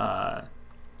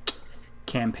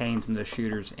campaigns and the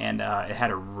shooters, and it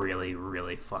had a really,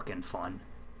 really fucking fun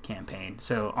campaign.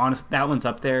 So, honestly, that one's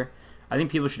up there. I think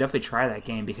people should definitely try that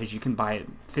game because you can buy it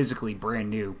physically brand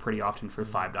new pretty often for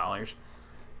 $5.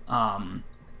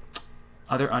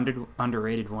 Other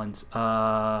underrated ones,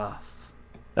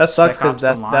 That sucks Spec because Ops: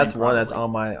 The Line, that's one that's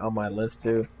probably. on my list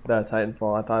too. That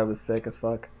Titanfall, I thought it was sick as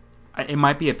fuck. It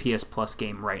might be a PS Plus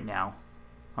game right now.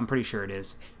 I'm pretty sure it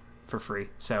is for free,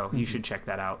 so you should check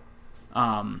that out.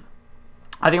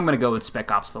 I think I'm going to go with Spec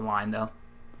Ops: The Line, though.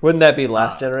 Wouldn't that be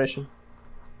last generation?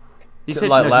 He said,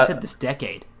 Like no, la- he said this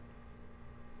decade.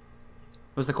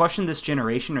 Was the question this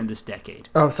generation or this decade?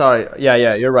 Oh, sorry.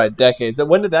 Yeah, you're right. Decades. So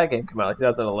when did that game come out? Like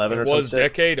 2011 or It was something?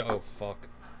 decade? Oh, fuck.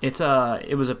 It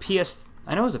was a PS.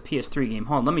 I know it was a PS3 game.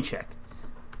 Hold on, let me check.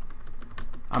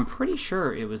 I'm pretty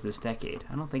sure it was this decade.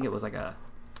 I don't think it was like a.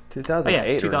 2008 Oh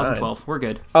yeah, or 2012. We're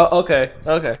good. 9. Oh,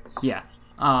 okay. Yeah.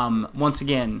 Once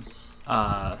again,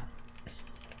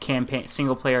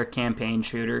 single player campaign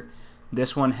shooter.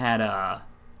 This one had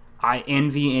I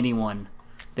envy anyone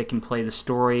that can play the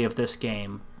story of this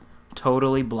game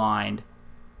totally blind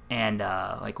and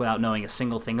like without knowing a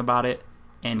single thing about it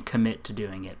and commit to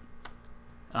doing it.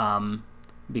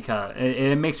 Because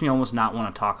it makes me almost not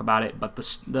want to talk about it, but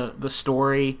the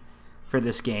story for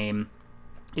this game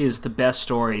is the best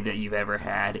story that you've ever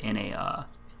had in a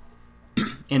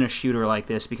in a shooter like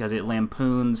this, because it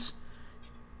lampoons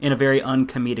in a very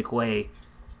uncomedic way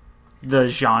the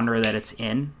genre that it's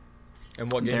in.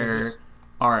 And what game is this? There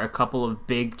are a couple of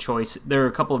big choices. There are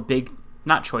a couple of big,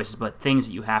 not choices, but things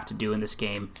that you have to do in this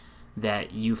game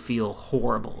that you feel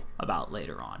horrible about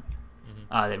later on.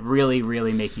 That really,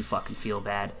 really make you fucking feel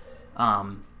bad.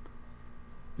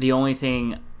 The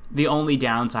only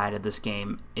downside of this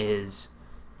game is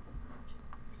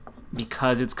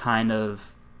because it's kind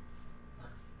of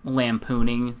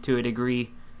lampooning to a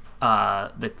degree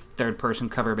the third-person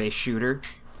cover-based shooter.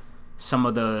 Some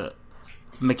of the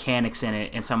mechanics in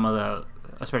it and some of the,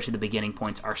 especially the beginning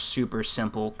points, are super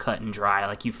simple, cut and dry.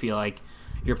 Like, you feel like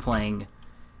you're playing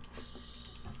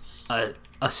a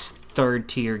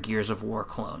third-tier Gears of War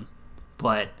clone.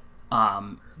 But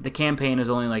the campaign is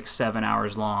only like 7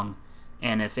 hours long,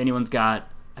 and if anyone's got,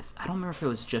 I don't remember if it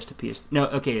was just a PS. No,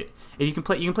 okay. If you can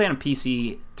play on a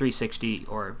PC 360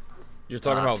 or. You're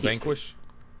talking about PC. Vanquish?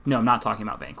 No, I'm not talking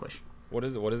about Vanquish. What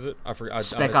is it? I forgot.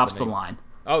 Spec Ops: The Line.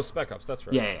 Oh, Spec Ops. That's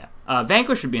right. Yeah.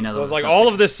 Vanquish would be another. I was one. like, all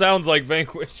of this sounds like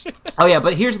Vanquish. Oh yeah,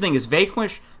 but here's the thing: is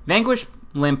Vanquish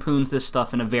lampoons this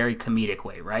stuff in a very comedic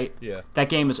way, right? Yeah. That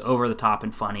game is over the top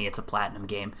and funny. It's a platinum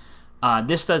game.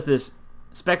 This does this.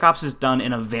 Spec Ops is done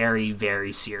in a very,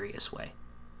 very serious way.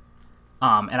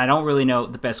 And I don't really know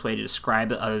the best way to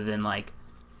describe it other than, like,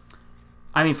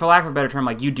 I mean, for lack of a better term,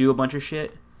 like, you do a bunch of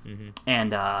shit,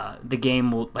 and the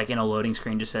game will, like, in a loading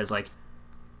screen just says, like,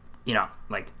 you know,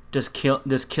 like, does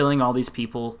killing all these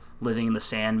people living in the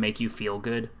sand make you feel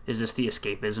good? Is this the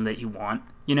escapism that you want?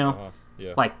 You know?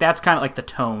 Yeah. Like, that's kind of like the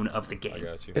tone of the game. I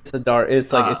got you.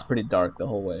 It's pretty dark the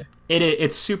whole way.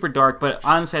 It's super dark, but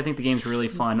honestly, I think the game's really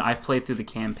fun. I've played through the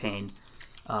campaign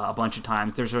a bunch of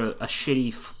times. There's a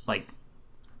shitty, like,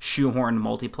 shoehorn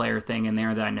multiplayer thing in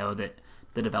there that I know that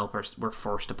the developers were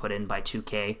forced to put in by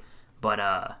 2K. But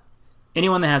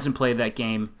anyone that hasn't played that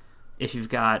game, if you've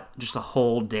got just a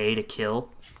whole day to kill,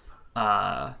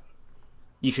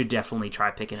 you should definitely try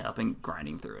picking it up and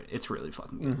grinding through it. It's really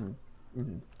fucking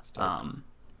good. Yeah,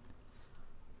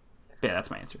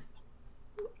 that's my answer.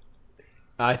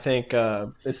 I think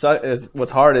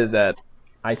what's hard is that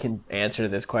I can answer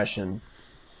this question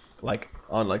like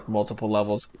on like multiple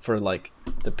levels for like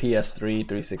the PS3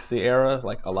 360 era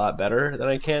like a lot better than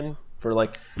I can for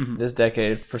like this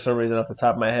decade for some reason off the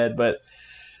top of my head. But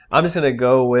I'm just gonna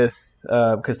go with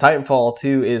because Titanfall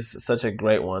 2 is such a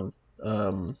great one.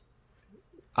 I'm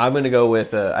gonna go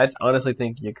with I honestly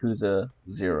think Yakuza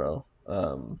 0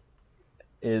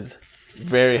 is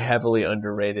very heavily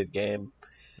underrated game.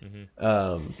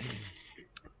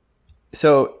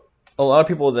 So a lot of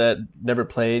people that never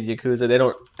played Yakuza,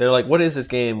 they're like, what is this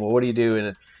game? Well, what do you do?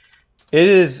 And it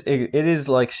is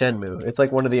like Shenmue. It's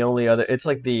like one of the only other, it's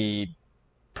like the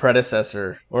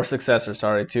predecessor or successor,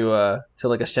 sorry, to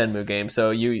like a Shenmue game.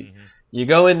 So you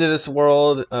go into this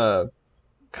world, kind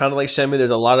of like Shenmue.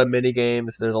 There's a lot of mini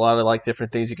games. There's a lot of like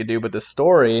different things you could do, but the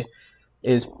story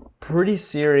is pretty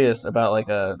serious about like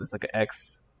it's like an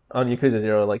ex on Yakuza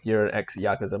 0, like you're an ex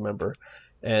Yakuza member,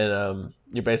 and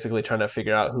you're basically trying to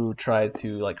figure out who tried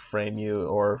to like frame you,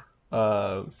 or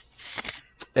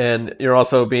and you're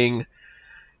also being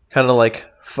kind of like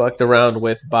fucked around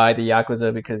with by the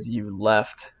Yakuza because you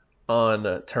left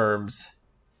on terms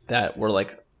that were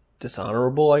like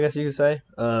dishonorable, I guess you could say.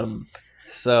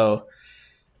 So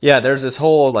yeah, there's this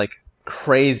whole like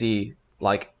crazy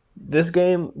like these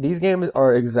games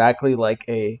are exactly like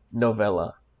a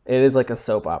novella. It is like a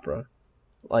soap opera.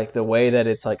 Like the way that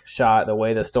it's like shot, the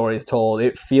way the story is told,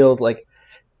 it feels like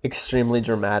extremely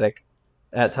dramatic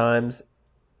at times.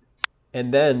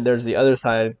 And then there's the other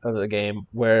side of the game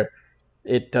where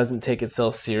it doesn't take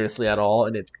itself seriously at all,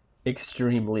 and it's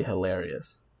extremely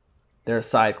hilarious. There are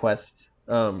side quests,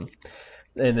 and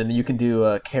then you can do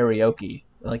karaoke.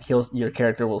 Like your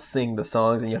character will sing the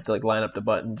songs, and you have to like line up the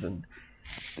buttons, and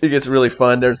it gets really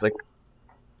fun. There's like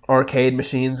arcade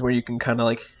machines where you can kind of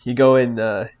like you go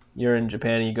in. You're in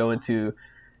Japan, and you go into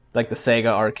like the Sega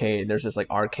arcade. There's just like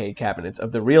arcade cabinets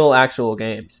of the real actual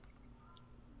games,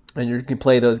 and you can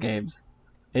play those games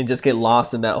and just get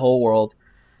lost in that whole world,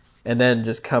 and then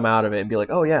just come out of it and be like,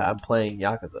 oh yeah, I'm playing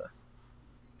Yakuza.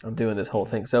 I'm doing this whole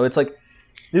thing. So it's like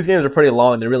these games are pretty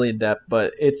long, they're really in depth,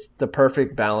 but it's the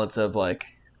perfect balance of like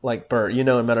Bert, you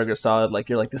know, in Metal Gear Solid, like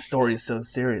you're like, this story is so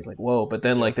serious, like whoa, but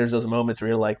then like there's those moments where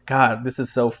you're like, God, this is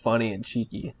so funny and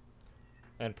cheeky.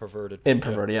 And perverted.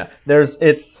 Yeah. There's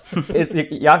it's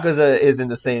Yakuza is in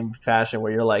the same fashion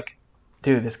where you're like,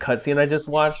 dude, this cutscene I just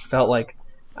watched felt like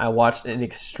I watched an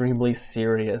extremely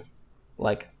serious,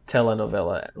 like,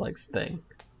 telenovela like thing.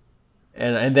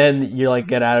 And then you like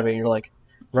get out of it and you're like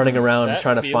running around That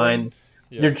trying to feeling, find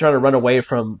yeah. you're trying to run away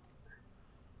from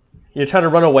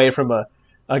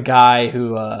a guy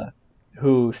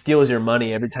who steals your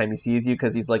money every time he sees you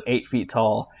because he's like 8 feet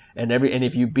tall, and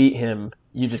if you beat him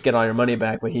you just get all your money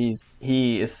back, but he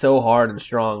is so hard and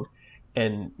strong,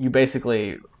 and you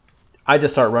basically I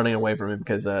just start running away from him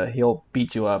because he'll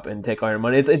beat you up and take all your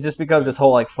money. It just becomes this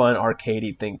whole like fun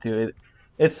arcadey thing too.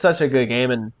 It's such a good game,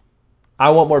 and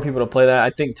I want more people to play that. I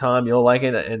think Tom, you'll like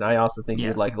it, and I also think you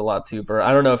Yeah. would like it a lot too. Bert,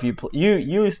 I don't know if you played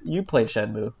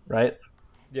Shenmue, right?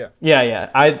 Yeah,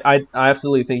 Yeah. I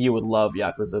absolutely think you would love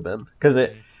Yakuza Ben because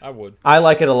I would. I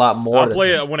like it a lot more. I'll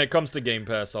play it when it comes to Game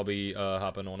Pass. I'll be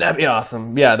hopping on That'd it. be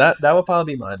awesome. Yeah, that would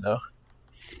probably be mine though.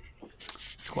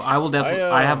 It's cool. I will definitely.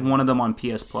 I, I have one of them on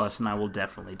PS Plus, and I will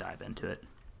definitely dive into it.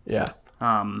 Yeah.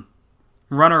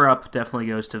 Runner up definitely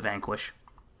goes to Vanquish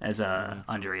as a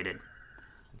underrated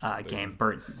game.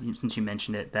 Bert, since you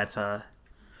mentioned it, that's the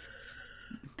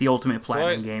ultimate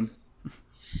platinum game.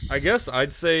 I guess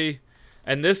I'd say,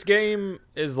 and this game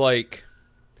is like,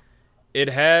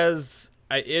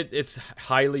 it's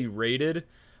highly rated,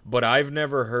 but I've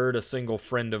never heard a single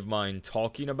friend of mine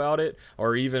talking about it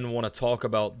or even want to talk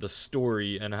about the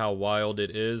story and how wild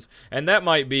it is. And that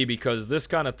might be because this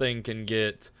kind of thing can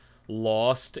get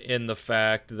lost in the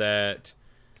fact that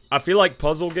I feel like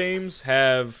puzzle games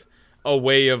have a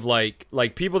way of like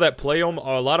people that play them,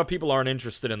 or a lot of people aren't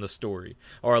interested in the story,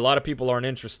 or a lot of people aren't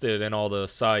interested in all the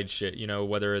side shit, you know,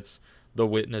 whether it's The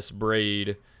Witness,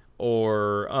 Braid,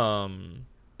 or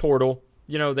Portal.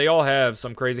 You know, they all have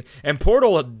some crazy, and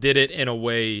Portal did it in a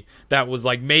way that was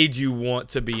like made you want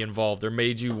to be involved or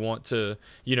made you want to,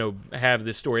 you know, have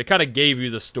this story. It kind of gave you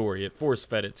the story. It force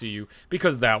fed it to you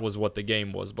because that was what the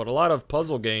game was. But a lot of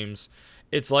puzzle games,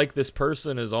 it's like this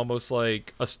person is almost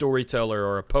like a storyteller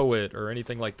or a poet or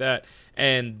anything like that,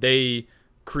 and they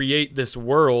create this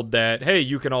world that, hey,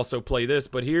 you can also play this,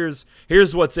 but here's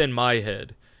what's in my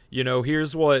head. You know,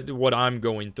 here's what I'm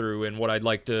going through and what I'd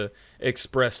like to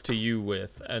express to you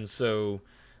with. And so,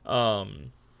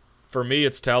 for me,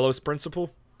 it's Talos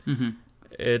Principle. Mm-hmm.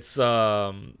 It's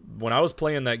when I was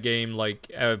playing that game, like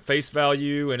at face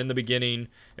value, and in the beginning,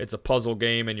 it's a puzzle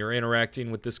game, and you're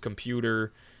interacting with this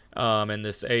computer and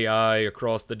this AI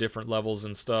across the different levels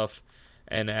and stuff.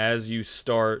 And as you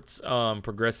start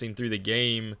progressing through the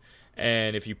game,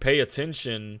 and if you pay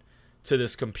attention to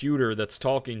this computer that's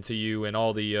talking to you and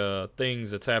all the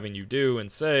things it's having you do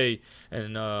and say,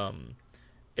 and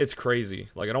it's crazy.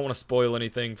 Like, I don't want to spoil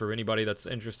anything for anybody that's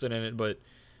interested in it, but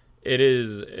it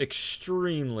is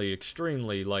extremely,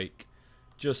 extremely, like,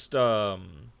 just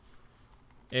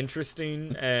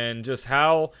interesting, and just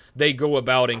how they go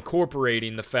about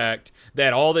incorporating the fact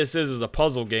that all this is a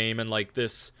puzzle game, and like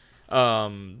this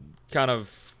kind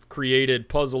of created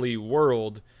puzzly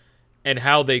world, and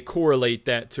how they correlate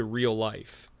that to real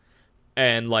life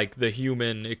and like the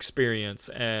human experience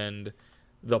and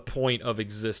the point of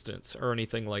existence or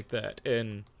anything like that.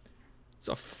 And it's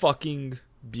a fucking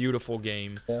beautiful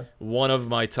game. Yeah. One of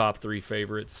my top 3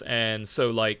 favorites. And so,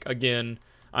 like, again,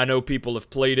 I know people have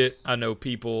played it. I know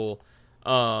people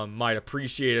might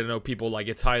appreciate it. I know people like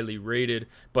it's highly rated,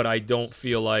 but I don't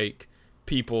feel like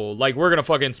people like we're gonna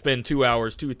fucking spend 3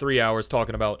 hours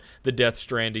talking about the Death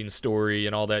Stranding story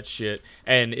and all that shit,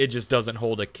 and it just doesn't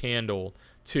hold a candle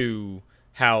to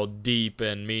how deep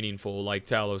and meaningful like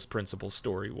Talos Principle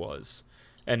story was,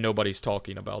 and nobody's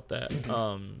talking about that.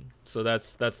 So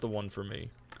that's the one for me.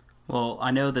 Well,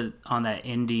 I know that on that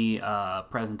indie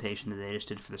presentation that they just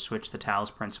did for the Switch, the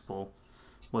Talos Principle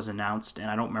was announced,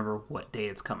 and I don't remember what date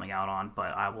it's coming out on,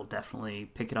 but I will definitely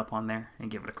pick it up on there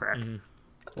and give it a crack.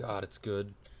 God, it's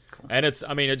good. Cool. And it's,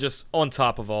 I mean, it just, on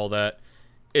top of all that,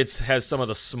 it has some of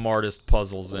the smartest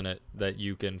puzzles in it that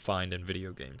you can find in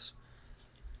video games.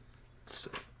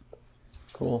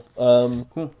 Cool.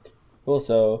 Cool. Cool.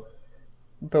 So,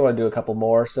 I probably want to do a couple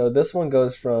more. So this one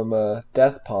goes from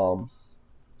Death Palm.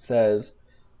 Says,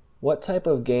 what type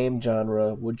of game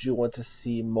genre would you want to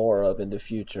see more of in the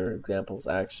future? Examples: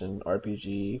 action,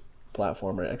 RPG,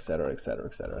 platformer, etc., etc.,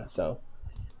 etc. So,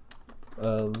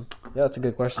 yeah, that's a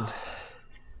good question.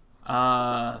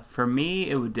 For me,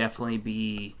 it would definitely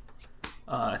be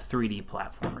 3D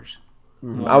platformers.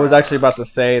 I was actually about to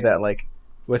say that, like,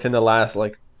 within the last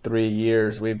like 3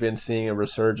 years, we've been seeing a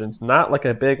resurgence, not like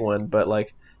a big one, but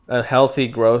like a healthy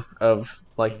growth of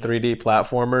like 3D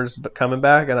platformers coming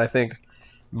back, and I think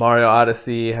Mario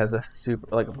Odyssey has a super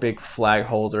like a big flag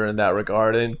holder in that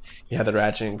regard. And you had the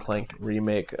Ratchet and Clank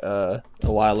remake a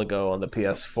while ago on the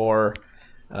PS4.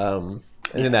 And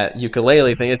then that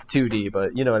ukulele thing, it's 2D,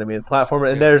 but you know what I mean.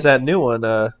 Platformer, and there's that new one,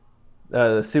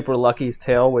 Super Lucky's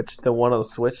Tale, which the one on the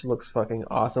Switch looks fucking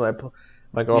awesome.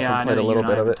 My Yeah, girlfriend I know played a that you little and I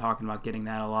bit have of been it. talking about getting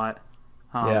that a lot.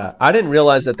 Yeah, I didn't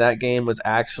realize that game was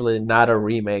actually not a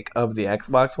remake of the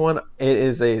Xbox one. It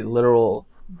is a literal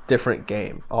different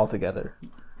game altogether.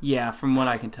 Yeah, from what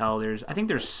I can tell, I think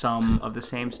there's some of the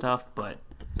same stuff, but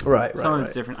Right, some right, of it's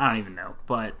right. different. I don't even know,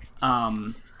 but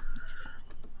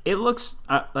it looks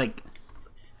like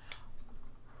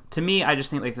to me. I just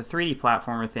think like the 3D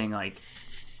platformer thing, like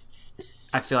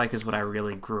I feel like is what I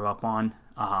really grew up on.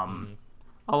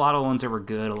 A lot of ones that were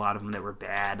good, a lot of them that were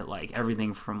bad. Like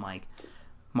everything from like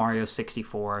Mario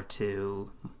 64 to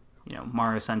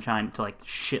Mario Sunshine to like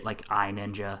shit like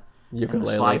iNinja and the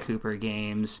Sly Ukulele. Cooper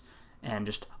games and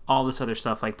just all this other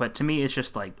stuff. Like, but to me, it's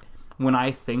just like when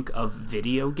I think of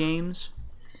video games,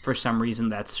 for some reason,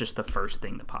 that's just the first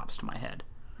thing that pops to my head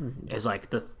is like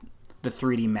the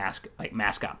 3D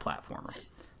mascot platformer.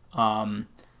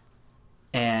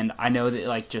 And I know that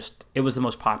like just it was the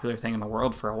most popular thing in the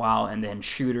world for a while, and then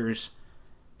shooters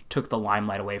took the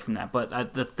limelight away from that.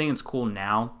 But the thing that's cool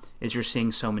now is you're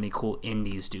seeing so many cool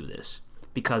indies do this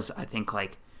because I think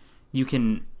like you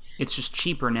can. It's just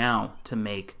cheaper now to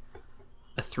make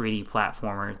a 3D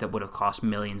platformer that would have cost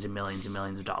millions and millions and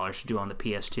millions of dollars to do on the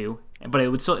PS2. But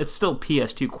it's still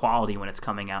PS2 quality when it's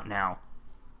coming out now.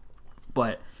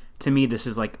 But to me, this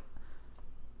is like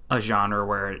a genre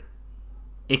where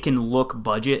it can look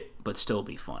budget but still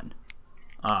be fun.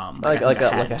 Like I think a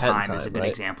A Hat in Hat in Time is a Time, good right?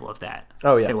 example of that.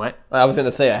 Oh yeah. Say what? I was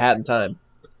gonna say A Hat in Time.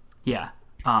 Yeah.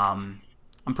 I'm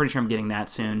pretty sure I'm getting that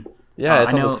soon. Yeah,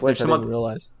 it's I on the know Switch. there's I some didn't other,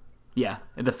 realize. yeah,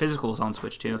 the physical is on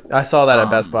Switch too. I saw that at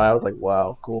Best Um, Buy. I was like,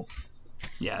 wow, cool.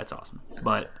 Yeah, it's awesome.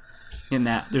 But in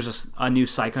that, there's a new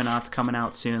Psychonauts coming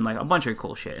out soon, like a bunch of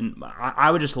cool shit. And I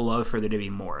would just love for there to be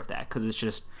more of that because it's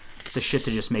just the shit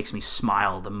that just makes me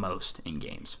smile the most in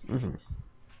games.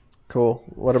 Cool.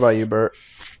 What about you, Bert?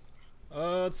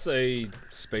 I'd say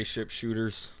spaceship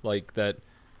shooters like that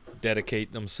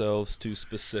dedicate themselves to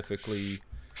specifically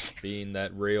being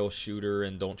that rail shooter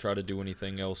and don't try to do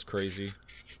anything else crazy.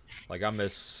 Like I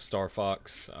miss Star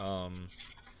Fox.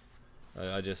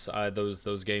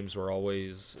 Those games were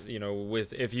always,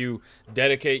 with if you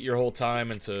dedicate your whole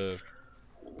time into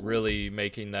really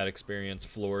making that experience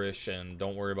flourish and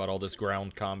don't worry about all this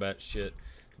ground combat shit,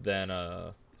 then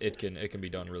it can be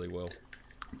done really well.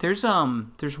 There's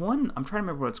one I'm trying to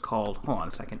remember what it's called. Hold on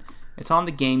a second. It's on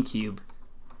the GameCube,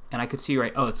 and I could see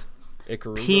right. Oh, it's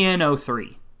Ikaruga? Piano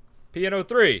 3. Piano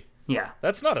 3. Yeah,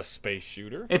 That's not a space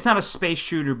shooter. it's not a space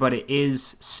shooter, but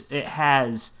it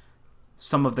has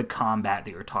some of the combat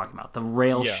that you were talking about. The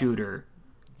rail Yeah. shooder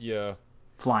Yeah.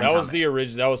 flying. That was combat. the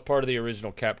original. That was part of the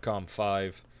original Capcom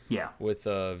 5 Yeah. with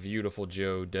Beautiful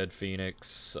Joe, Dead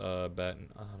Phoenix, I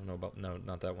don't know about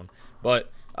not that one.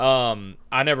 But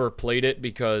I never played it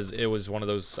because it was one of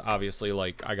those, obviously,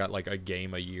 like I got like a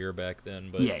game a year back then,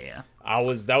 but Yeah.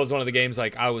 that was one of the games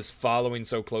like I was following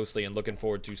so closely and looking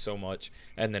forward to so much,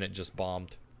 and then it just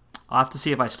bombed. I'll have to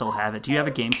see if I still have it. Do you have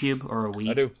a GameCube or a Wii?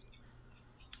 I do.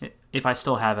 If I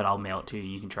still have it, I'll mail it to you.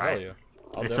 You can try Oh it. yeah.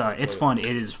 I'll It's definitely it's play fun. It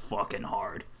is fucking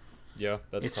hard. it. Yeah,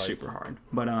 that's It's tight. super hard.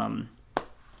 But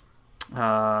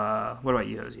what about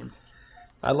you, Hosian?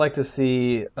 I'd like to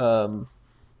see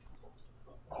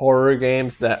horror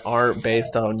games that aren't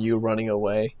based on you running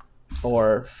away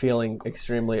or feeling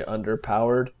extremely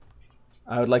underpowered.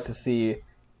 I would like to see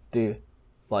the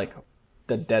like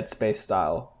the Dead Space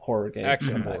style horror game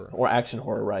Action come back. horror. Or action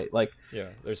horror, right? Like Yeah,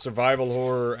 there's survival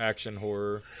horror, action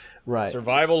horror. right.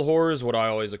 Survival horror is what I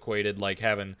always equated like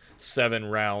having 7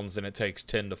 rounds and it takes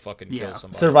 10 to fucking Yeah. kill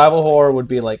somebody. Survival horror would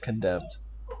be like Condemned.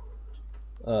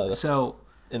 So,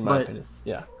 In my but opinion,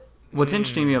 yeah. what's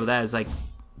interesting to me about that is like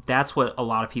that's what a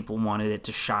lot of people wanted it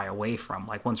to shy away from.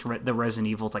 Like once the Resident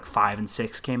Evils like 5 and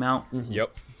 6 came out,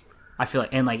 Yep. I feel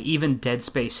like, and like even Dead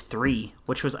Space 3,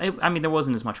 which was, I mean, there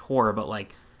wasn't as much horror, but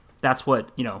like that's what,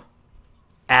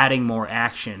 adding more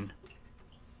action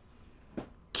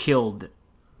killed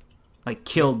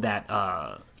that. That's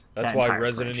that why entire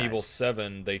Resident franchise. Evil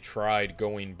 7 they tried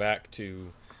going back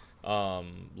to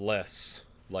less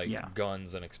like Yeah.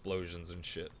 guns and explosions and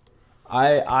shit.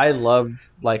 I love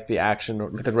like the action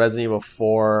with the Resident Evil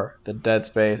 4, the Dead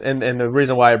Space, and the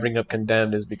reason why I bring up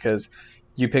Condemned is because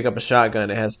you pick up a shotgun,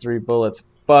 it has 3 bullets,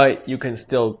 but you can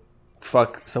still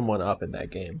fuck someone up in that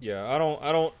game. Yeah,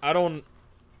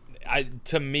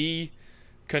 to me,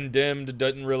 Condemned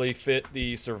doesn't really fit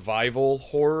the survival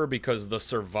horror because the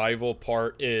survival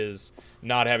part is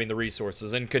not having the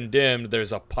resources. In Condemned,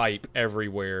 there's a pipe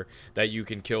everywhere that you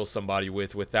can kill somebody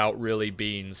with without really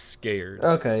being scared.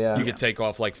 Okay, yeah. You could take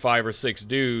off like 5 or 6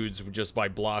 dudes just by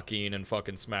blocking and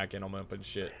fucking smacking them up and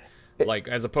shit. Like,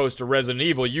 as opposed to Resident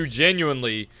Evil, you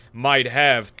genuinely might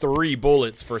have 3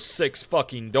 bullets for 6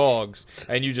 fucking dogs,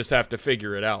 and you just have to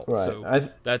figure it out. Right. So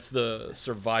that's the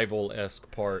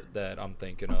survival-esque part that I'm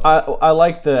thinking of. I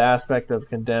like the aspect of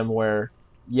Condemned where,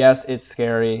 yes, it's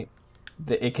scary.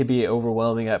 It could be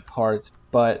overwhelming at parts,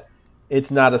 but it's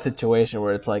not a situation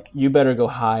where it's like, you better go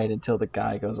hide until the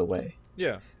guy goes away.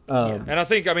 Yeah. And I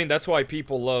think, that's why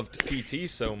people loved PT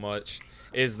so much,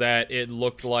 is that it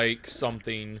looked like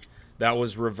something that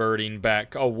was reverting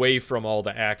back away from all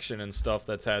the action and stuff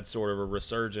that's had sort of a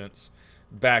resurgence,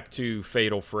 back to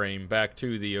Fatal Frame, back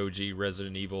to the OG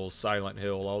Resident Evil, Silent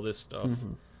Hill, all this stuff.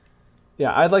 Mm-hmm.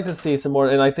 Yeah, I'd like to see some more,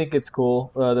 and I think it's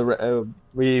cool. I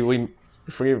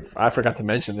forgot to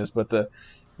mention this, but the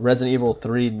Resident Evil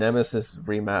 3 Nemesis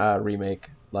remake,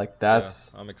 like that's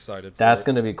I'm excited. That's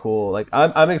gonna be cool. Like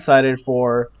I'm excited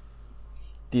for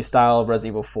the style of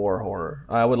Resident Evil 4 horror.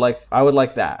 I would like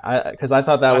that. Because I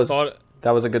thought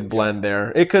that was a good blend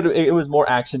there. It was more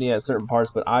actiony at certain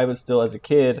parts, but I was still, as a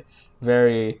kid,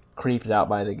 very creeped out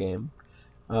by the game.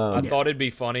 I thought it'd be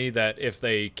funny that if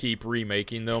they keep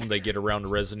remaking them, they get around to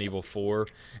Resident Evil 4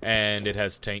 and it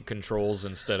has tank controls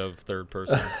instead of third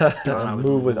person.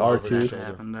 Move with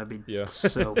R2. That'd be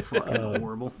so fucking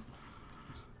horrible.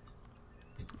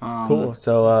 Cool.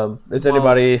 So, does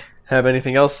anybody have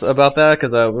anything else about that?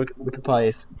 Because we could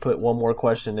probably put one more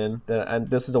question in. And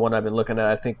this is the one I've been looking at.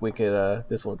 I think we could.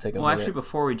 This will take a minute. Well, actually,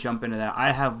 before we jump into that,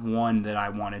 I have one that I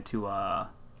wanted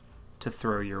to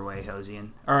throw your way,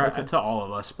 Hosian, or to all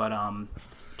of us. But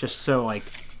just so like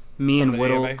me and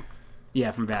Whittle,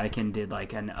 from Vatican, did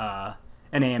like an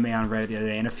AMA on Reddit the other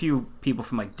day, and a few people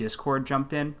from like Discord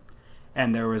jumped in,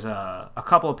 and there was a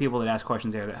couple of people that asked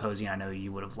questions there that Hosian, I know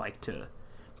you would have liked to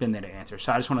been there to answer.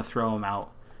 So I just want to throw them out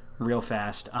real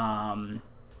fast.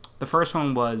 The first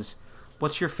one was,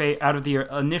 what's your out of the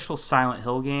initial Silent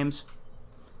Hill games,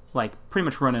 like pretty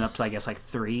much running up to I guess like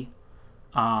 3,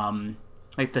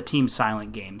 like the Team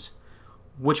Silent games,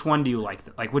 which one do you like?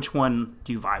 Like which one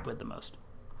do you vibe with the most?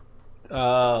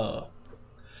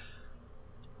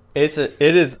 It's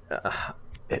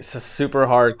a super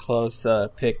hard close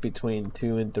pick between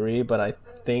 2 and 3, but I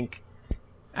think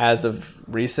as of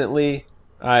recently,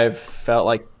 I've felt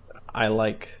like I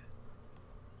like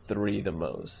 3 the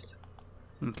most.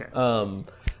 Okay.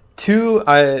 2,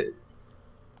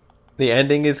 the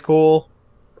ending is cool.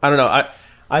 I don't know.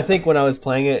 I think when I was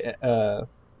playing it,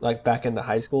 like back in the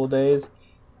high school days,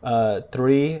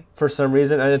 3 for some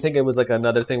reason, I think it was like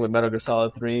another thing with Metal Gear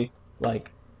Solid 3.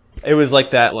 Like, it was like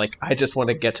that. Like, I just want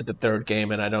to get to the 3rd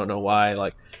game, and I don't know why.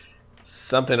 Like,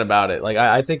 something about it. Like,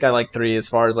 I think I like 3 as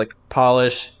far as like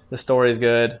polish. The story's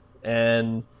good.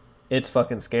 And it's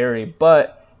fucking scary,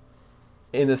 but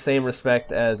in the same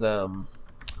respect as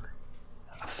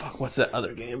what's that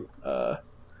other game? I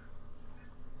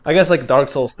guess like Dark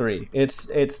Souls 3. It's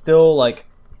still like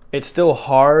it's still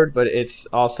hard, but it's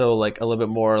also like a little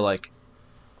bit more like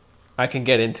I can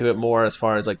get into it more as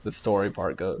far as like the story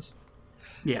part goes.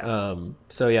 Yeah.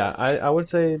 So yeah, I would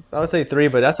say 3,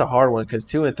 but that's a hard one because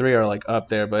 2 and 3 are like up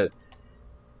there, but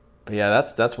yeah,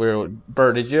 that's weird.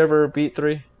 Bert, did you ever beat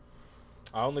 3?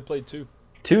 I only played 2.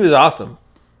 2 is awesome.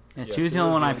 Yeah, 2's the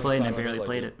only one I played, and I barely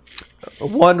played it.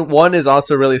 One is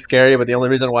also really scary, but the only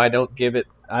reason why I don't give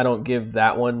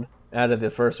that one out of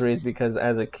the first 3 is because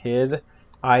as a kid,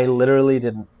 I literally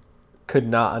could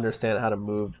not understand how to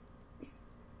move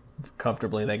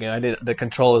comfortably in that game. The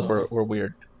controls were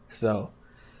weird. So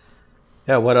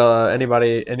yeah, what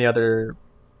any other?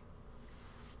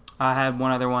 I had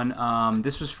one other one.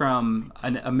 This was from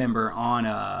a member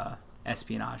on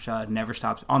Espionage. Never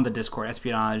Stops on the Discord.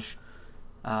 Espionage.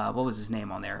 What was his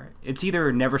name on there? It's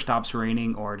either Never Stops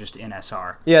Raining or just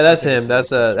NSR. Yeah, that's him. That's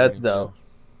Zoe.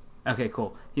 Okay,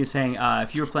 cool. He was saying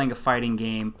if you were playing a fighting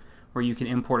game where you can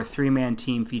import a 3-man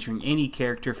team featuring any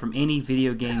character from any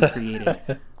video game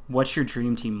created, what's your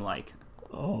dream team like?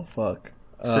 Oh fuck.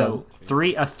 So a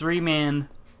 3-man,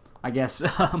 I guess,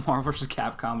 Marvel vs.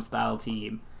 Capcom style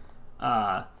team,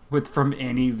 from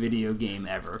any video game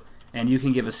ever, and you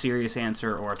can give a serious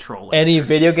answer or a troll answer. Any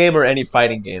video game or any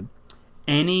fighting game?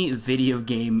 Any video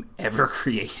game ever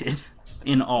created,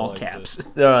 in all caps.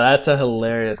 No, that's a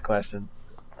hilarious question.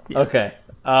 Yeah. Okay.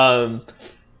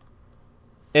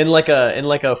 In like a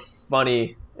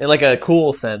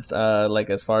cool sense, like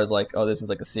as far as like, oh, this is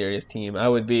like a serious team, it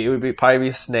would probably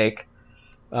be Snake,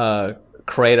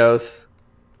 Kratos,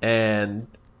 and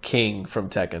King from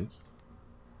Tekken.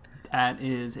 That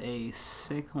is a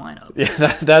sick lineup.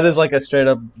 Yeah, that is like a straight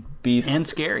up beast. And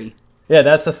scary. Yeah,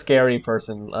 that's a scary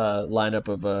person lineup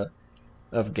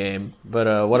of game.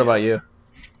 But what about you?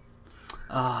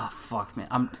 Oh, fuck,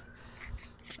 man.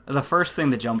 The first thing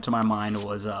that jumped to my mind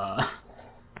was the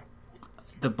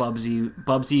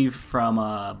Bubsy from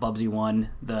Bubsy 1,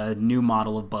 the new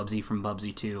model of Bubsy from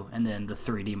Bubsy 2, and then the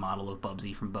 3D model of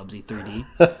Bubsy from Bubsy 3D.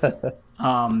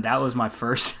 That was my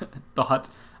first thought.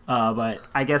 But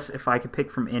I guess if I could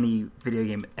pick from any video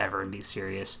game ever and be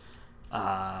serious,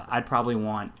 I'd probably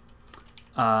want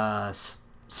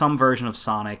some version of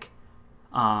Sonic.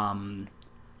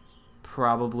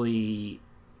 Probably.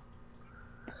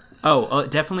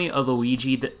 Definitely a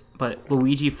Luigi, but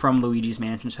Luigi from Luigi's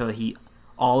Mansion. So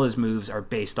all his moves are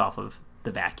based off of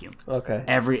the vacuum. Okay.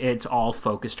 It's all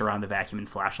focused around the vacuum and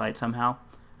flashlight somehow.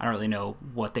 I don't really know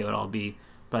what they would all be,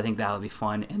 but I think that would be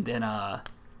fun. And then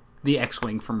the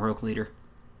X-wing from Rogue Leader.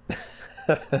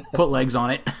 Put legs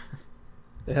on it.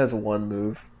 It has one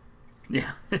move.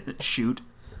 Yeah, shoot.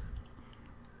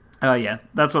 Yeah,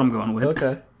 that's what I'm going with.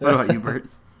 Okay. What about you, Bert?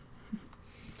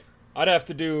 I'd have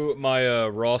to do my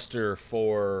roster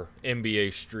for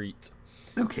NBA Street,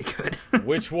 Okay, good.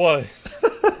 which was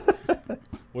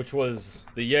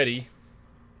the Yeti,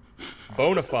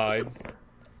 Bonafide,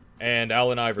 and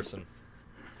Allen Iverson.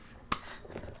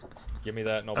 Give me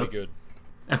that and I'll be good.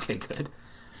 Okay, good.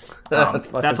 That's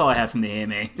That's all I had from the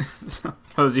AMA. So,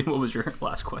 Posey, what was your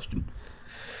last question?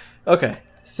 Okay,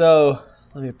 so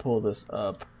let me pull this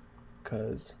up,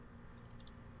 cause.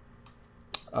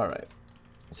 All right,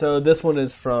 so this one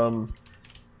is from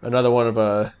another one of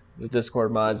the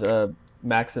Discord mods,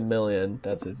 Maximilian.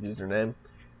 That's his username.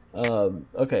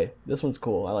 Okay, this one's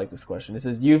cool. I like this question. It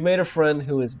says, you've made a friend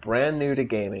who is brand new to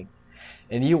gaming,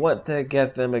 and you want to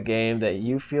get them a game that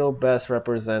you feel best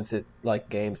represents it like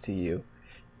games to you.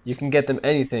 You can get them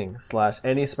anything /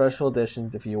 any special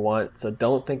editions if you want, so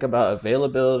don't think about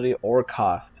availability or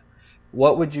cost.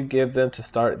 What would you give them to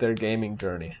start their gaming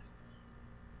journey?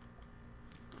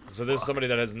 So this is somebody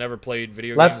that has never played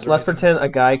video games. Let's pretend a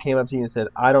guy came up to you and said,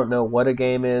 I don't know what a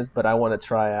game is, but I want to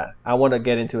try it. I want to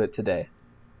get into it today.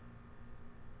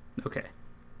 Okay.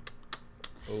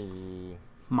 Ooh.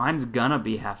 Mine's gonna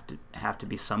have to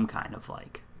be some kind of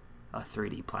like a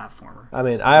 3D platformer. I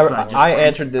mean, Just I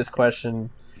answered this question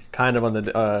kind of on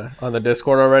the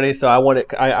Discord already, so I wanted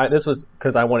this was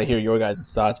because I want to hear your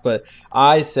guys' thoughts, but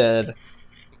I said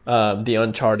the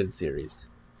Uncharted series.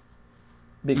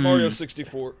 Mario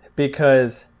 64.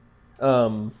 Because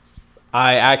I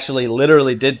actually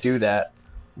literally did do that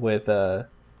with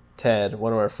Ted,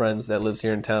 one of our friends that lives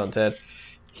here in town. Ted,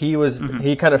 he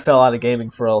kind of fell out of gaming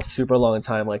for a super long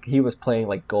time. Like he was playing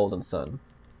like Golden Sun,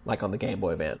 like on the Game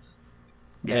Boy Advance,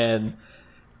 and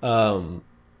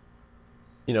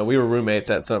we were roommates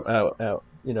at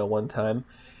one time,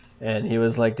 and he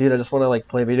was like, dude, I just want to like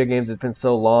play video games. It's been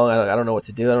so long. I don't know what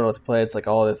to do. I don't know what to play. It's like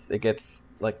all this. It gets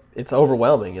like it's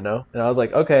overwhelming, And I was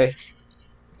like, okay,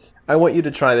 I want you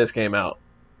to try this game out.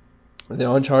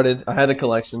 The Uncharted. I had a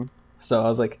collection, so I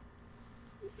was like,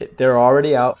 they're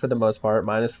already out for the most part,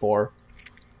 -4.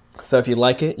 So if you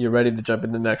like it, you're ready to jump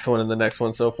in the next one and the next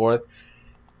one, so forth.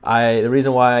 The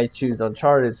reason why I choose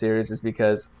Uncharted series is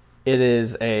because it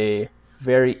is a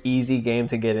very easy game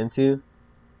to get into,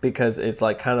 because it's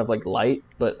like kind of like light,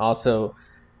 but also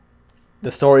the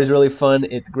story's really fun.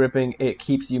 It's gripping. It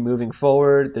keeps you moving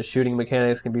forward. The shooting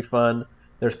mechanics can be fun.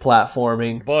 There's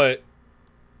platforming. But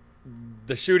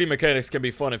the shooting mechanics can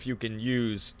be fun if you can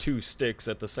use 2 sticks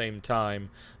at the same time,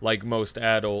 like most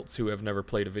adults who have never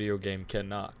played a video game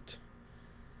cannot.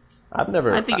 I don't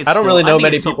really know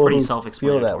many people who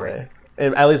feel that way. way.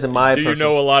 And at least in my Do you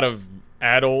know a lot of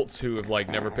adults who have like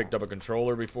never picked up a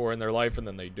controller before in their life, and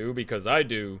then they do? Because I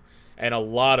do, and a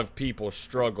lot of people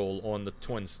struggle on the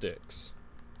twin sticks.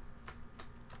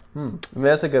 I mean,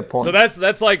 that's a good point. So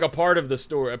that's like a part of the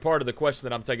story, a part of the question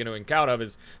that I'm taking into account of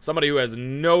is somebody who has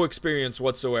no experience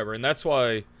whatsoever, and that's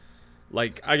why,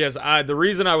 like, I guess the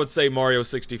reason I would say Mario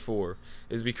 64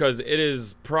 is because it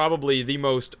is probably the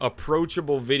most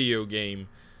approachable video game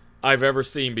I've ever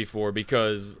seen before.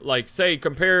 Because, like, say,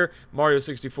 compare Mario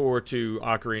 64 to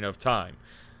Ocarina of Time.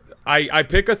 I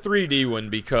pick a 3D one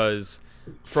because,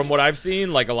 from what I've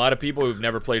seen, like a lot of people who've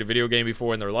never played a video game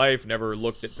before in their life, never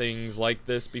looked at things like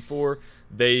this before,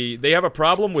 they have a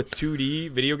problem with 2D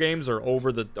video games or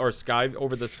over the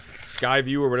sky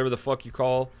view or whatever the fuck you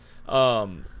call,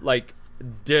 like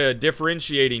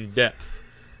differentiating depth.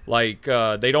 Like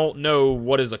they don't know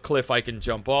what is a cliff I can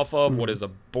jump off of, what is a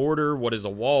border, what is a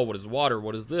wall, what is water,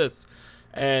 what is this,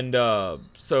 and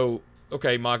so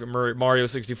okay, Mario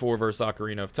 64 versus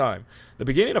Ocarina of Time. The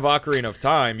beginning of Ocarina of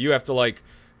Time, you have to like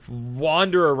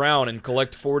wander around and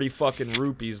collect 40 fucking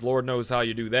rupees. Lord knows how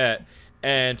you do that.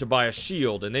 And to buy a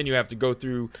shield, and then you have to go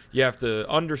through, you have to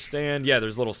understand, yeah,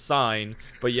 there's a little sign,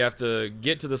 but you have to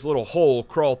get to this little hole,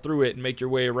 crawl through it, and make your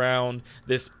way around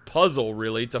this puzzle,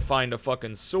 really, to find a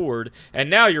fucking sword, and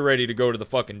now you're ready to go to the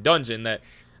fucking dungeon that,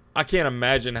 I can't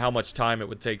imagine how much time it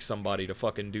would take somebody to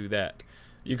fucking do that.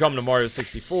 You come to Mario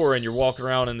 64, and you're walking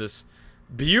around in this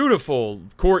beautiful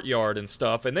courtyard and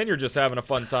stuff, and then you're just having a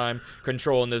fun time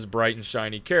controlling this bright and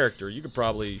shiny character. You could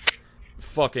probably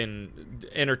fucking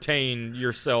entertain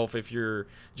yourself if you're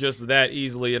just that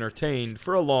easily entertained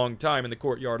for a long time in the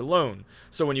courtyard alone.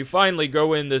 So when you finally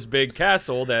go in this big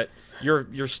castle, that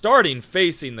you're starting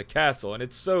facing the castle, and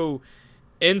it's so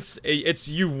it's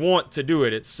you want to do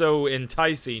it. It's so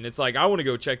enticing. It's like, I want to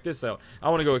go check this out. I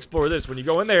want to go explore this. When you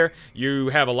go in there, you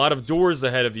have a lot of doors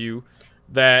ahead of you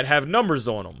that have numbers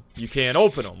on them. You can't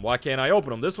open them. Why can't I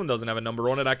open them? This one doesn't have a number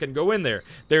on it. I can go in there.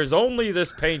 There's only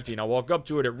this painting. I walk up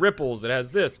to it. It ripples. It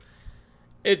has this.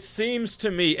 It seems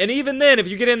to me, and even then, if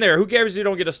you get in there, who cares if you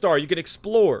don't get a star? You can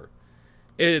explore.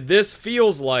 This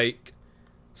feels like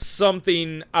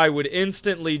something I would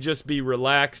instantly just be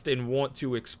relaxed and want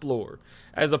to explore.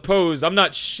 As opposed, I'm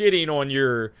not shitting on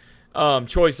your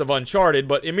choice of Uncharted,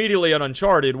 but immediately on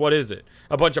Uncharted, what is it?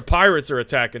 A bunch of pirates are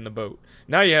attacking the boat.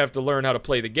 Now you have to learn how to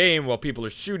play the game while people are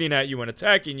shooting at you and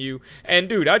attacking you. And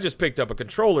dude, I just picked up a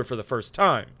controller for the first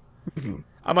time.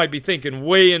 I might be thinking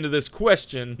way into this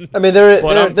question. I mean,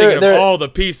 but I'm thinking of all the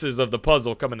pieces of the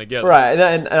puzzle coming together. Right,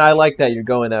 and I like that you're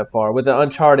going that far. With the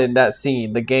Uncharted in that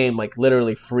scene, the game like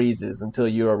literally freezes until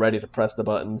you are ready to press the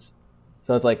buttons.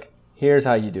 So it's like, here's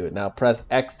how you do it. Now press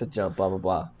X to jump, blah blah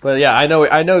blah. But yeah, I know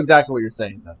exactly what you're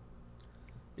saying though.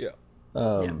 Yeah.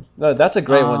 No, that's a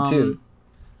great one too.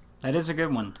 That is a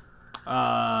good one.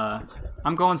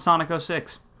 I'm going Sonic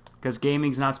 06 because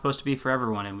gaming's not supposed to be for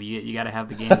everyone, and you got to have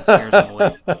the game that scares them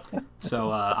away.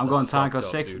 So I'm going Sonic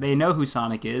 06. They know who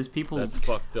Sonic is. People. That's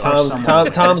fucked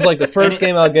up. Tom's like, the first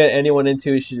game I'll get anyone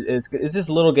into is this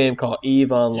little game called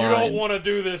EVE Online. You don't want to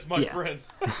do this, my friend.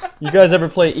 You guys ever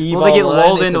play EVE Online? Well, they get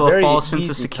lulled into a false sense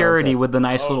of security with the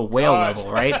nice little whale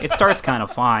level, right? It starts kind of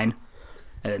fine.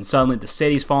 And then suddenly the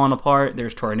city's falling apart.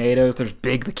 There's tornadoes. There's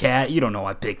Big the Cat. You don't know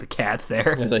why Big the Cat's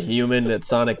there. There's a human that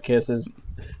Sonic kisses.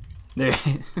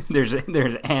 There's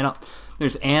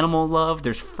animal love.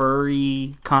 There's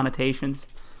furry connotations.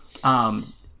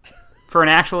 For an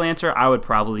actual answer, I would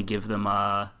probably give them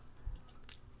Mario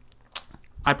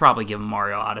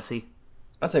Odyssey.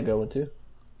 That's a good one too.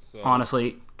 So,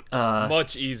 honestly,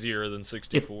 much easier than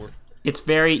 64. It's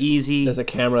very easy. There's a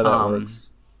camera that works.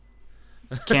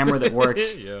 Camera that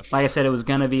works. Yeah. Like I said, it was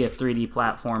gonna be a 3D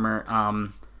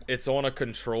platformer. It's on a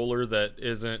controller that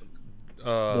isn't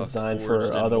designed for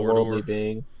otherworldly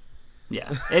being. Yeah,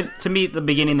 to me, the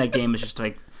beginning of that game is just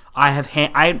like I've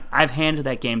handed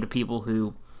that game to people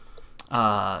who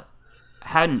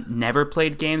hadn't never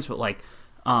played games, but like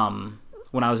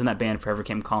when I was in that band Forever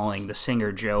Came Calling, the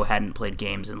singer Joe hadn't played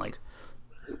games in like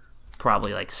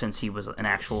probably like since he was an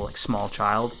actual like small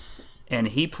child. And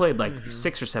he played like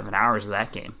 6 or 7 hours of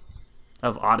that game,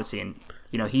 of Odyssey, and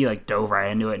he like dove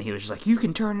right into it, and he was just like, "You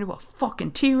can turn into a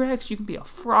fucking T-Rex, you can be a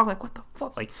frog, like what the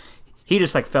fuck?" Like he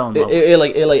just like fell in love.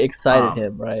 It excited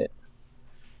him, right?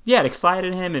 Yeah, it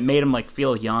excited him. It made him like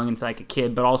feel young and like a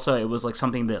kid, but also it was like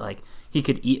something that like he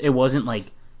could eat. It wasn't like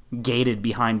gated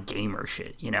behind gamer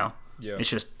shit, Yeah. It's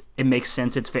just it makes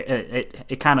sense. It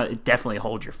definitely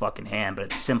holds your fucking hand, but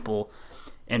it's simple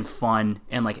and fun,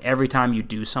 and like every time you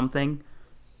do something,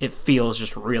 it feels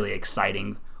just really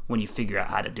exciting when you figure out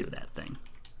how to do that thing.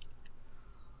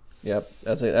 Yep,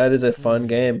 that is a fun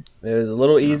game. It is a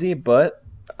little easy, but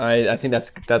I think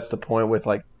that's the point with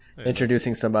like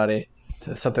introducing somebody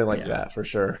to something like that for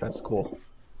sure. That's cool.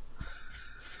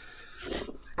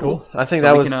 Cool. I think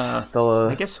that was.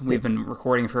 I guess we've been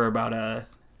recording for about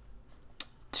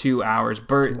 2 hours.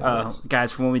 Bert,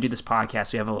 guys, for when we do this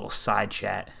podcast, we have a little side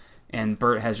chat. And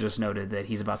Bert has just noted that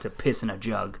he's about to piss in a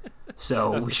jug,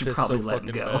 so we should probably let him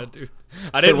go. Bad, dude.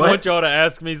 I didn't want y'all to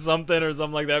ask me something or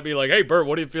something like that. Be like, "Hey, Bert,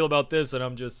 what do you feel about this?" And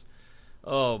I'm just,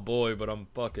 oh boy, but I'm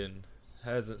fucking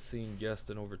hasn't seen guest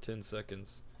in over 10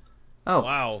 seconds. Oh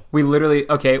wow! We literally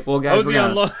well, guys, we're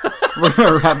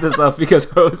gonna wrap this up because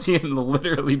Hosian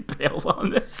literally bailed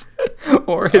on this,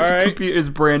 or his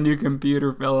brand new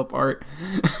computer fell apart.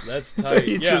 That's tight. So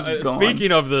he's just gone.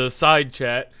 Speaking of the side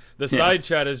chat. The side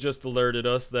chat has just alerted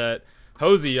us that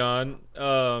Hosian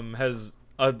has.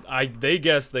 They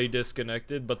guess they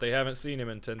disconnected, but they haven't seen him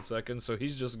in 10 seconds, so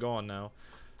he's just gone now.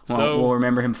 Well, So- we'll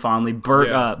remember him fondly. Bert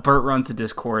Yeah. Bert runs the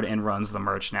Discord and runs the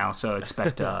merch now, so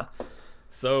expect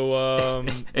So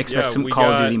expect some we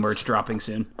Call of got- Duty merch dropping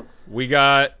soon. We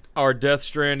got our Death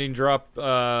Stranding drop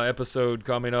episode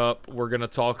coming up. We're gonna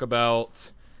talk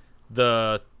about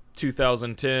the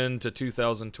 2010 to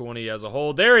 2020 as a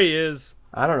whole. There he is.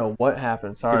 I don't know what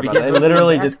happened. Sorry Did we about get that. It Lizzie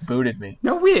literally back? just booted me.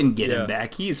 No, we didn't get Yeah. him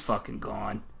back. He's fucking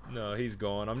gone. No, he's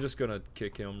gone. I'm just gonna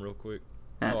kick him real quick.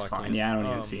 That's Oh, I fine. can't. Yeah, I don't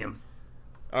even see him.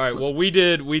 All right. Well,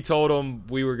 we told him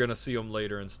we were gonna see him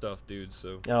later and stuff, dude.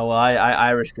 So Oh well, I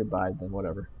Irish goodbye then.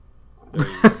 Whatever. there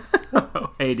you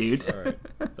go. Hey, dude. All right.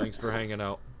 Thanks for hanging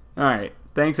out. All right.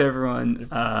 Thanks, everyone.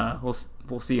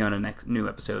 We'll see you on a new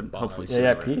episode. Bye. Hopefully Yeah, sooner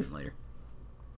yeah, rather than peace. later.